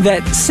 saying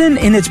that sin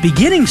in its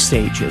beginning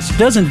stages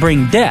doesn't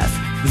bring death,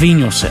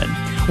 venial sin,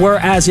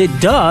 whereas it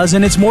does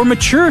in its more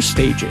mature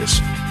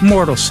stages,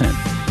 mortal sin.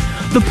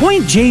 The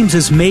point James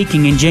is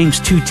making in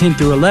James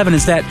 2:10-11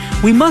 is that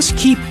we must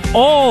keep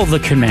all the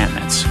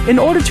commandments in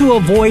order to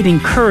avoid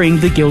incurring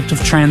the guilt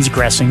of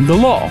transgressing the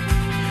law.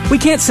 We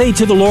can't say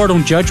to the Lord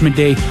on Judgment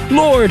Day,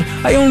 Lord,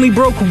 I only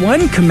broke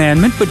one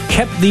commandment but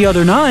kept the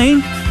other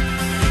 9.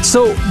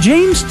 So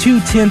James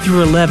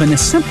 2:10-11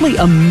 is simply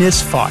a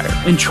misfire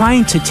in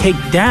trying to take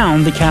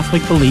down the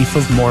Catholic belief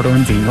of mortal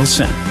and venial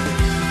sin.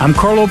 I'm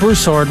Carlo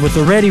Broussard with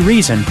the ready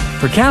reason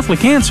for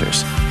Catholic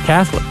Answers,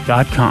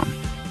 Catholic.com.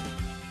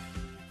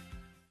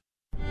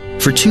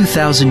 For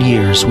 2,000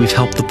 years, we've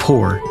helped the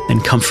poor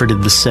and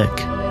comforted the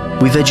sick.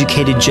 We've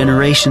educated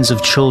generations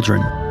of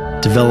children,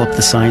 developed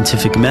the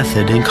scientific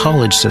method and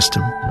college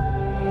system.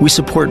 We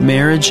support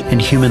marriage and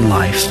human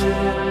life.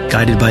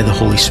 Guided by the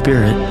Holy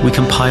Spirit, we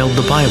compiled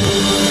the Bible.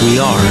 We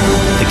are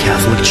the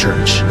Catholic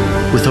Church,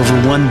 with over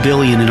 1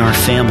 billion in our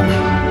family,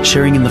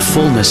 sharing in the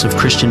fullness of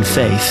Christian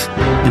faith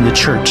in the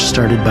church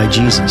started by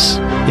Jesus.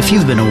 If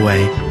you've been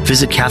away,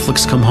 visit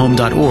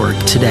CatholicsComeHome.org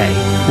today.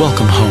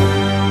 Welcome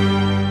home.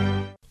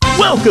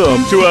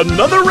 Welcome to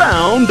another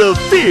round of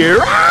Fear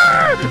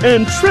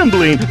and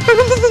Trembling,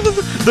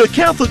 the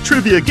Catholic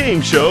trivia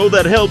game show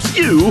that helps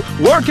you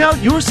work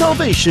out your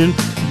salvation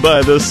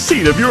by the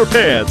seat of your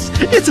pants.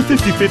 It's a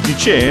 50-50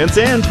 chance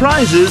and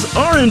prizes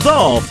are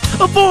involved.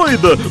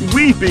 Avoid the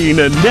weeping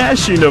and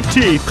gnashing of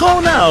teeth.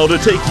 Call now to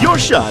take your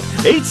shot.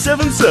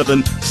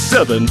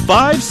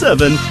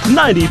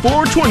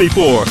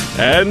 877-757-9424.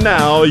 And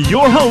now,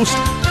 your host,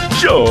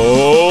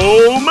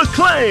 Joe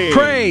McClain.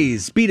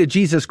 Praise be to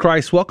Jesus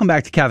Christ. Welcome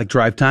back to Catholic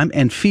Drive Time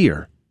and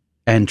Fear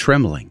and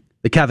Trembling,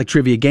 the Catholic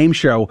Trivia Game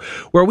Show,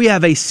 where we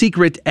have a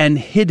secret and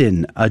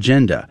hidden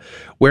agenda,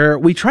 where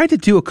we try to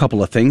do a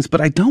couple of things,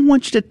 but I don't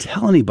want you to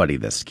tell anybody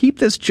this. Keep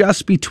this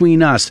just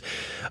between us.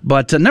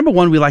 But number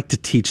one, we like to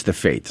teach the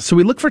faith. So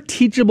we look for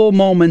teachable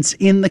moments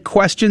in the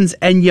questions,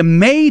 and you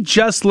may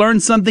just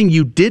learn something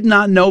you did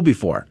not know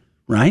before,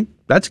 right?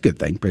 That's a good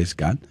thing. Praise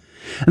God.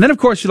 And then, of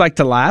course, we like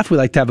to laugh. We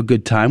like to have a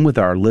good time with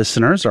our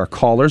listeners, our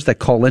callers that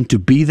call in to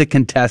be the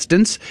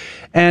contestants.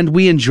 And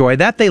we enjoy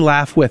that. They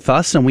laugh with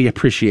us, and we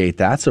appreciate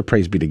that. So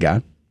praise be to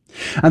God.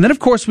 And then, of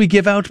course, we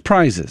give out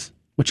prizes,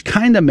 which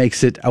kind of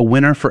makes it a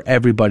winner for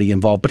everybody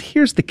involved. But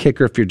here's the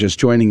kicker if you're just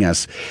joining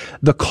us.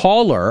 The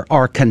caller,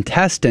 our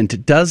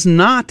contestant, does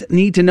not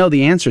need to know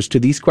the answers to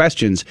these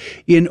questions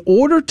in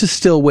order to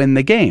still win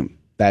the game.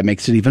 That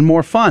makes it even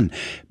more fun,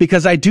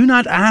 because I do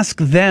not ask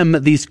them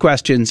these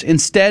questions.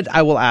 Instead,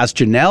 I will ask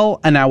Janelle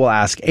and I will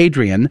ask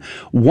Adrian.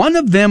 One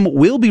of them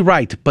will be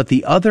right, but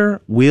the other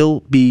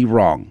will be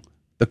wrong.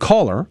 The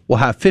caller will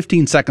have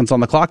 15 seconds on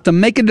the clock to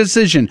make a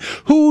decision.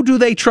 Who do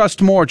they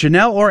trust more,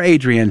 Janelle or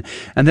Adrian?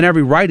 And then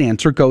every right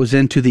answer goes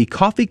into the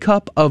coffee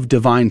cup of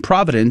divine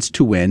providence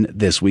to win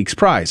this week's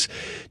prize.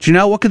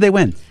 Janelle, what could they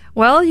win?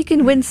 Well, you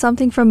can win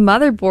something from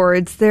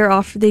Motherboards.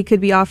 They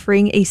could be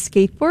offering a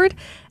skateboard.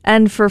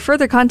 And for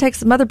further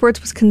context, Motherboards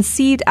was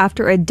conceived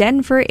after a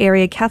Denver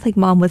area Catholic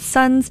mom with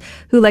sons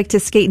who like to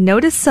skate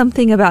noticed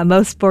something about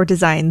most board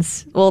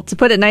designs. Well, to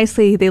put it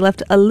nicely, they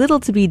left a little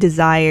to be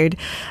desired.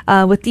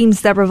 With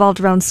themes that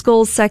revolved around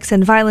skulls, sex,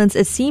 and violence,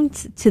 it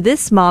seemed to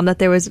this mom that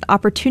there was an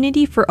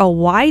opportunity for a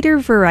wider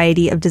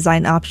variety of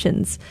design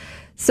options.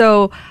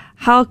 So,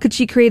 how could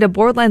she create a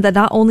board line that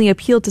not only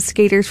appealed to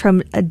skaters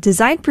from a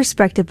design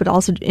perspective, but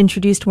also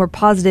introduced more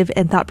positive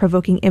and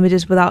thought-provoking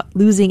images without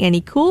losing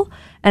any cool?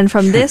 And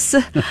from this,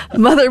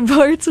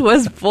 Motherboards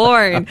was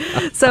born.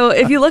 So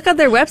if you look on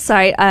their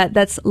website,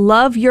 that's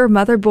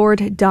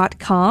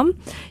loveyourmotherboard.com.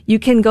 You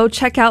can go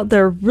check out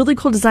their really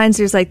cool designs.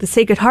 There's like the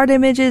Sacred Heart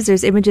images.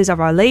 There's images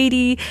of Our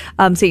Lady,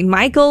 St.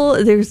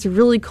 Michael. There's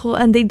really cool.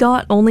 And they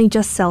don't only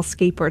just sell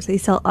skateboards. They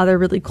sell other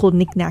really cool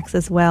knickknacks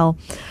as well.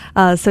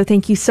 So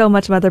thank you so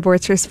much,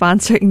 Motherboards, for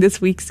sponsoring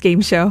this week's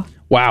game show.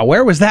 Wow,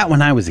 where was that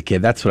when I was a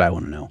kid? That's what I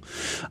want to know.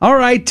 All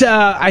right,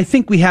 I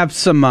think we have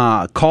some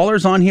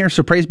callers on here,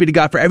 so praise be to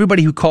God for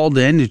everybody who called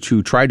in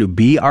to try to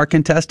be our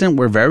contestant.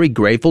 We're very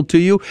grateful to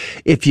you.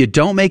 If you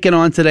don't make it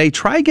on today,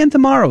 try again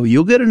tomorrow.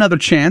 You'll get another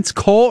chance.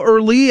 Call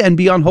early and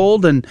be on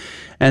hold, and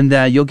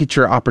you'll get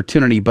your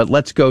opportunity. But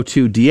let's go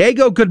to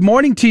Diego. Good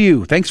morning to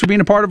you. Thanks for being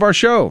a part of our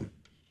show.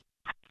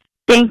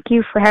 Thank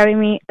you for having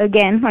me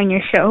again on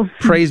your show.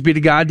 Praise be to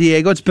God,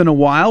 Diego. It's been a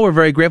while. We're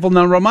very grateful.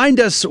 Now, remind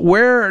us,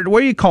 where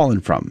are you calling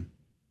from?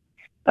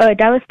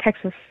 Dallas,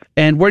 Texas.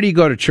 And where do you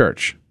go to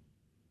church?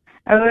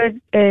 I live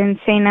in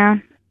St.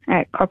 Anne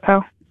at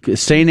Coppell.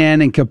 St.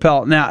 Anne and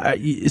Coppell. Now,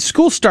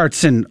 school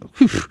starts in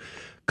a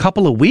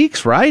couple of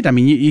weeks, right? I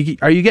mean,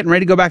 are you getting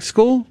ready to go back to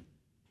school?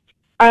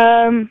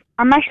 I'm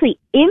actually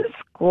in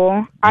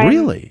school.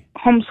 Really?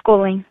 I'm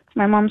homeschooling.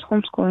 My mom's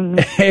homeschooling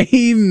me.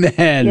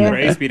 Amen. Yeah.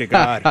 Praise be to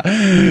God.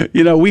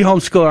 We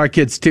homeschool our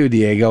kids too,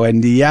 Diego,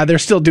 and they're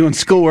still doing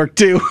schoolwork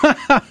too.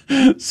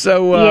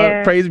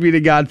 So praise be to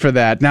God for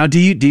that. Now, do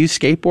you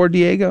skateboard,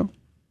 Diego?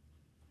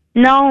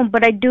 No,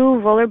 but I do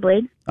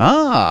rollerblade.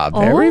 Ah,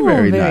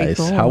 very nice.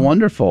 Cool. How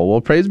wonderful. Well,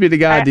 praise be to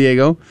God,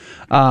 Diego.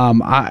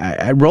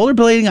 I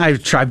rollerblading,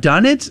 I've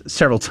done it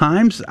several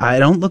times. I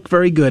don't look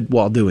very good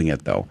while doing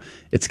it, though.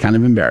 It's kind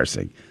of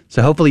embarrassing.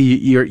 So hopefully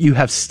you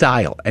have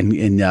style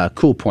and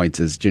cool points,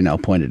 as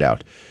Janelle pointed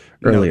out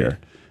earlier.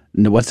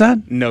 What's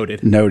that?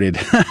 Noted.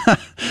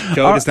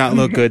 Joe does not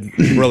look good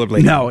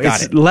rollerblading. No,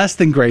 it's less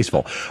than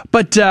graceful.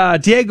 But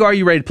Diego, are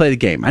you ready to play the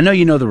game? I know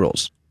you know the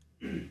rules.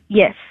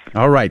 Yes.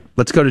 All right,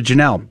 let's go to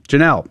Janelle.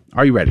 Janelle,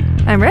 are you ready?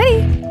 I'm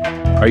ready.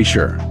 Are you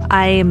sure?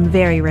 I am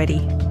very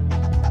ready.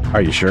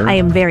 Are you sure? I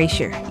am very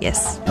sure,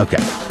 yes. Okay.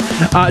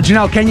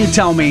 Janelle, can you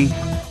tell me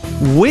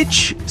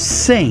which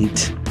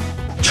saint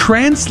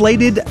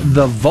translated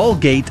the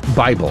Vulgate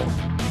Bible?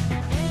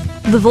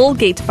 The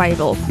Vulgate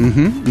Bible.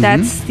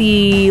 That's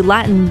the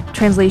Latin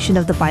translation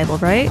of the Bible,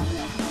 right?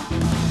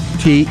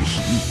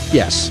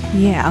 Yes.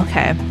 Yeah,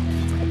 okay.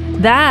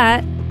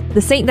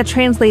 The saint that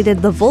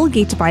translated the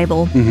Vulgate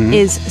Bible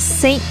is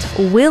Saint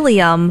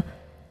William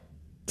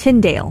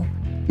Tyndale.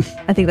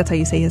 I think that's how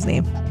you say his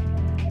name.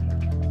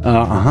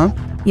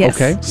 Yes.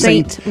 Okay.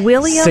 Saint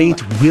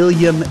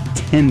William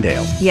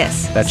Tyndale.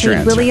 Yes. That's your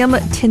answer. Saint William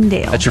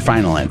Tyndale. That's your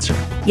final answer.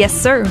 Yes,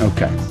 sir.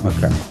 Okay.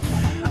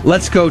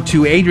 Let's go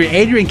to Adrian.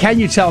 Adrian, can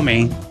you tell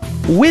me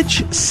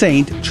which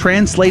saint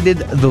translated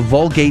the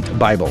Vulgate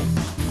Bible?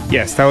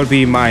 Yes, that would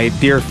be my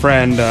dear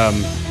friend,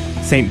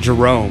 Saint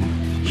Jerome.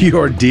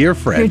 Your dear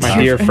friend.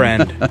 My dear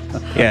friend.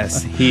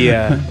 Yes. He,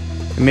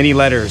 many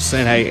letters,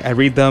 and I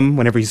read them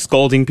whenever he's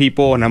scolding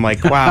people, and I'm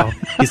like, wow,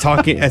 he's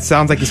talking, it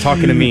sounds like he's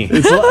talking to me.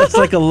 It's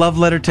like a love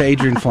letter to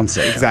Adrian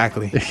Fonseca.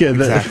 Exactly.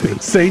 Exactly.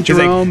 Saint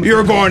Jerome. Like,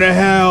 you're going to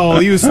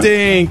hell, you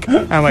stink.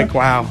 I'm like,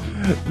 wow.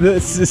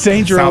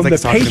 Saint Jerome,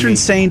 the patron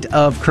saint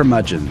of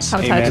curmudgeons.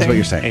 Amen. That's what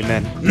you're saying.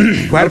 Amen.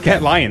 Who had a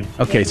pet lion.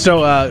 Okay,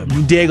 so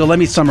Diego, let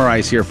me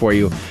summarize here for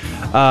you.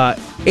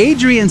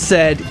 Adrian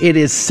said it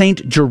is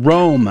Saint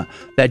Jerome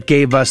that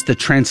gave us the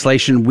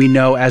translation we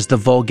know as the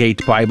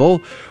Vulgate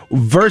Bible,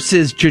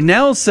 versus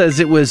Janelle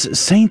says it was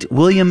Saint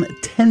William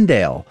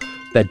Tyndale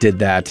that did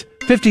that.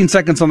 15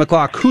 seconds on the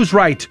clock. Who's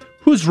right?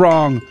 Who's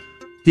wrong?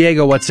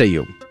 Diego, what say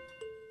you?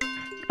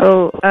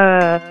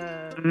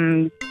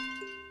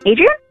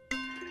 Adrian?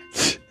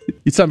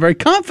 You sound very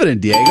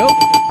confident, Diego.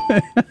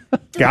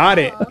 Got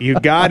it. You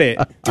got it.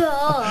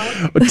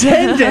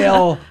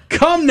 Tyndale,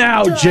 come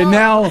now,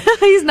 Janelle.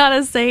 He's not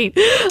a saint.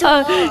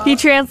 He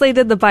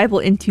translated the Bible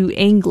into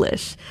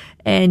English,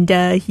 and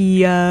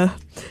he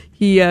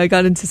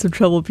got into some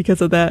trouble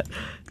because of that.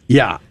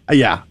 Yeah.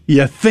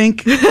 You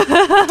think,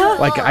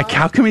 like,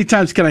 how many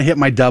times can I hit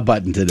my dub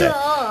button today?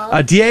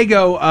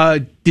 Diego,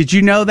 did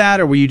you know that,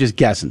 or were you just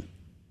guessing?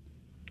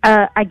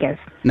 I guess.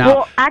 No.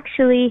 Well,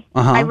 actually,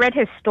 I read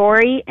his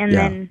story, and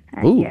then...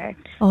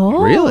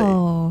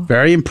 Really?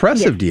 Very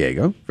impressive,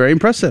 Diego. Very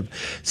impressive.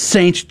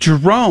 Saint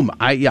Jerome.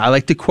 I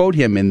like to quote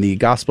him in the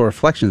Gospel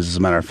Reflections, as a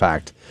matter of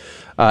fact.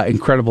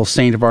 incredible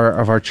saint of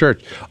our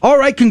church. All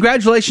right,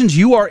 congratulations.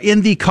 You are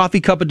in the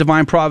Coffee Cup of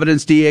Divine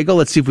Providence, Diego.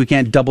 Let's see if we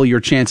can't double your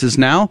chances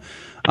now.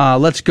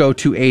 Let's go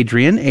to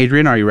Adrian.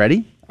 Adrian, are you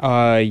ready?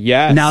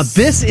 Yes. Now,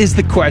 this is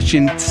the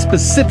question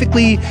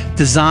specifically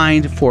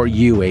designed for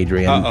you,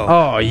 Adrian.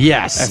 Uh-oh. Oh,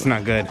 yes. That's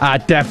not good. I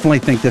definitely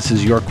think this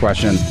is your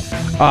question.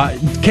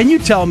 Can you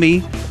tell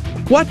me,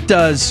 what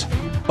does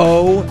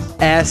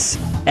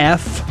OSF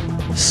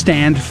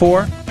stand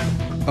for?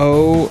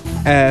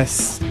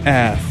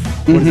 OSF.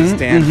 What does it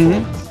stand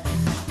for?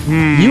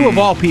 You, of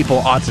all people,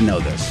 ought to know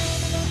this.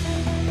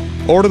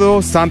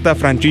 Ordo Santa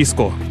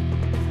Francisco.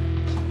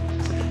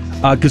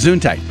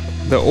 Gesundheit.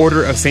 The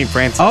Order of St.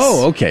 Francis.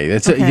 Oh, okay.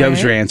 That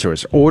was your answer.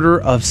 It's Order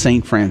of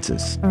St.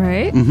 Francis. All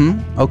right.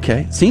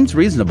 Okay. Seems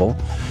reasonable.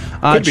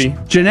 Could be.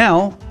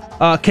 Janelle,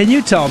 can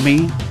you tell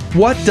me,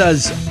 what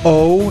does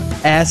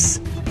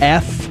OSF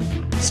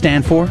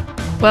stand for?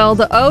 Well,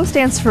 the O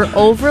stands for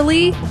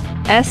overly,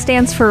 S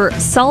stands for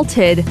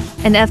salted,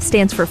 and F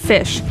stands for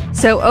fish.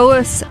 So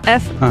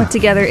OSF put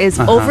together is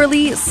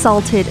overly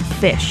salted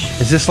fish.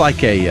 Is this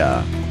like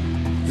a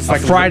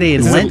Friday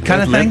in Lent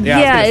kind of thing?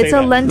 Yeah, it's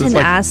a Lenten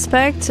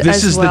aspect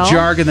This is well. the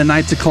jargon the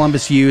Knights of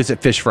Columbus use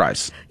at fish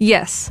fries.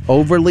 Yes.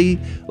 Overly,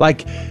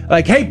 like,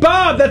 hey,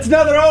 Bob, that's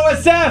another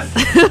OSF!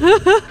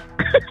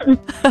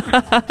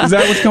 Is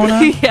that what's going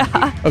on?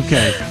 Yeah.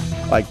 Okay.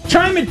 Like,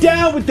 chime it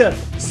down with the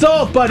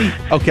salt, buddy.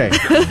 Okay.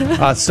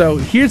 So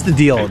here's the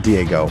deal,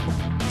 Diego.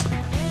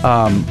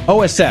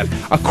 OSF.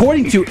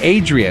 According to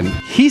Adrian,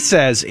 he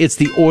says it's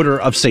the Order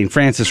of St.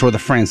 Francis or the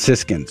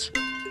Franciscans.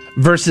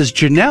 Versus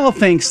Janelle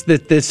thinks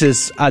that this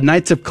is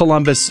Knights of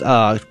Columbus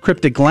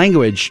cryptic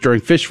language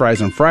during fish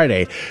fries on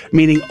Friday,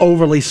 meaning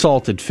overly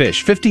salted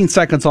fish. 15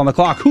 seconds on the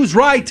clock. Who's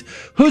right?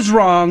 Who's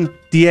wrong?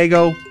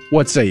 Diego,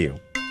 what say you?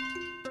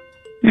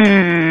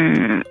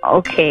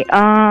 Okay.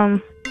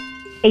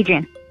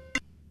 Adrian.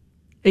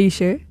 Are you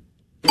sure?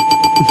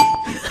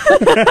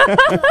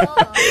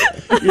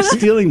 You're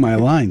stealing my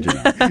line,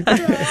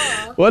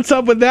 Janelle. What's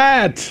up with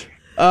that?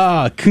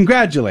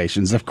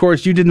 Congratulations. Of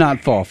course, you did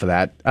not fall for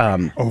that.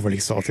 Overly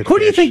salted Who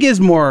do you fish. think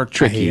is more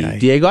tricky,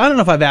 Diego? I don't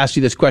know if I've asked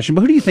you this question,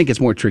 but who do you think is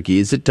more tricky?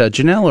 Is it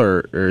Janelle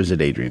or is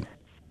it Adrian?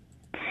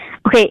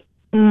 Okay.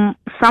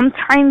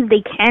 Sometimes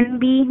they can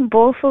be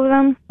both of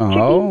them tricky,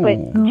 but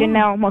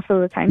Janelle most of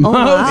the time. Most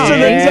of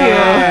the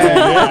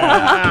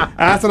time.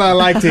 That's what I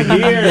like to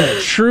hear.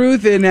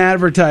 Truth in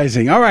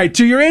advertising. All right,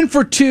 so you're in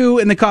for 2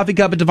 in the Coffee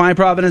Cup of Divine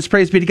Providence.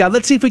 Praise be to God.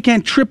 Let's see if we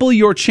can't triple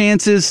your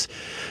chances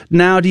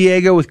now,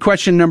 Diego, with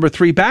question number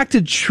 3. Back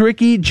to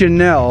tricky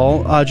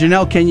Janelle.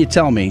 Janelle, can you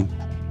tell me,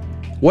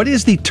 what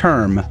is the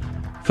term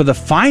for the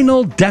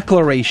final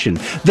declaration,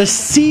 the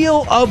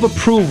seal of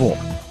approval,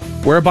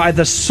 whereby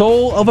the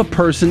soul of a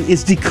person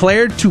is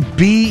declared to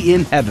be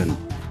in heaven?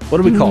 What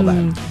do we call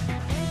that?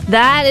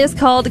 That is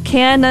called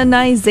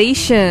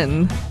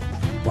canonization.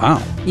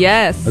 Wow.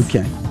 Yes.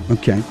 Okay.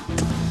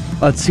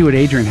 Let's see what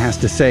Adrian has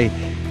to say.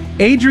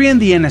 Adrian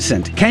the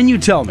Innocent, can you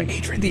tell me?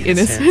 Adrian the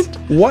Innocent?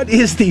 What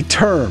is the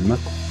term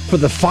for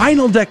the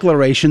final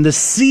declaration, the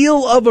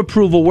seal of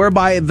approval,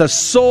 whereby the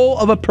soul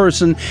of a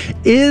person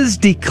is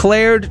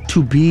declared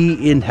to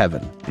be in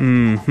heaven?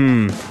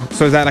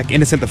 So is that like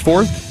Innocent the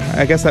Fourth?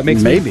 I guess that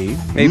makes Maybe.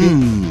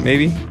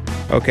 Maybe.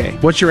 Okay.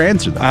 What's your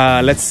answer,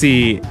 though? Let's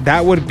see.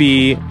 That would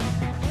be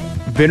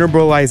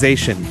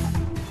venerabilization.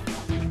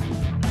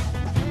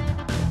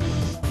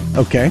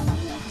 Okay.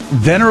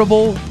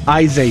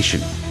 Venerabilization.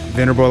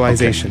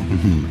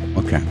 Venerabilization.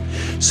 Okay.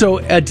 So,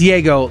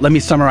 Diego, let me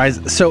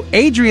summarize. So,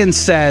 Adrian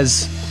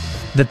says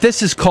that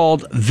this is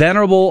called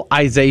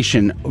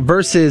venerabilization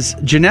versus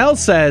Janelle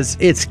says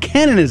it's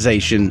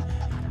canonization.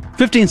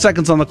 15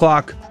 seconds on the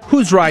clock.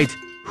 Who's right?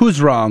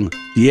 Who's wrong?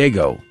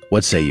 Diego,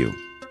 what say you?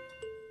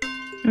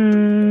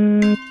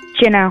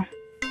 Janelle.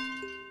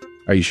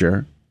 Are you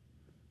sure?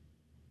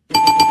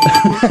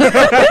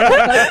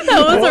 That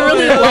was a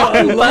really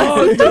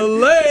long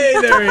delay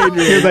there,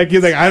 Adrian.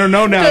 He's like, I don't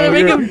know now. Trying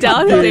to make him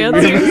doubt his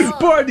answers.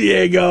 Poor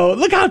Diego.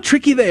 Look how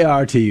tricky they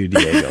are to you,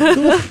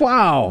 Diego.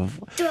 Wow.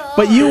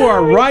 But you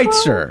are right,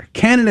 sir.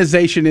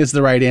 Canonization is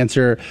the right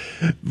answer.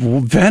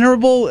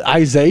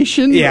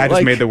 Venerabilization? Yeah, I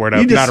just made the word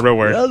up. Not a real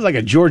word. That was like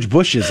a George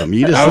Bushism.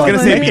 You just I was going to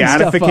say making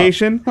stuff up.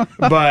 beatification,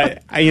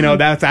 but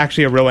that's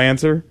actually a real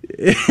answer.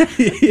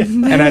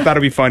 And I thought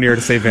it'd be funnier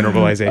to say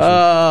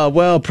venerabilization.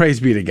 Well, praise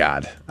be to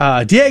God.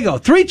 Diego,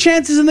 3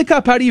 chances in the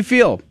cup. How do you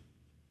feel?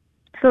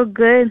 So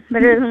good.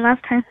 Better than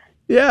last time.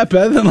 Yeah,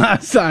 better than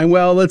last time.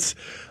 Well, let's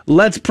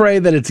pray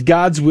that it's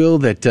God's will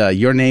that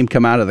your name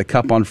come out of the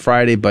cup on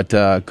Friday. But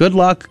good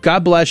luck.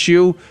 God bless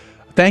you.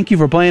 Thank you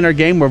for playing our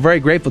game. We're very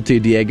grateful to you,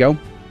 Diego.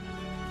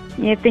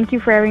 Yeah, thank you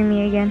for having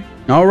me again.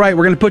 All right,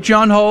 we're going to put you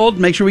on hold.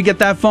 Make sure we get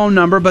that phone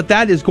number. But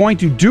that is going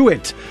to do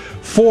it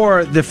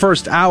for the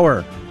first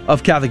hour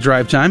of Catholic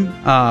Drive Time.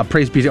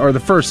 Praise be to, or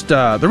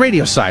the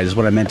radio side is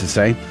what I meant to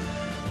say.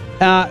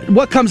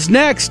 What comes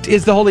next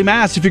is the Holy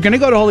Mass. If you're going to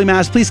go to Holy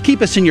Mass, please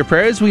keep us in your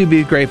prayers. We'd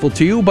be grateful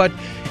to you. But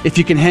if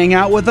you can hang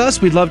out with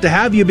us, we'd love to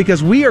have you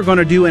because we are going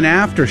to do an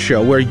after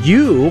show where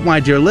you, my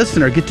dear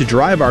listener, get to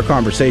drive our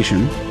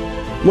conversation.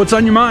 What's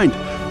on your mind?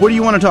 What do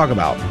you want to talk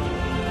about?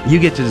 You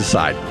get to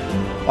decide.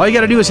 All you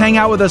got to do is hang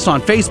out with us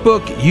on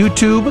Facebook,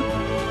 YouTube.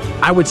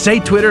 I would say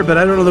Twitter, but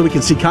I don't know that we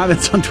can see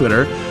comments on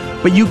Twitter.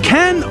 But you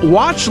can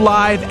watch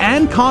live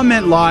and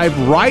comment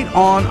live right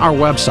on our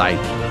website,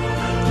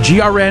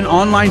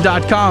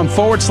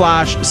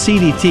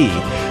 grnonline.com/CDT.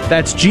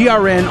 That's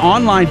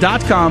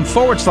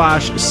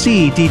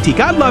grnonline.com/CDT.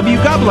 God love you.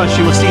 God bless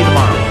you. We'll see you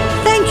tomorrow.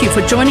 Thank you for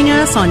joining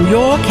us on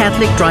Your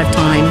Catholic Drive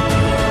Time,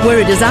 where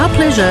it is our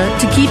pleasure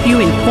to keep you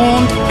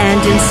informed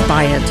and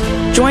inspired.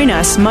 Join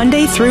us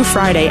Monday through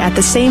Friday at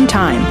the same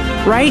time,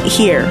 right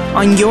here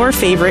on your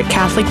favorite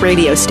Catholic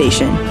radio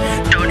station.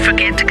 Don't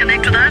forget to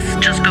connect with us.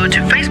 Just go to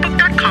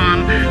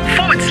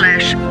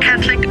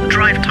facebook.com/Catholic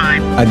Drive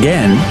Time.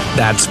 Again,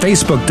 that's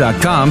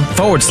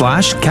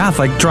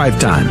facebook.com/Catholic Drive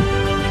Time.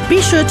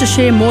 Be sure to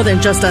share more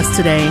than just us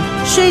today.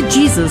 Share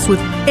Jesus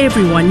with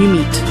everyone you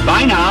meet.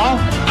 Bye now,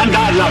 and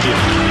God love you.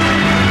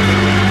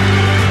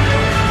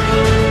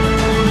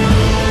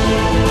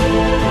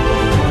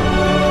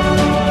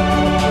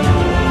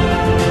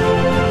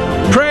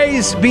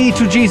 Praise be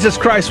to Jesus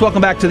Christ.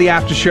 Welcome back to the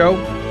After Show,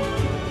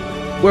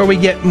 where we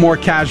get more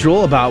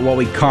casual about what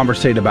we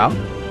conversate about.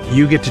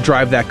 You get to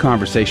drive that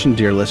conversation,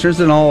 dear listeners,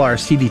 and all our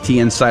CDT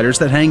insiders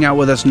that hang out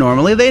with us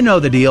normally. They know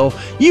the deal.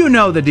 You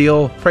know the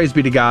deal. Praise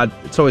be to God.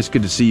 It's always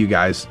good to see you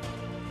guys.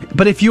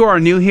 But if you are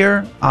new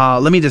here,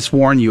 let me just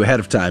warn you ahead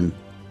of time.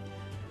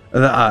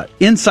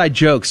 Inside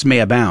jokes may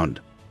abound.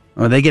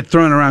 They get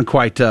thrown around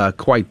quite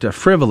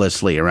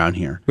frivolously around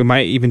here. We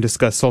might even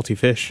discuss salty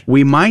fish.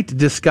 We might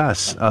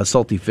discuss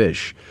salty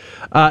fish.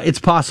 It's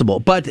possible.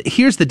 But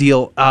here's the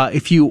deal.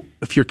 If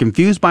you're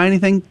confused by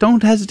anything,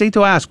 don't hesitate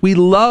to ask. We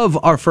love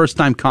our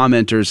first-time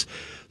commenters.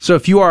 So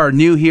if you are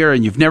new here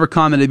and you've never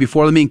commented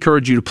before, let me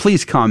encourage you to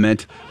please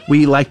comment.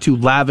 We like to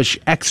lavish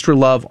extra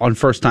love on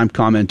first-time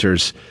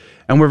commenters.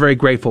 And we're very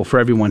grateful for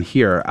everyone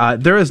here.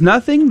 There is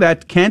nothing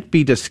that can't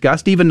be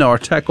discussed, even though our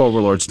tech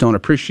overlords don't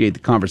appreciate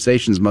the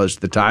conversations most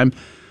of the time.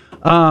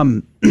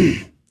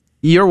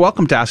 You're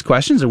welcome to ask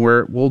questions, and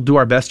we'll do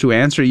our best to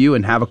answer you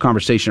and have a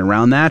conversation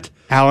around that.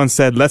 Alan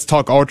said, let's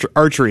talk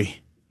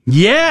archery.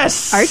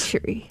 Yes!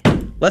 Archery.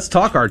 Let's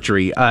talk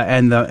archery.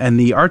 And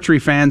the archery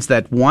fans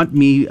that want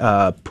me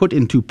put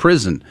into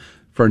prison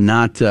for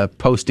not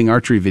posting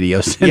archery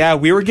videos. Yeah,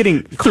 we were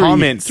getting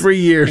comments. 3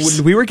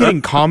 years. We were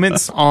getting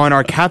comments on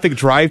our Catholic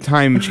Drive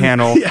Time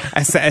channel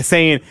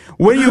saying,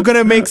 when are you going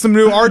to make some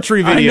new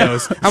archery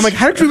videos? I'm like,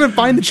 how did you even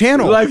find the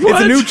channel? Like, it's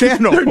a new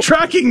channel. They're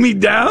tracking me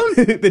down?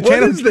 The what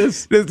channel is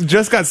this?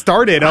 Just got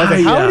started. I was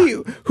like,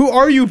 who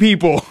are you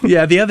people?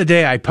 Yeah, the other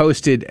day I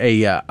posted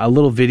a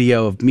little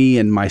video of me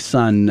and my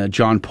son,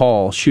 John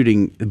Paul,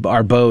 shooting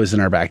our bows in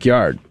our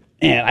backyard.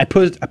 And I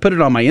put it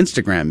on my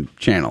Instagram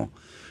channel,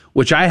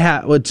 which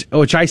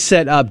I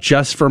set up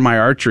just for my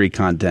archery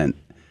content.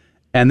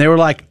 And they were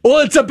like, well,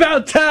 it's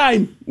about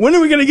time. When are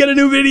we going to get a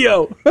new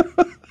video?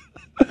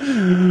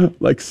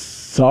 Like,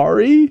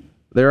 sorry?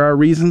 There are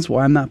reasons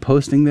why I'm not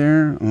posting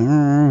there.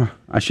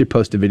 I should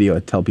post a video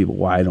and tell people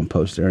why I don't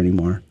post there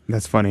anymore.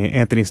 That's funny.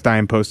 Anthony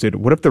Stein posted,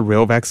 what if the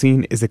real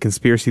vaccine is the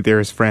conspiracy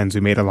theorist friends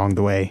we made along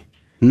the way?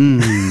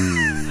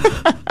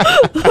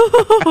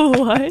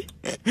 What?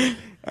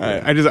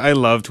 I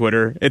love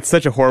Twitter. It's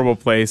such a horrible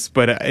place,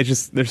 but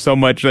there's so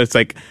much that's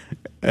like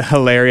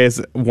hilarious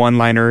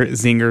one-liner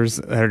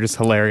zingers that are just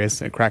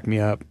hilarious. It cracked me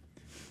up.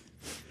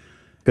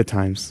 Good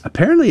times.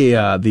 Apparently,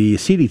 the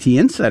CDT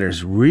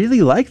insiders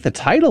really like the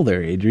title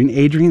there,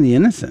 Adrian the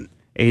Innocent.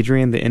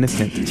 Adrian the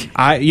Innocent.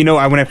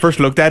 When I first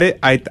looked at it,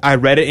 I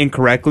read it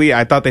incorrectly.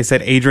 I thought they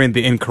said Adrian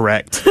the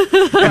Incorrect.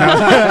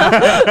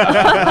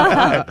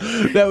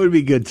 That would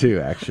be good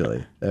too,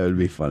 actually. That would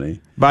be funny.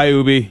 Bye,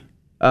 Ubi.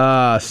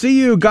 See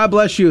you. God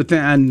bless you.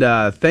 And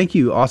thank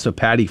you also,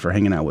 Patty, for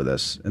hanging out with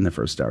us in the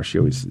first hour. She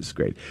always is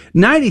great.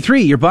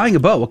 93, you're buying a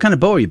bow. What kind of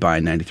bow are you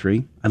buying,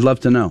 93? I'd love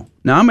to know.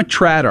 Now, I'm a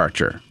trad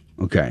archer,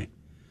 okay,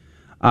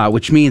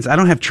 which means I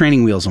don't have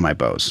training wheels on my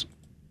bows.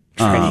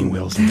 Training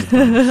wheels on the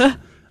bows.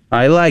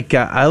 I like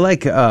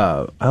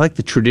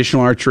the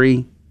traditional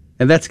archery,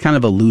 and that's kind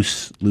of a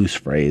loose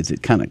phrase.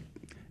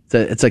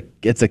 It's a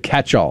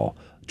catch-all,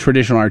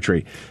 traditional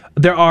archery.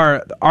 There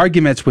are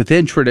arguments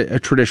within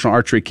traditional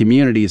archery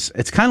communities.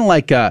 It's kind of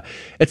like trad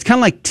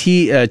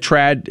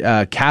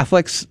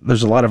Catholics.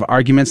 There's a lot of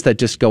arguments that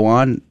just go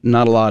on,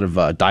 not a lot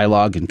of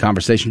dialogue and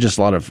conversation, just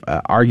a lot of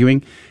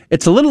arguing.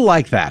 It's a little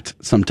like that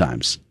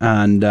sometimes,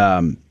 and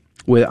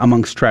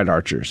amongst trad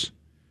archers.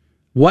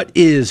 What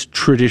is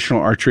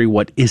traditional archery?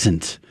 What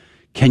isn't?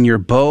 Can your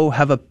bow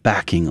have a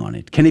backing on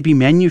it? Can it be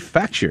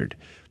manufactured?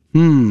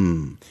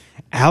 Alan,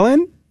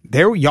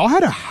 y'all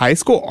had a high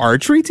school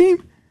archery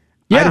team?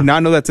 Yeah. I did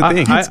not know that's a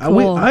thing.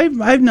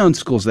 I've known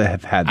schools that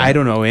have had that. I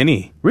don't know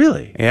any.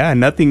 Really? Yeah,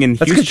 nothing in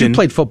Houston. That's because you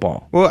played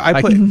football. Well,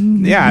 I played.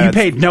 Yeah, you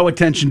paid no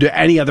attention to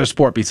any other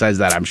sport besides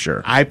that, I'm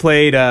sure. I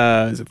played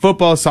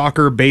football,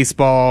 soccer,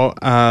 baseball.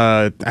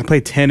 I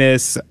played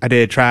tennis. I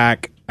did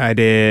track. I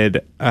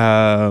did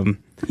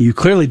You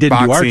clearly didn't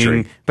do boxing,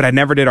 archery. but I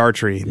never did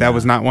archery. Yeah. That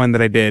was not one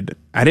that I did.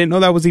 I didn't know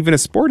that was even a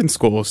sport in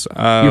schools.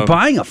 You're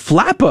buying a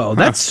Flappo.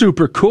 That's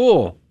super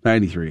cool.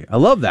 93. I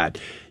love that.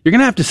 You're going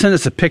to have to send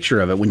us a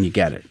picture of it when you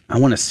get it. I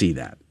want to see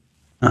that.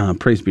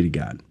 Praise be to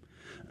God.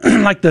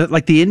 like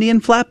the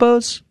Indian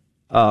Flappos,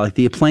 like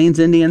the Plains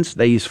Indians,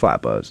 they use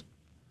Flappos.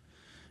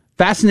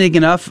 Fascinating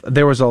enough,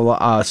 there was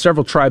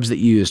several tribes that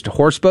used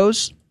horse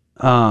bows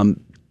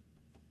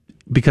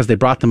because they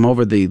brought them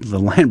over the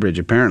land bridge,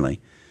 apparently,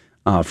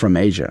 from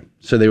Asia.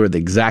 So they were the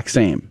exact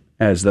same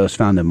as those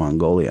found in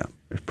Mongolia.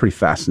 It's pretty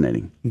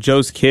fascinating.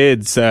 Joe's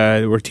kids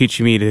were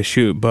teaching me to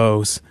shoot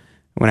bows.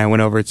 When I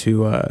went over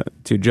to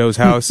Joe's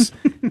house,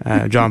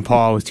 John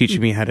Paul was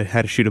teaching me how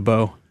to shoot a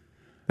bow.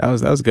 That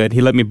was good.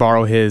 He let me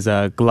borrow his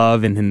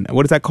glove and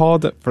what is that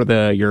called for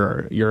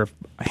your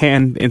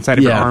hand inside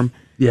of your arm?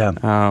 Yeah,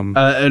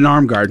 an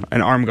arm guard.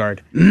 An arm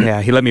guard.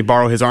 Yeah, he let me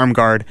borrow his arm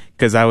guard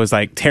because I was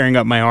like tearing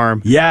up my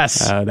arm.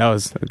 Yes, that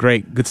was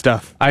great. Good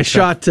stuff. I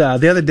shot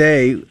the other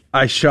day.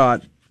 I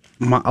shot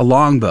a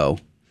longbow.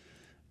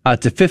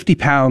 It's a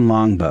 50-pound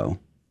longbow,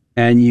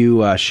 and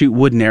you shoot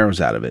wooden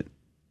arrows out of it.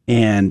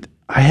 And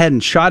I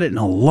hadn't shot it in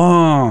a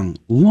long,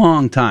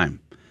 long time.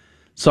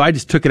 So I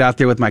just took it out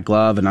there with my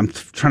glove, and I'm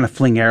trying to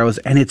fling arrows,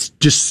 and it's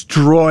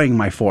destroying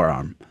my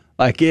forearm.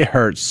 Like, it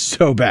hurts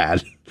so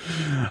bad.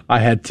 I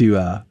had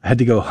to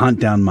go hunt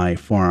down my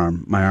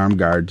forearm, my arm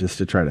guard, just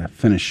to try to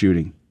finish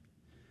shooting.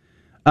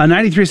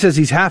 93 says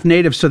he's half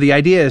native, so the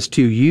idea is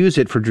to use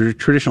it for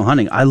traditional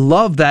hunting. I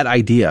love that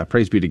idea.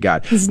 Praise be to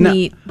God. It's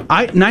neat.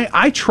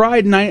 I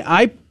tried, and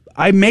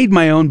I made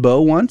my own bow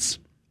once.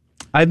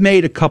 I've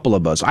made a couple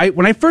of bows.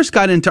 When I first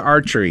got into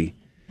archery,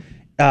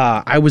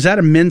 I was at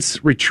a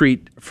men's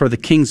retreat for the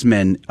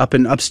Kingsmen up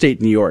in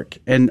upstate New York,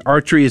 and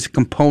archery is a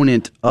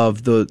component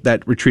of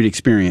that retreat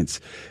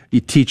experience. You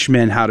teach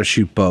men how to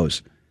shoot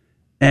bows,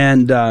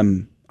 and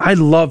I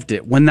loved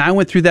it. When I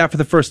went through that for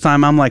the first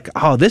time, I'm like,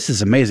 oh, this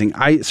is amazing.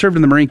 I served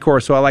in the Marine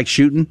Corps, so I like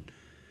shooting,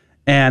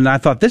 and I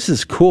thought, this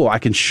is cool. I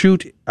can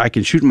shoot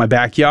in my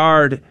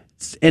backyard.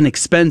 It's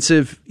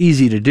inexpensive,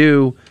 easy to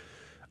do.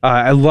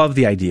 I love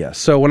the idea.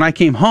 So when I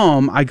came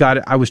home,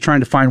 I was trying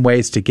to find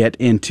ways to get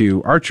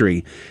into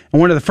archery. And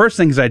one of the first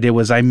things I did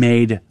was I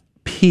made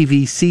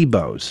PVC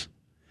bows.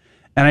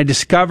 And I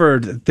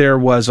discovered that there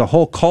was a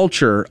whole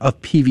culture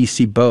of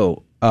PVC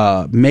bow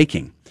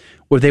making,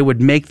 where they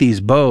would make these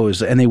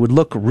bows and they would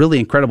look really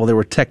incredible. There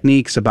were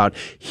techniques about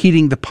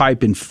heating the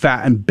pipe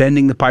and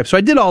bending the pipe. So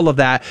I did all of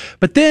that.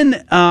 But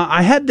then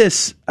I had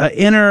this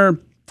inner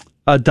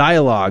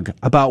dialogue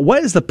about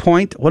what is the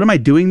point? What am I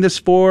doing this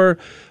for?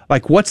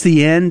 Like, what's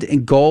the end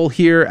and goal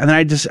here? And then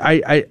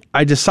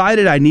I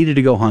decided I needed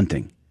to go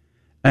hunting,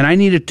 and I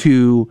needed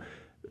to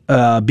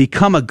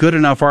become a good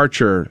enough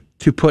archer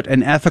to put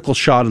an ethical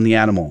shot on the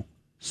animal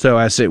so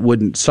as it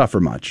wouldn't suffer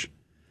much.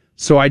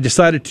 So I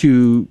decided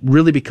to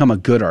really become a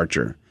good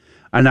archer,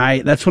 and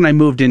that's when I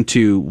moved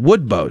into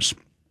wood bows,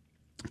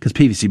 because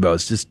PVC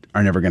bows just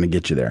are never going to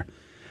get you there.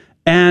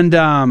 And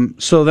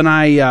so then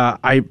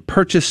I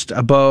purchased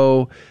a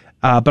bow.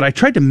 But I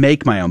tried to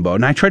make my own bow,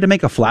 and I tried to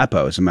make a flat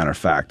bow, as a matter of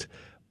fact.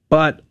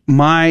 But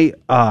the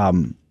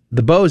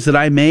bows that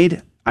I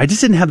made, I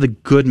just didn't have the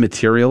good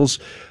materials.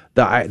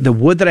 The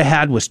wood that I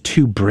had was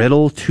too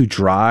brittle, too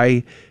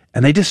dry,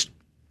 and they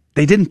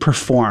didn't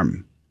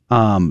perform.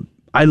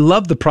 I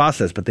loved the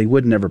process, but they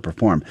would never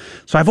perform.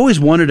 So I've always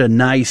wanted a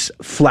nice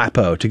flat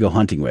bow to go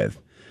hunting with.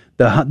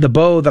 The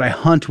bow that I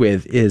hunt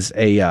with is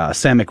a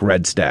Samick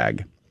Red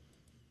Stag.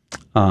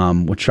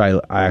 Which I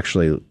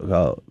actually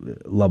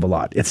love a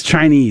lot. It's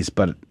Chinese,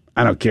 but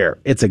I don't care.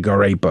 It's a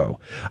great bow.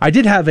 I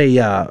did have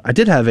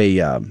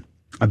a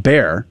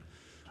bear.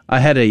 I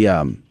had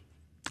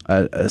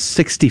a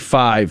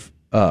 65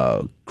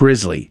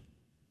 Grizzly.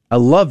 I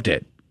loved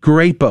it.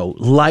 Great bow,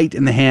 light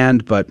in the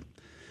hand, but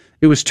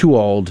it was too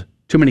old,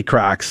 too many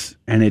cracks,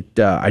 and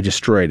I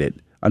destroyed it.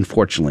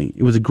 Unfortunately,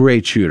 it was a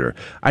great shooter.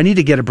 I need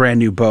to get a brand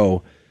new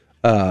bow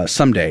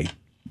someday.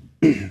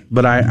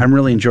 But I'm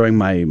really enjoying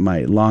my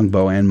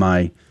longbow and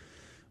my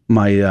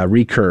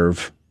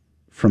recurve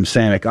from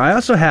Samick. I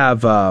also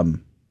have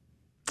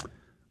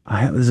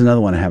there's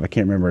another one I have. I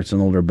can't remember. It's an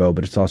older bow,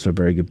 but it's also a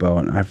very good bow.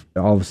 And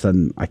all of a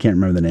sudden I can't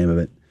remember the name of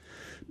it.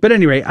 But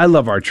anyway, I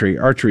love archery.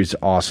 Archery is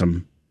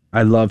awesome.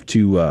 I love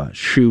to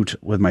shoot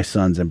with my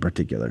sons in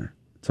particular.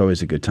 It's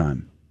always a good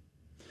time.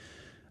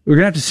 We're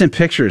gonna have to send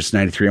pictures,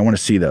 93. I want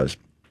to see those.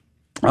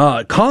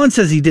 Colin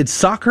says he did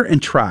soccer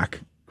and track.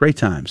 Great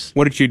times.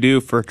 What did you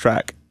do for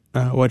track?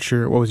 What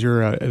was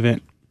your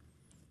event?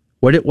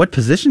 What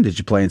position did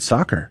you play in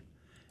soccer?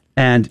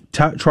 And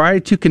try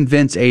to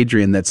convince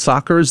Adrian that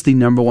soccer is the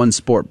number one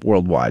sport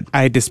worldwide.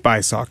 I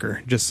despise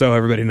soccer, just so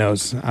everybody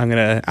knows. I'm going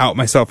to out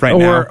myself right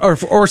now.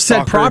 Or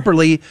said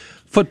properly,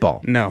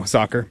 football. No,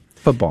 soccer.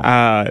 Football.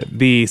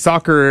 The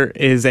soccer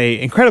is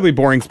a incredibly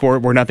boring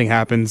sport where nothing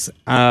happens.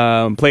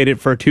 Played it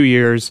for 2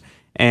 years,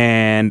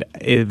 and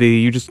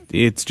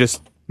it's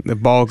just The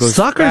ball goes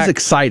Soccer back. is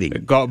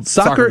exciting.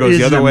 Soccer goes is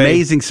the other an way.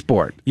 amazing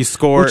sport. You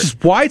score. Which is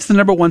why it's the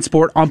number one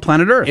sport on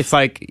planet Earth. It's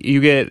like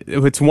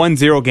it's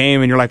 1-0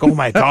 game and you're like, oh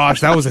my gosh,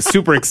 that was a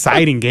super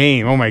exciting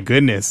game. Oh my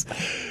goodness.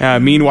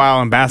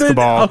 Meanwhile, in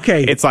basketball,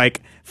 it's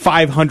like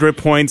 500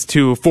 points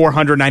to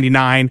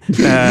 499.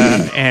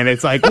 And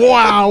it's like,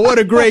 wow, what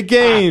a great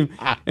game.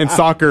 And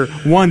soccer,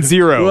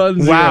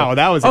 1-0. Wow,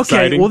 that was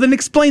exciting. Okay, well then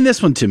explain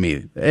this one to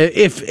me.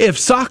 If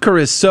soccer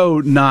is so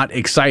not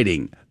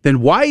exciting, then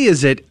why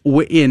is it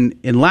in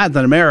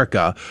Latin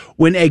America,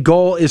 when a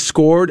goal is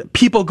scored,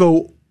 people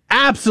go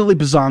absolutely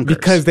bonkers?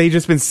 Because they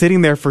just been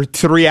sitting there for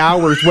 3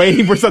 hours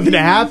waiting for something to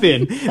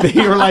happen.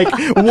 They were like,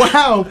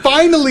 wow,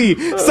 finally,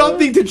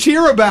 something to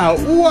cheer about.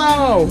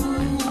 Wow.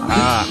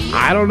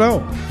 I don't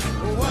know.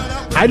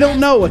 I don't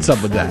know what's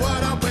up with that.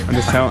 I'm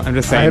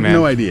just saying, I have man.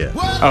 no idea.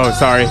 Oh,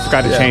 sorry.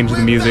 Forgot to change the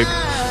music.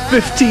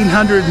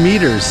 1,500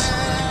 meters.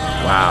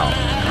 Wow.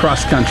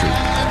 Cross country.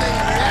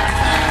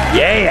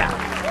 Yeah.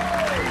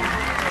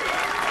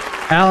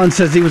 Alan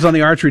says he was on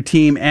the archery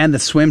team and the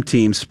swim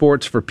team,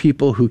 sports for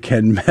people who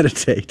can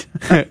meditate.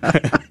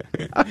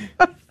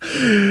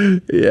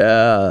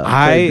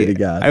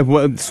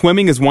 Yeah.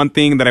 Swimming is one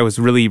thing that I was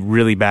really,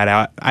 really bad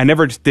at. I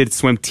never did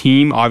swim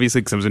team,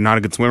 obviously, because I was not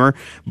a good swimmer.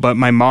 But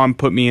my mom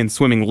put me in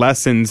swimming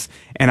lessons,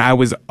 and I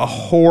was a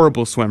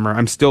horrible swimmer.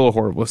 I'm still a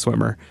horrible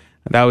swimmer.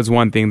 That was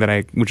one thing that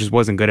I just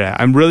wasn't good at.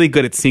 I'm really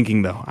good at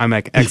sinking, though. I'm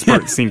like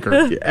expert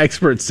sinker.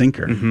 Expert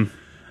sinker. Mm-hmm.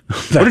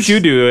 What did you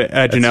do,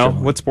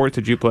 Janelle? What sports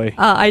did you play?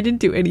 I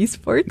didn't do any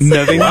sports.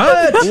 Nothing.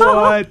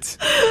 What?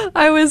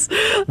 I was.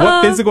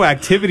 What physical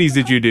activities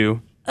did you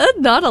do?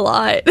 Not a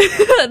lot.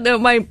 No,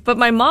 but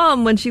my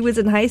mom, when she was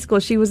in high school,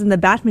 she was in the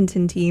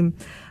badminton team.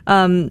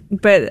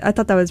 But I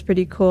thought that was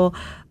pretty cool.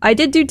 I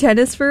did do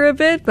tennis for a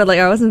bit, but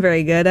I wasn't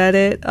very good at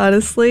it,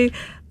 honestly.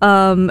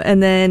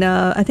 And then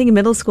I think in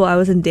middle school I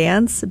was in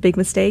dance. Big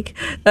mistake.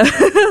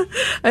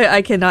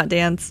 I cannot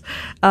dance.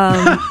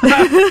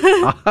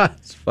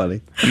 That's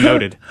funny.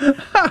 Noted.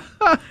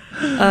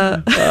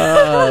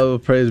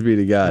 Praise be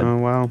to God. Oh,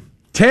 wow.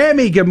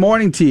 Tammy, good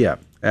morning to you.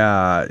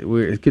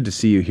 It's good to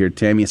see you here,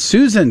 Tammy.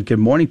 Susan, good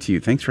morning to you.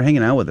 Thanks for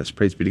hanging out with us.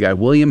 Praise be to God.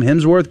 William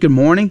Hemsworth, good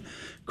morning.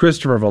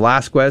 Christopher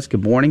Velasquez,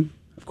 good morning.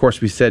 Of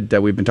course, we said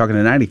we've been talking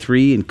to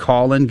 93 and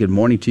Colin. Good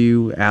morning to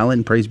you,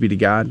 Alan. Praise be to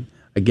God.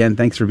 Again,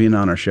 thanks for being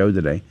on our show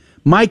today.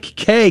 Mike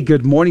K.,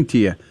 good morning to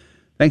you.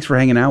 Thanks for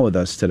hanging out with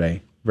us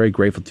today. Very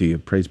grateful to you.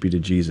 Praise be to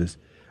Jesus.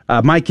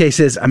 Mike K.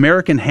 says,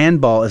 American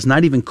handball is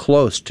not even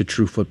close to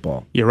true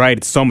football. You're right.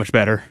 It's so much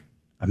better.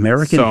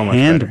 American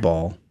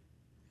handball.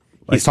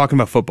 He's talking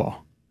about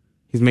football.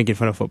 He's making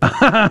fun of football.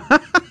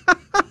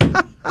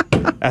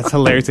 That's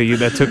hilarious.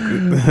 That took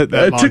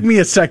It took me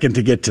a second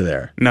to get to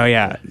there. No,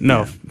 yeah.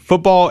 No.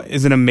 Football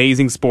is an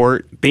amazing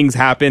sport. Things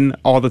happen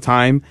all the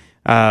time.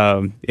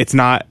 It's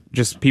not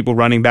just people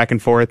running back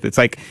and forth. It's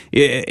like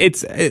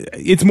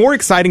it's more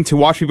exciting to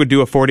watch people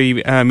do a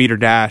 40-meter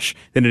dash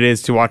than it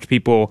is to watch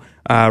people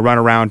run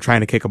around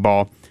trying to kick a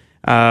ball.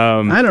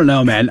 I don't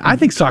know, man. I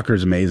think soccer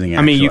is amazing.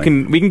 Actually. I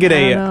mean, we can get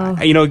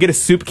get a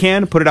soup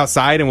can, put it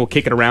outside, and we'll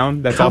kick it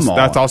around. That's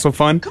also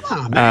fun. Come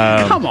on,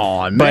 man. Come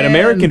on, man. But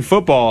American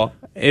football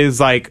is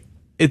like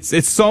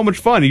it's so much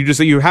fun.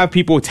 You have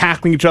people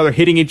tackling each other,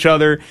 hitting each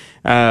other.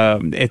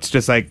 It's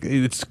just like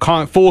it's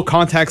full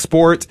contact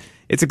sport.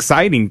 It's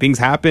exciting. Things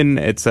happen.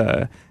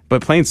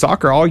 But playing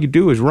soccer, all you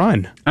do is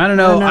run. I don't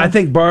know. I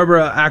think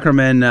Barbara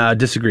Ackerman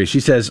disagrees. She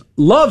says,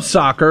 love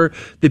soccer,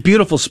 the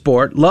beautiful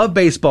sport. Love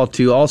baseball,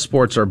 too. All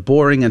sports are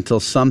boring until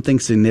something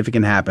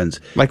significant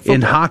happens. Like football.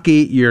 In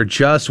hockey, you're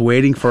just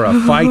waiting for a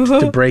fight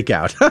to break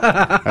out.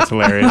 That's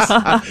hilarious.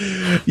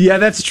 Yeah,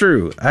 that's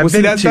true. I've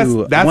been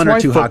to one or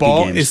two hockey games. That's why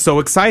football is so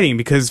exciting,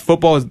 because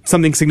football is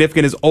something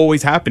significant is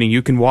always happening.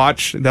 You can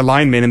watch the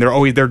linemen, and they're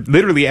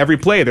literally every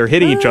play, they're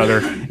hitting each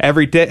other.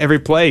 Every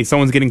play,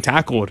 someone's getting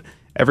tackled.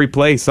 Every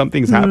play,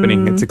 something's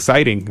happening. It's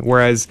exciting.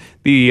 Whereas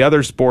the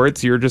other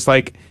sports, you're just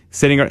like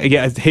sitting.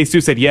 Yeah,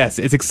 Jesus said yes.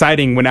 It's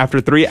exciting when after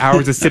 3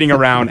 hours of sitting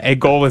around, a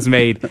goal is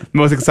made. The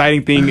most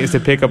exciting thing is to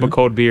pick up a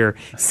cold beer.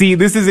 See,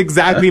 this is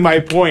exactly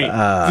my point.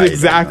 This is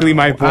exactly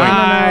my point.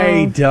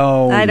 I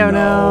don't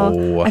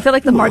know. I feel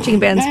like the marching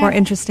band's more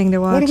interesting to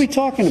watch. What are we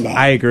talking about?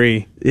 I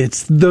agree.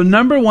 It's the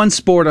number one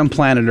sport on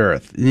planet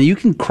Earth. You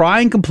can cry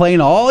and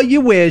complain all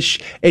you wish.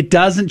 It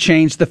doesn't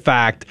change the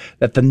fact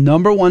that the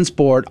number one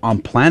sport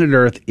on planet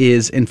Earth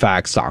is, in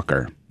fact,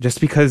 soccer.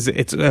 Just because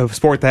it's a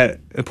sport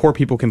that poor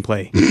people can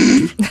play.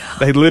 That's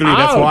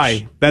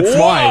why. That's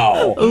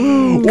why.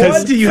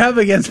 What do you have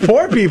against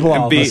poor people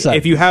all of a sudden?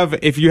 If you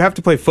have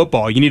to play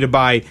football, you need to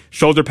buy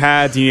shoulder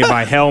pads, you need to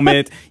buy a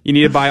helmet, you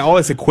need to buy all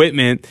this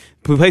equipment.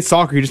 To play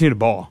soccer, you just need a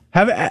ball.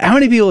 How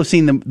many people have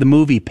seen the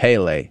movie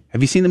Pele?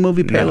 Have you seen the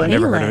movie Pele? No, I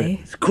never heard of it.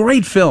 It's a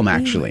great film,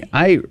 actually.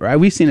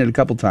 We've seen it a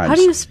couple times. How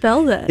do you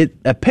spell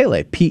that?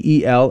 Pele,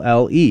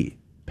 P-E-L-L-E.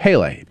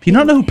 Pele. You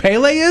don't know who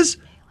Pele is?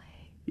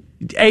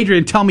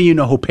 Adrian, tell me you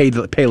know who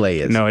Pele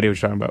is. No idea what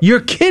you're talking about.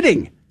 You're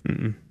kidding.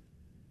 Mm-mm.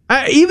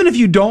 Even if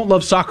you don't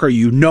love soccer,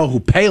 you know who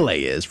Pele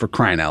is, for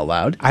crying out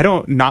loud. I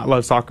don't not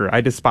love soccer.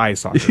 I despise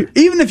soccer.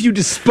 Even if you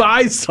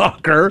despise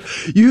soccer,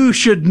 you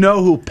should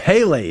know who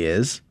Pele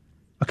is.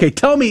 Okay,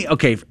 tell me,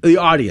 the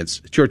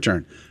audience, it's your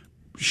turn.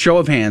 Show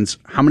of hands,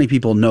 how many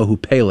people know who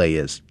Pele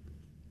is?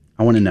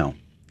 I want to know.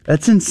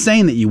 That's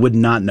insane that you would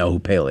not know who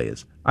Pele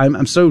is.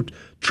 I'm so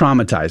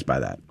traumatized by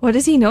that. What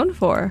is he known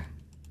for?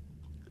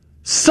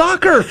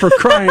 Soccer, for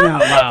crying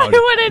out loud.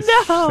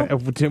 I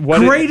wouldn't know.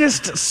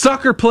 Greatest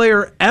soccer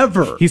player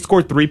ever. He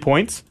scored 3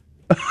 points.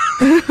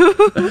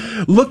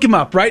 Look him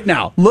up right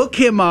now. Look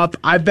him up.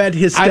 I bet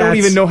his stats... I don't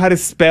even know how to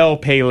spell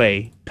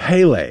Pele.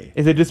 Pele.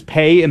 Is it just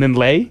pay and then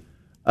lay?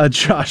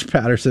 Josh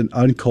Patterson,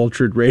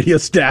 uncultured radio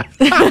staff.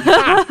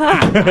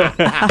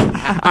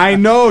 I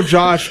know,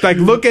 Josh. Like,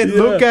 look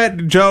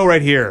at Joe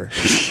right here.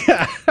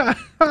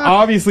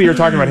 Obviously, you're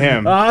talking about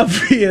him.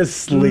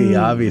 Obviously.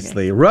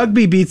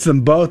 Rugby beats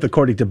them both,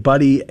 according to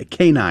Buddy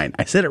K9.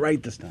 I said it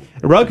right this time.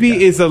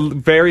 Rugby is a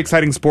very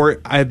exciting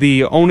sport.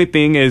 The only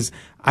thing is,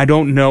 I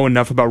don't know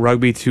enough about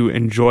rugby to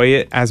enjoy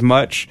it as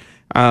much.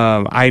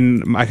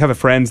 I have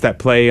friends that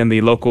play in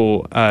the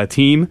local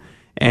team,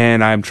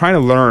 and I'm trying to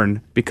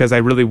learn because I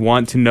really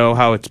want to know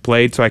how it's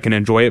played so I can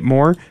enjoy it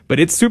more. But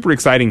it's super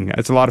exciting.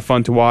 It's a lot of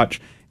fun to watch.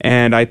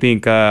 And I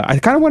think I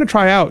kind of want to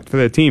try out for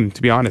the team,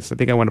 to be honest. I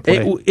think I want to play.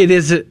 It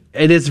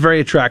is very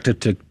attractive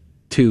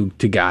to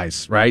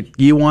guys, right?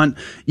 You want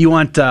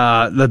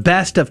the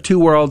best of two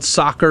worlds,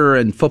 soccer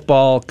and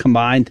football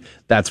combined.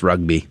 That's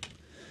rugby.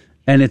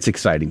 And it's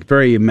exciting.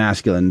 Very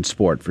masculine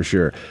sport for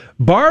sure.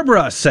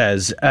 Barbara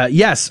says,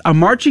 yes, a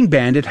marching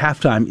band at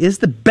halftime is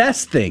the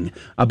best thing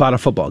about a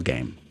football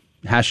game.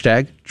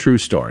 Hashtag true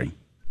story.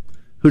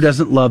 Who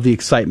doesn't love the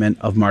excitement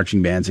of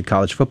marching bands in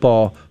college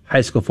football,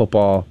 high school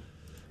football?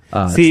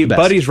 See,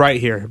 Buddy's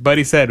right here.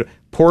 Buddy said,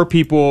 poor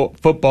people,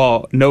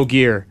 football, no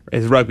gear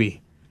is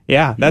rugby.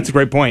 Yeah, that's a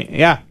great point.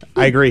 Yeah,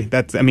 I agree.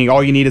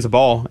 All you need is a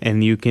ball,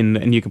 and you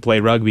can play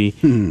rugby,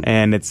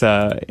 and it's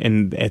a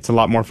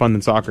lot more fun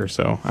than soccer.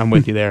 So I'm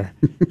with you there.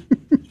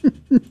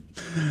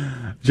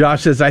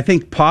 Josh says, I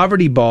think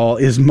poverty ball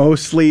is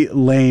mostly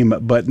lame,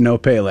 but no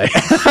Pele.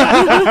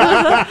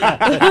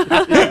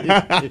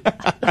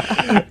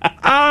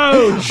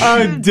 Ouch!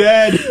 I'm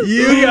dead.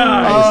 You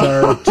guys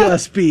are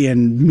just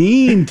being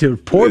mean to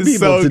poor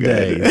people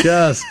today. Good.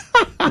 Just,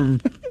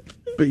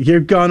 but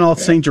you've gone all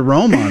St.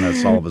 Jerome on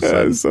us all of a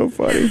sudden. That's so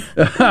funny.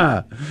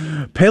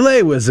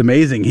 Pele was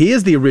amazing. He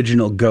is the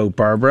original GOAT,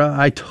 Barbara.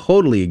 I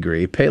totally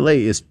agree.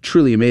 Pele is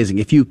truly amazing.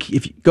 If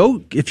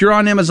you're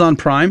on Amazon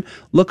Prime,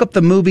 look up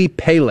the movie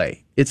Pele.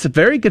 It's a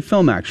very good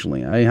film,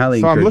 actually. I highly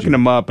encourage I'm looking you.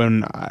 him up,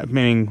 and I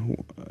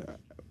mean,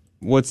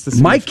 what's the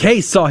Mike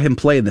Kay saw him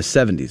play in the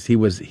 70s.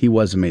 He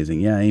was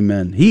amazing. Yeah,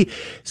 amen.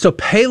 So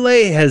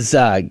Pele has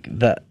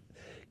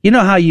you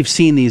know how you've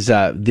seen these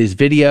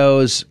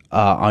videos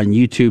on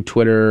YouTube,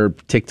 Twitter,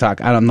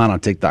 TikTok. I'm not on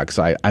TikTok,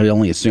 so I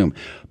only assume.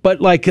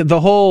 But like the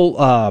whole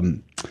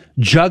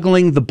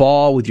juggling the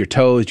ball with your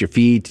toes, your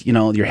feet,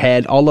 your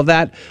head, all of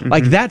that,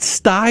 like that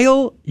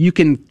style, you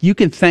can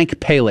thank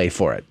Pele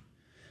for it.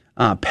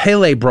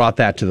 Pele brought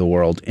that to the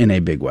world in a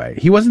big way.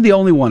 He wasn't the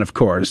only one, of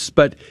course,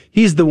 but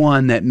he's the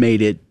one that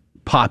made it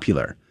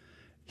popular.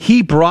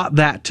 He brought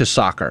that to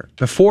soccer.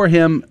 Before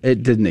him,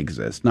 it didn't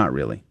exist. Not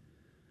really.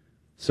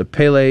 So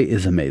Pele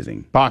is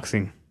amazing.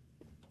 Boxing.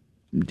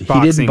 He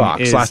didn't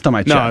box last time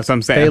I checked. No, that's what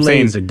I'm saying. Pele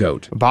is a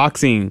GOAT.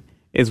 Boxing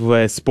is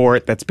a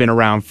sport that's been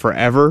around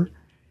forever,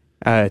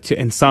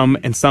 in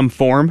some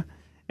form,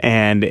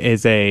 and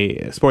is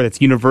a sport that's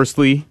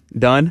universally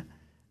done.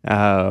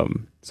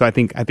 So I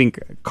think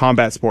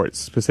combat sports,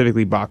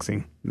 specifically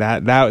boxing,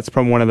 that's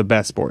probably one of the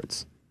best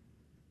sports.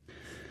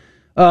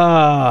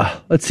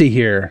 Let's see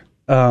here.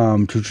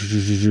 Rugby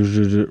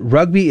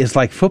is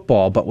like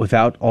football, but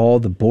without all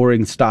the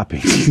boring stopping.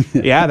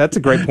 Yeah, that's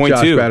a great point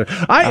too. But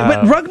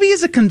rugby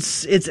is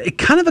it's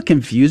kind of a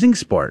confusing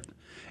sport.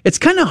 It's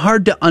kind of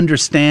hard to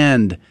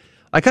understand.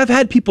 Like I've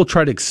had people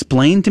try to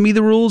explain to me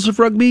the rules of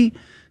rugby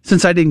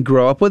since I didn't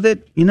grow up with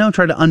it.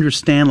 Try to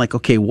understand like,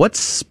 okay, what's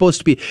supposed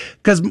to be?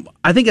 Because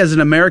I think as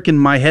an American,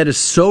 my head is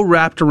so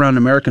wrapped around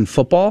American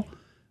football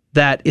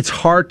that it's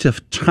hard to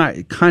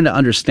kind of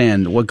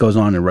understand what goes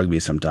on in rugby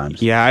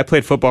sometimes. Yeah, I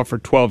played football for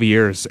 12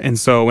 years, and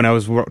so when I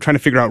was trying to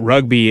figure out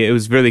rugby, it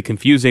was really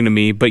confusing to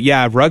me. But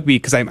yeah, rugby,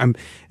 because I'm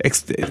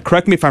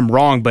correct me if I'm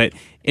wrong, but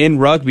in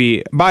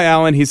rugby, bye,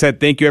 Alan. He said,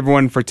 thank you,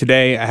 everyone, for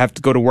today. I have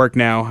to go to work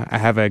now. I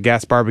have a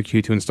gas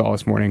barbecue to install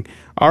this morning.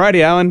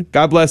 Alrighty, Alan.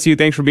 God bless you.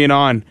 Thanks for being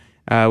on.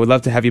 Would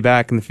love to have you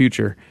back in the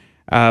future.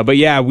 But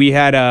yeah, we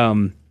had...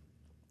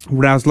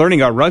 when I was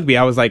learning about rugby,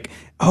 I was like,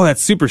 oh,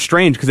 that's super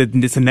strange because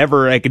it's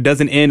never, like, it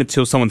doesn't end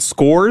until someone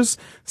scores,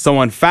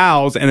 someone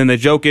fouls, and then the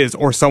joke is,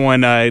 or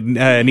someone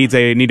needs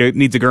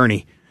a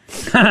gurney.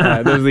 Those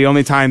are the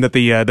only time that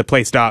the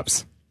play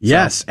stops.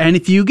 Yes, so. And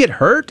if you get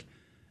hurt,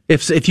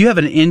 if you have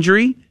an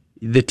injury,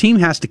 the team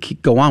has to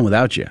go on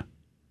without you.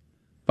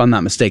 If I'm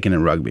not mistaken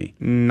in rugby.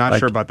 Not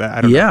sure about that.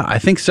 I don't know. I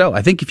think so.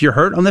 I think if you're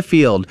hurt on the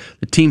field,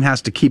 the team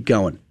has to keep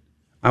going.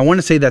 I want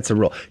to say that's a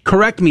rule.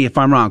 Correct me if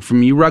I'm wrong.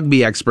 From you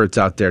rugby experts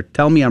out there,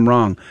 tell me I'm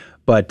wrong.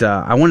 But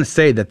I want to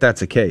say that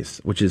that's a case,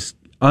 which is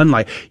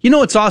unlike. You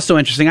know, it's also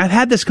interesting. I've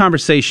had this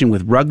conversation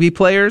with rugby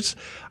players.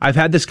 I've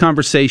had this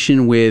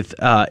conversation with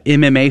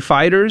MMA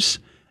fighters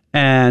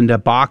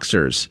and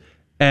boxers,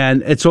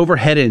 and it's over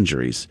head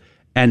injuries.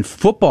 And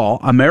football,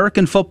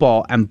 American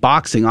football and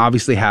boxing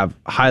obviously have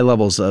high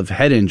levels of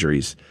head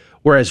injuries,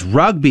 whereas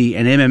rugby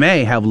and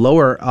MMA have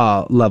lower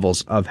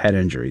levels of head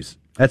injuries.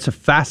 That's a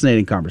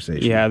fascinating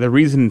conversation. Yeah, the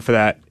reason for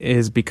that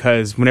is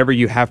because whenever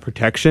you have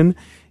protection,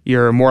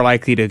 you're more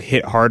likely to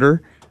hit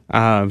harder.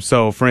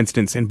 So, for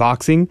instance, in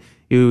boxing,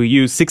 you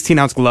use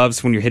 16-ounce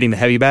gloves when you're hitting the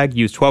heavy bag.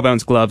 You use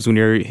 12-ounce gloves when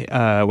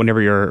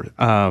whenever you're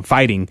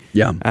fighting.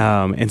 Yeah.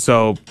 And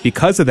so,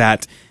 because of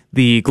that,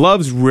 the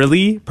gloves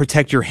really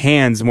protect your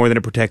hands more than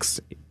it protects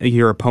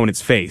your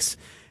opponent's face.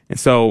 And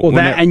so,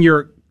 and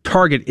your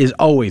target is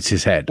always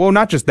his head. Well,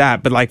 not just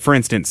that, but like for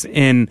instance,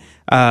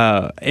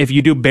 if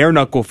you do bare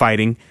knuckle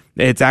fighting,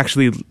 it's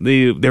actually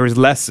there is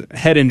less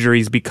head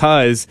injuries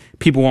because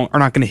people are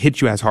not going to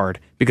hit you as hard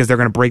because they're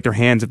going to break their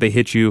hands if they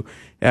hit you.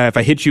 If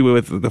I hit you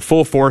with the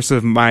full force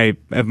of my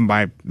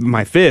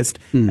fist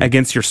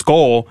against your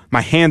skull,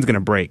 my hand's going to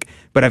break.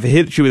 But if I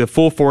hit you with a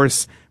full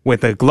force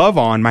with a glove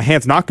on, my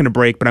hand's not going to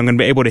break, but I'm going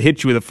to be able to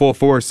hit you with a full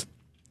force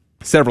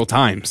several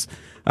times.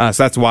 So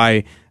that's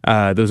why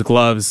those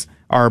gloves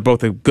are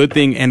both a good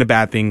thing and a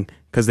bad thing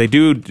because they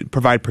do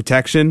provide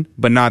protection,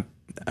 but not.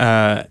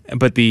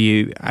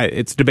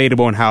 It's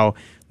debatable on how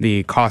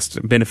the cost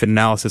benefit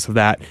analysis of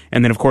that.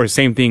 And then of course,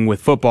 same thing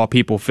with football.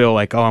 People feel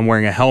like, oh, I'm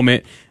wearing a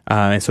helmet,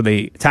 and so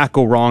they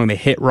tackle wrong, they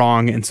hit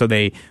wrong, and so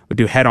they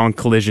do head-on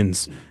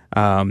collisions.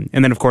 And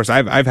then of course,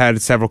 I've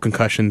had several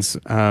concussions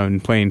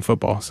in playing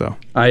football. So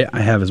I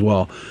have as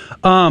well.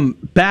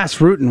 Bas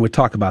Rutten would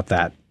talk about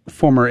that.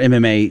 Former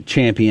MMA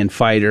champion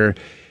fighter.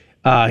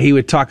 He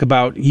would talk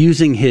about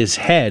using his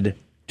head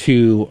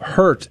to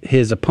hurt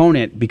his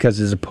opponent because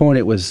his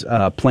opponent was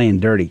playing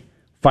dirty,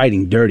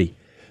 fighting dirty.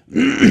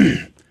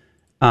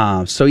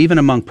 So even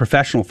among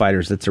professional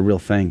fighters, that's a real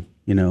thing.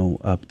 You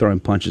know, throwing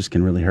punches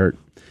can really hurt.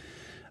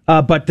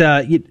 But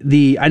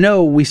I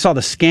know we saw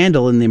the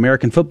scandal in the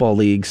American football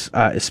leagues.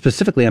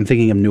 Specifically, I'm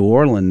thinking of New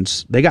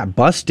Orleans. They got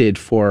busted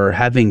for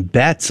having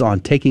bets on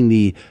taking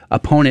the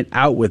opponent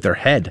out with their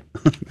head.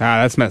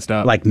 That's messed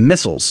up. Like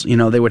missiles. You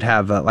know, they would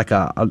have like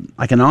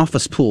an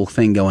office pool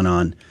thing going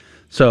on.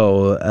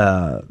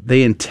 So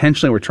they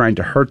intentionally were trying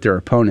to hurt their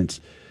opponents.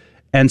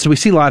 And so we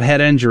see a lot of head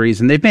injuries.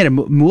 And they've made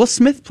Will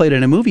Smith played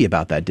in a movie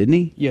about that, didn't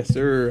he? Yes,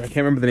 sir. I can't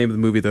remember the name of the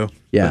movie, though.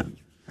 Yeah.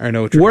 I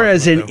know what you're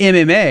Whereas in talking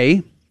about,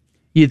 MMA,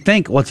 you'd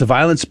think, well, it's a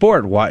violent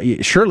sport. Why?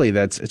 Surely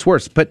it's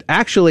worse. But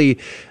actually,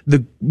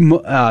 the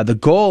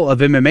goal of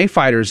MMA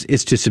fighters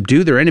is to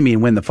subdue their enemy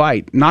and win the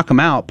fight, knock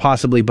them out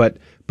possibly, but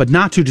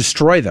not to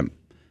destroy them.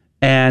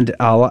 And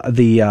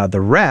the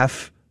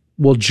ref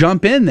will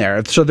jump in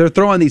there. So they're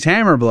throwing these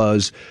hammer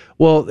blows.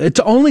 Well,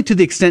 it's only to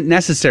the extent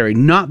necessary,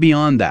 not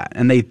beyond that.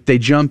 And they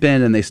jump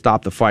in and they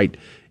stop the fight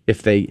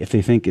if they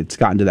think it's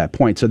gotten to that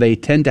point. So they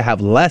tend to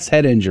have less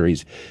head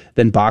injuries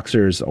than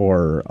boxers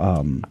or...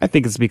 I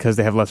think it's because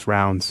they have less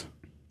rounds.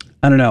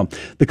 I don't know.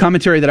 The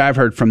commentary that I've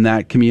heard from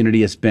that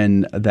community has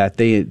been that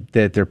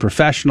they're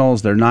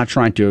professionals. They're not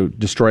trying to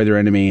destroy their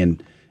enemy,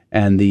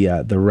 and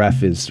the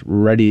ref is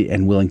ready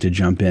and willing to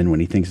jump in when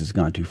he thinks it's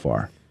gone too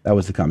far. That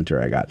was the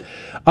commentary I got.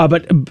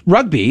 But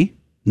rugby,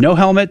 no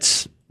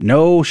helmets,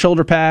 no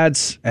shoulder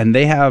pads, and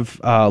they have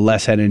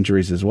less head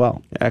injuries as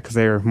well. Yeah, because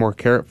they're more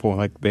careful.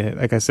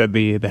 Like I said,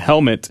 the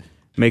helmet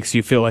makes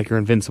you feel like you're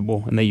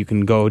invincible and that you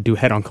can go do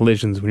head-on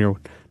collisions. When you're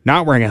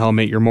not wearing a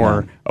helmet, you're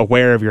more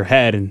aware of your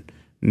head and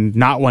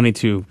not wanting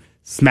to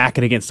smack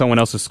it against someone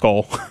else's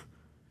skull.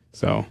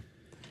 So,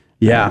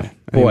 yeah,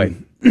 boy.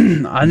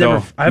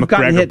 I've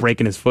gotten hit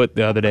breaking his foot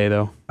the other day,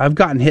 though. I've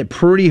gotten hit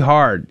pretty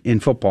hard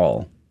in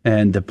football.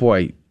 And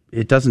boy,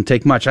 it doesn't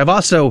take much. I've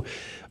also,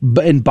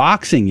 in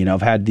boxing, you know,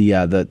 I've had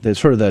the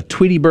sort of the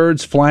Tweety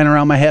birds flying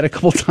around my head a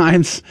couple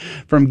times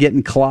from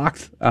getting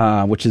clocked,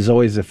 which is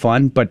always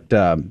fun. But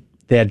the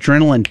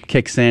adrenaline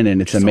kicks in,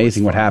 and it's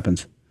amazing what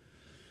happens.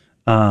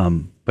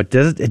 But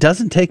it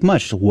doesn't take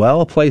much. It's a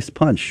well-placed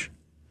punch,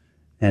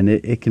 and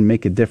it can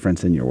make a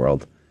difference in your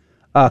world.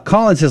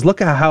 Colin says,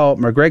 look at how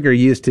McGregor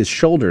used his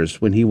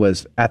shoulders when he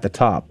was at the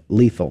top.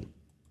 Lethal.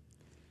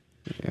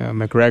 Yeah,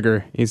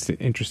 McGregor, he's an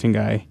interesting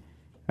guy.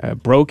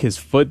 Broke his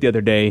foot the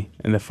other day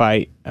in the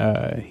fight.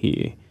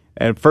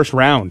 First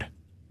round,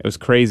 it was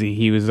crazy.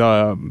 He was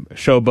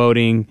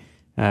showboating,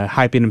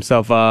 hyping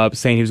himself up,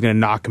 saying he was going to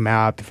knock him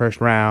out the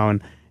first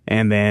round.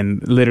 And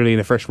then literally in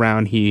the first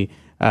round, he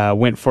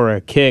went for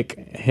a kick,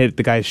 hit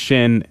the guy's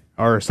shin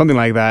or something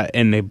like that,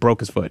 and they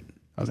broke his foot.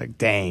 I was like,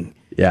 dang.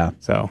 Yeah,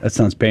 so that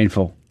sounds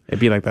painful. It'd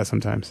be like that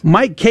sometimes.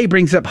 Mike K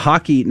brings up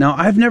hockey. Now,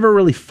 I've never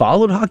really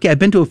followed hockey. I've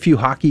been to a few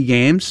hockey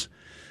games.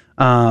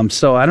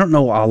 So I don't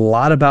know a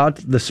lot about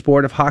the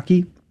sport of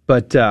hockey,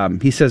 but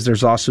he says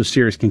there's also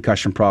serious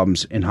concussion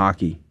problems in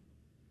hockey.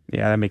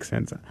 Yeah, that makes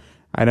sense.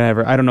 I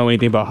don't know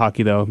anything about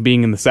hockey though.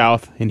 Being in the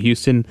South in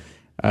Houston,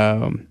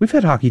 We've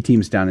had hockey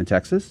teams down in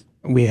Texas.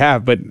 We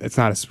have, but it's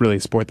not really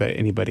a sport that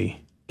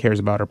anybody cares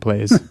about or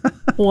plays.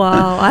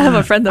 Wow. I have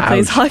a friend that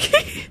plays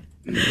hockey.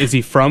 Is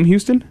he from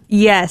Houston?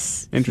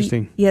 Yes.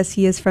 Interesting. Yes,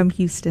 he is from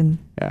Houston.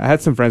 Yeah, I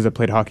had some friends that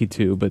played hockey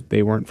too, but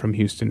they weren't from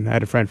Houston. I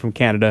had a friend from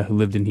Canada who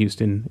lived in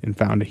Houston and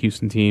found a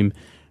Houston team.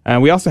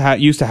 We also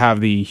used to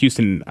have the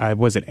Houston,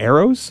 was it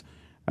Arrows?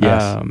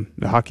 Yes.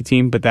 The hockey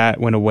team, but that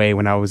went away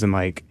when I was in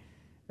like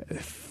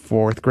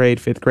 4th grade,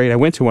 5th grade. I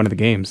went to one of the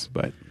games,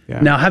 but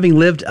yeah. Now, having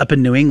lived up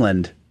in New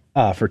England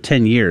for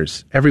 10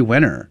 years, every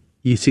winter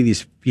you see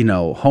these,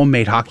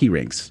 homemade hockey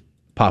rinks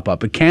pop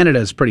up. But Canada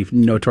is pretty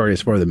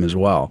notorious for them as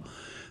well.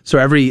 So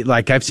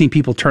I've seen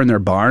people turn their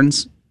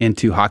barns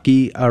into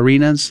hockey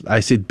arenas. I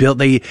said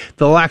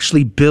they'll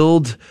actually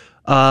build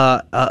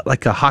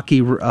like a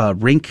hockey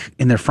rink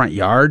in their front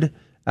yard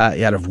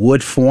out of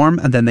wood form,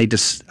 and then they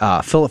just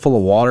fill it full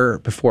of water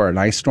before an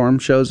ice storm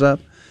shows up,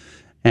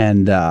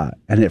 and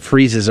it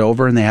freezes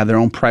over, and they have their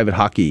own private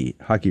hockey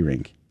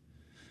rink.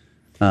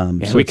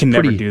 So we can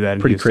never do that in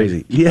pretty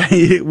Houston. crazy.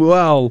 Yeah,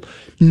 well,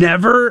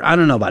 never. I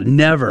don't know about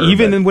never.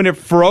 Even when it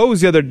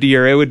froze the other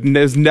year, it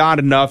was not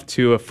enough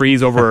to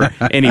freeze over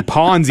any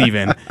ponds.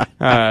 Even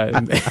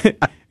it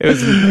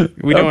was.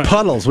 We don't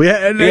puddles. We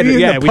did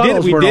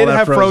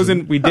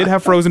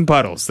have frozen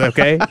puddles.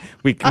 Okay,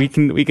 we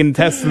can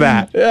test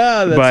that.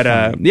 Yeah, that's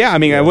funny. I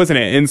mean, it wasn't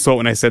an insult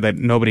when I said that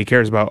nobody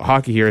cares about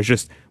hockey here. It's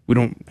just we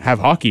don't have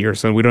hockey here,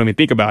 so we don't even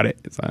think about it.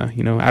 It's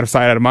out of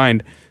sight, out of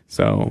mind.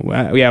 So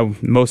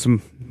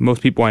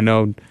most people I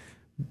know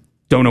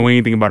don't know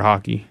anything about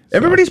hockey. So.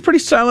 Everybody's pretty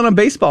silent on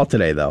baseball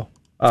today, though.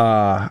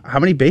 How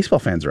many baseball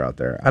fans are out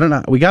there? I don't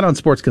know. We got on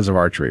sports because of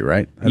archery,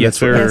 right? Yes,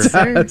 sir.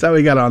 That's how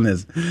we got on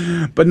this.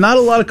 But not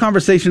a lot of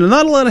conversation, and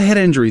not a lot of head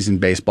injuries in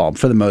baseball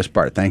for the most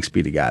part. Thanks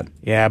be to God.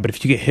 Yeah, but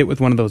if you get hit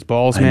with one of those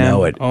balls, man, I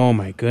know it. Oh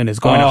my goodness,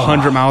 going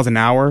 100 miles an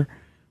hour.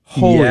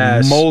 Holy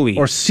moly.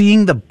 Or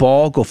seeing the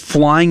ball go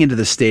flying into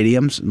the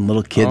stadiums and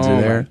little kids are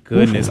there. Oh, my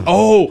goodness. Oof.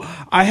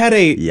 Oh, I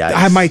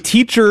had my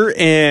teacher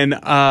in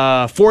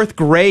 4th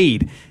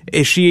grade.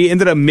 She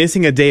ended up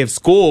missing a day of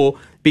school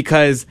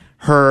because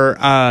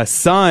her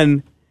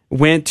son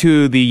went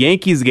to the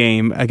Yankees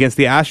game against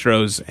the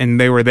Astros, and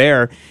they were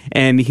there,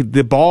 and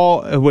the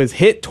ball was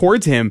hit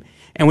towards him,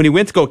 and when he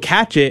went to go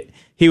catch it,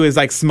 he was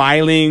like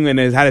smiling and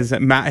had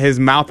his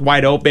mouth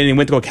wide open, and he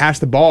went to go catch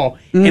the ball,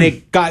 and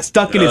it got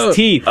stuck in his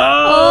teeth.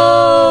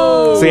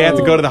 Oh! So he had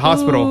to go to the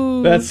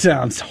hospital. That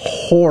sounds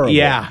horrible.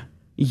 Yeah.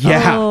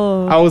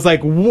 I was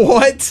like,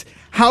 what?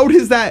 How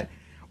does that?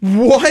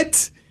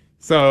 What?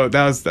 So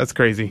that's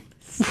crazy.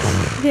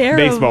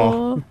 Terrible.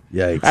 Baseball.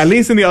 Yikes. At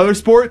least in the other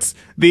sports,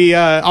 the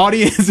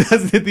audience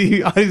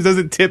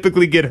doesn't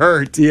typically get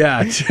hurt.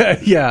 Yeah.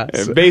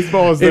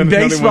 Baseball is in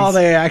baseball.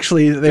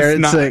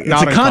 It's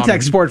a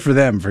contact sport for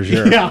them for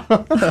sure. Yeah.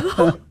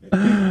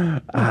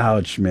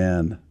 Ouch,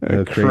 man.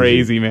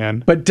 Crazy,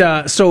 man.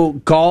 But so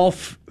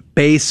golf,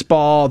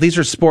 baseball, these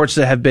are sports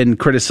that have been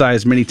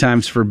criticized many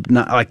times for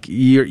not like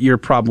your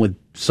problem with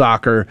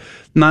soccer,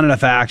 not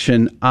enough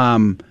action.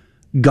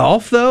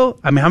 Golf, though?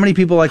 I mean, how many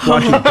people like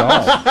watching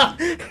golf?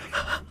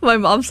 My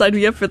mom signed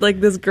me up for like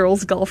this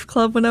girls' golf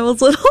club when I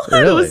was little.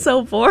 Really? It was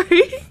so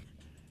boring.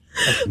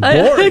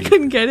 I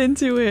couldn't get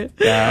into it.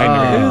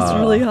 Yeah, it was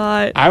really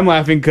hot. I'm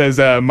laughing because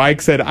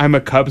Mike said, I'm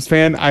a Cubs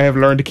fan. I have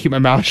learned to keep my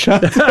mouth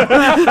shut.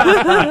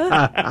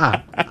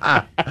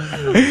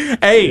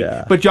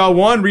 But y'all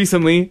won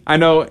recently. I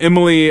know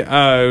Emily,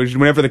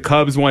 whenever the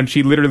Cubs won,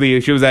 she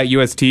was at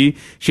UST.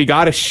 She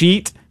got a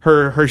sheet,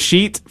 her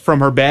sheet from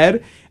her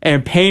bed,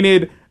 and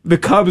painted the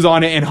Cubs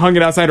on it and hung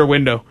it outside her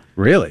window.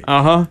 Really?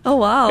 Uh-huh. Oh,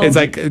 wow. It's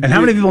like, and how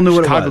many people knew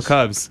what it was?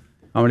 Chicago Cubs.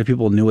 How many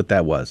people knew what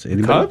that was?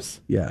 Anybody?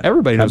 Cubs? Yeah.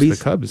 Everybody knows the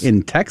Cubs.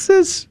 In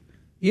Texas?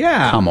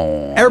 Yeah. Come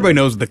on. Everybody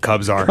knows what the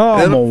Cubs are.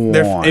 Come on.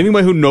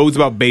 Anyone who knows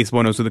about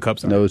baseball knows who the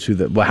Cubs are.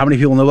 Well, how many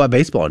people know about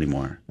baseball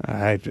anymore?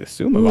 I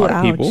assume a lot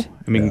of people.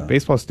 I mean,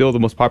 baseball is still the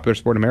most popular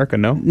sport in America,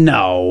 no?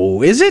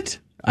 No. Is it?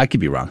 I could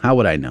be wrong. How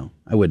would I know?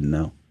 I wouldn't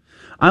know.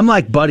 I'm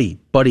like Buddy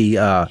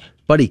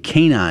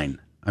Canine.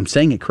 I'm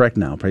saying it correct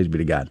now. Praise be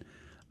to God.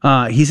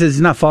 He says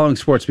he's not following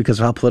sports because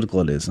of how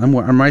political it is. I'm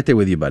right there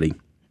with you, buddy.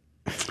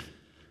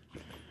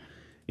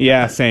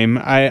 Yeah, same.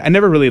 I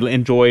never really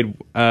enjoyed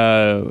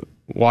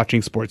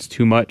watching sports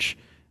too much,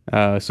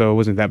 so it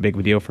wasn't that big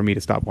of a deal for me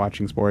to stop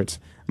watching sports.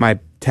 My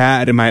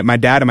dad and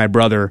my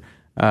brother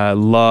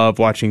love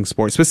watching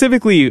sports,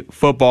 specifically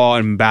football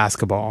and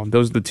basketball.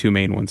 Those are the two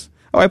main ones.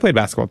 Oh, I played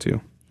basketball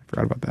too. I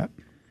forgot about that.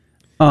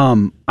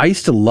 I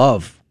used to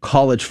love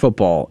college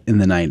football in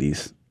the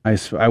 90s.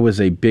 I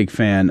was a big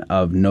fan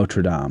of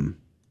Notre Dame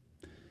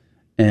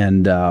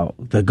and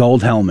the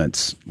Gold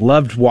Helmets.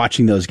 Loved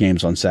watching those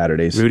games on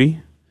Saturdays. Rudy?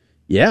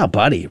 Yeah,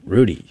 buddy,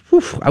 Rudy.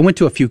 Whew. I went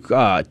to a few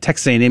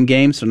Texas A&M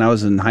games when I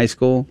was in high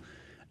school,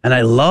 and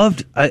I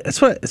loved.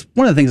 It's one of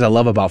the things I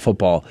love about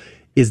football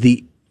is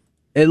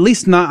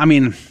not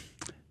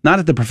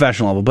at the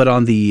professional level, but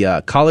on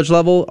the college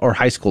level or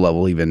high school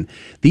level, even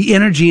the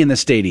energy in the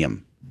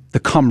stadium, the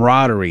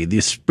camaraderie, the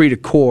esprit de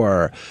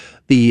corps.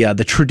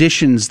 The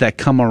traditions that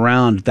come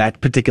around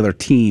that particular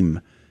team,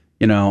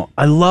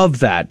 I love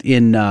that.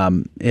 In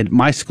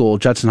my school,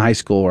 Judson High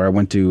School, where I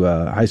went to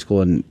high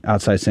school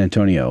outside San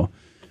Antonio,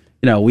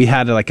 we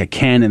had like a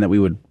cannon that we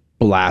would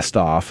blast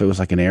off. It was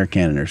like an air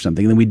cannon or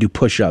something. And then we'd do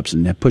push-ups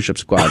and push-up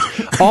squads,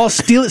 all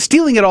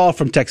stealing it all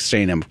from Texas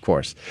A&M, of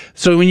course.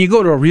 So when you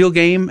go to a real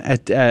game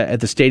at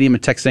the stadium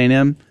at Texas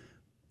A&M,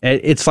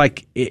 it's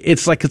like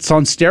it's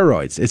on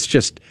steroids. It's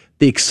just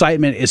the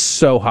excitement is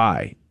so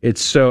high.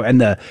 It's so, and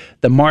the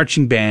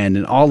marching band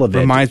and all of it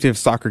reminds me of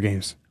soccer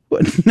games.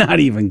 Not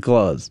even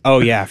close. Oh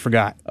yeah, I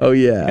forgot. Oh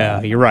yeah.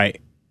 Yeah, you're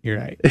right. You're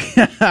right.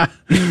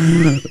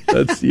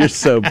 You're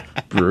so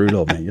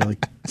brutal, man. You're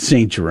like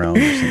St. Jerome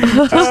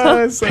or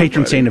something. So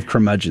patron saint of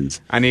curmudgeons.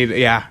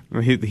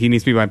 He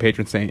needs to be my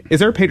patron saint. Is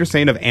there a patron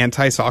saint of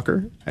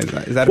anti-soccer?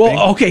 Is that a thing?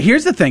 Okay,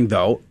 here's the thing,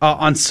 though.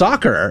 On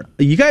soccer,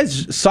 you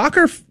guys,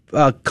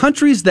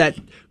 countries that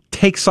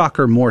take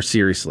soccer more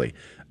seriously.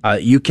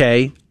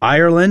 UK,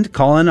 Ireland,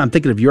 Colin, I'm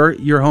thinking of your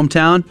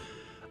hometown.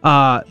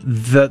 What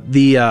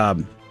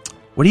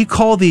do you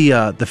call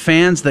the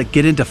fans that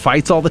get into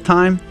fights all the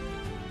time?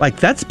 Like,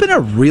 that's been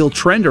a real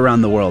trend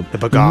around the world. The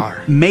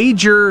bagarre.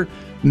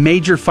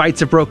 Major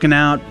fights have broken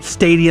out.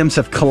 Stadiums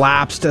have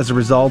collapsed as a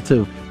result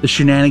of the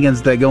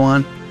shenanigans that go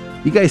on.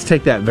 You guys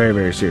take that very,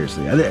 very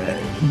seriously.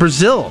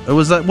 Brazil,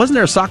 wasn't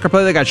there a soccer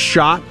player that got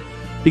shot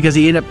because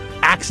he ended up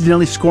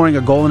accidentally scoring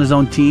a goal in his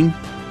own team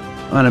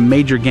on a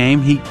major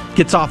game? He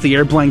gets off the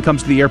airplane,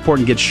 comes to the airport,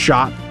 and gets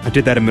shot. I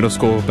did that in middle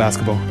school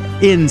basketball.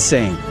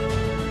 Insane.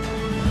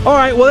 All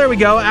right, well, there we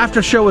go.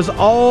 After show is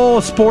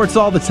all sports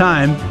all the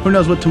time. Who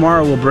knows what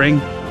tomorrow will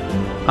bring.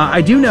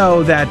 I do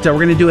know that we're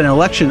going to do an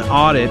election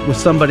audit with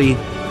somebody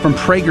from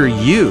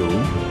PragerU,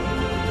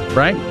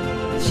 right?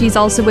 She's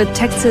also with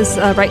Texas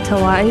Right to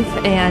Life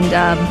and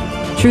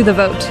True the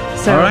Vote.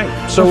 So, all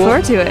right. So look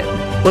forward to it.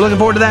 We're looking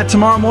forward to that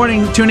tomorrow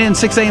morning. Tune in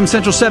 6 a.m.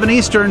 Central, 7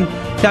 Eastern.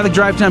 Catholic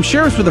Drive Time.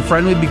 Share us with a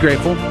friend. We'd be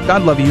grateful.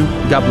 God love you.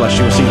 God bless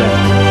you. We'll see you there.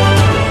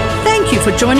 Thank you for joining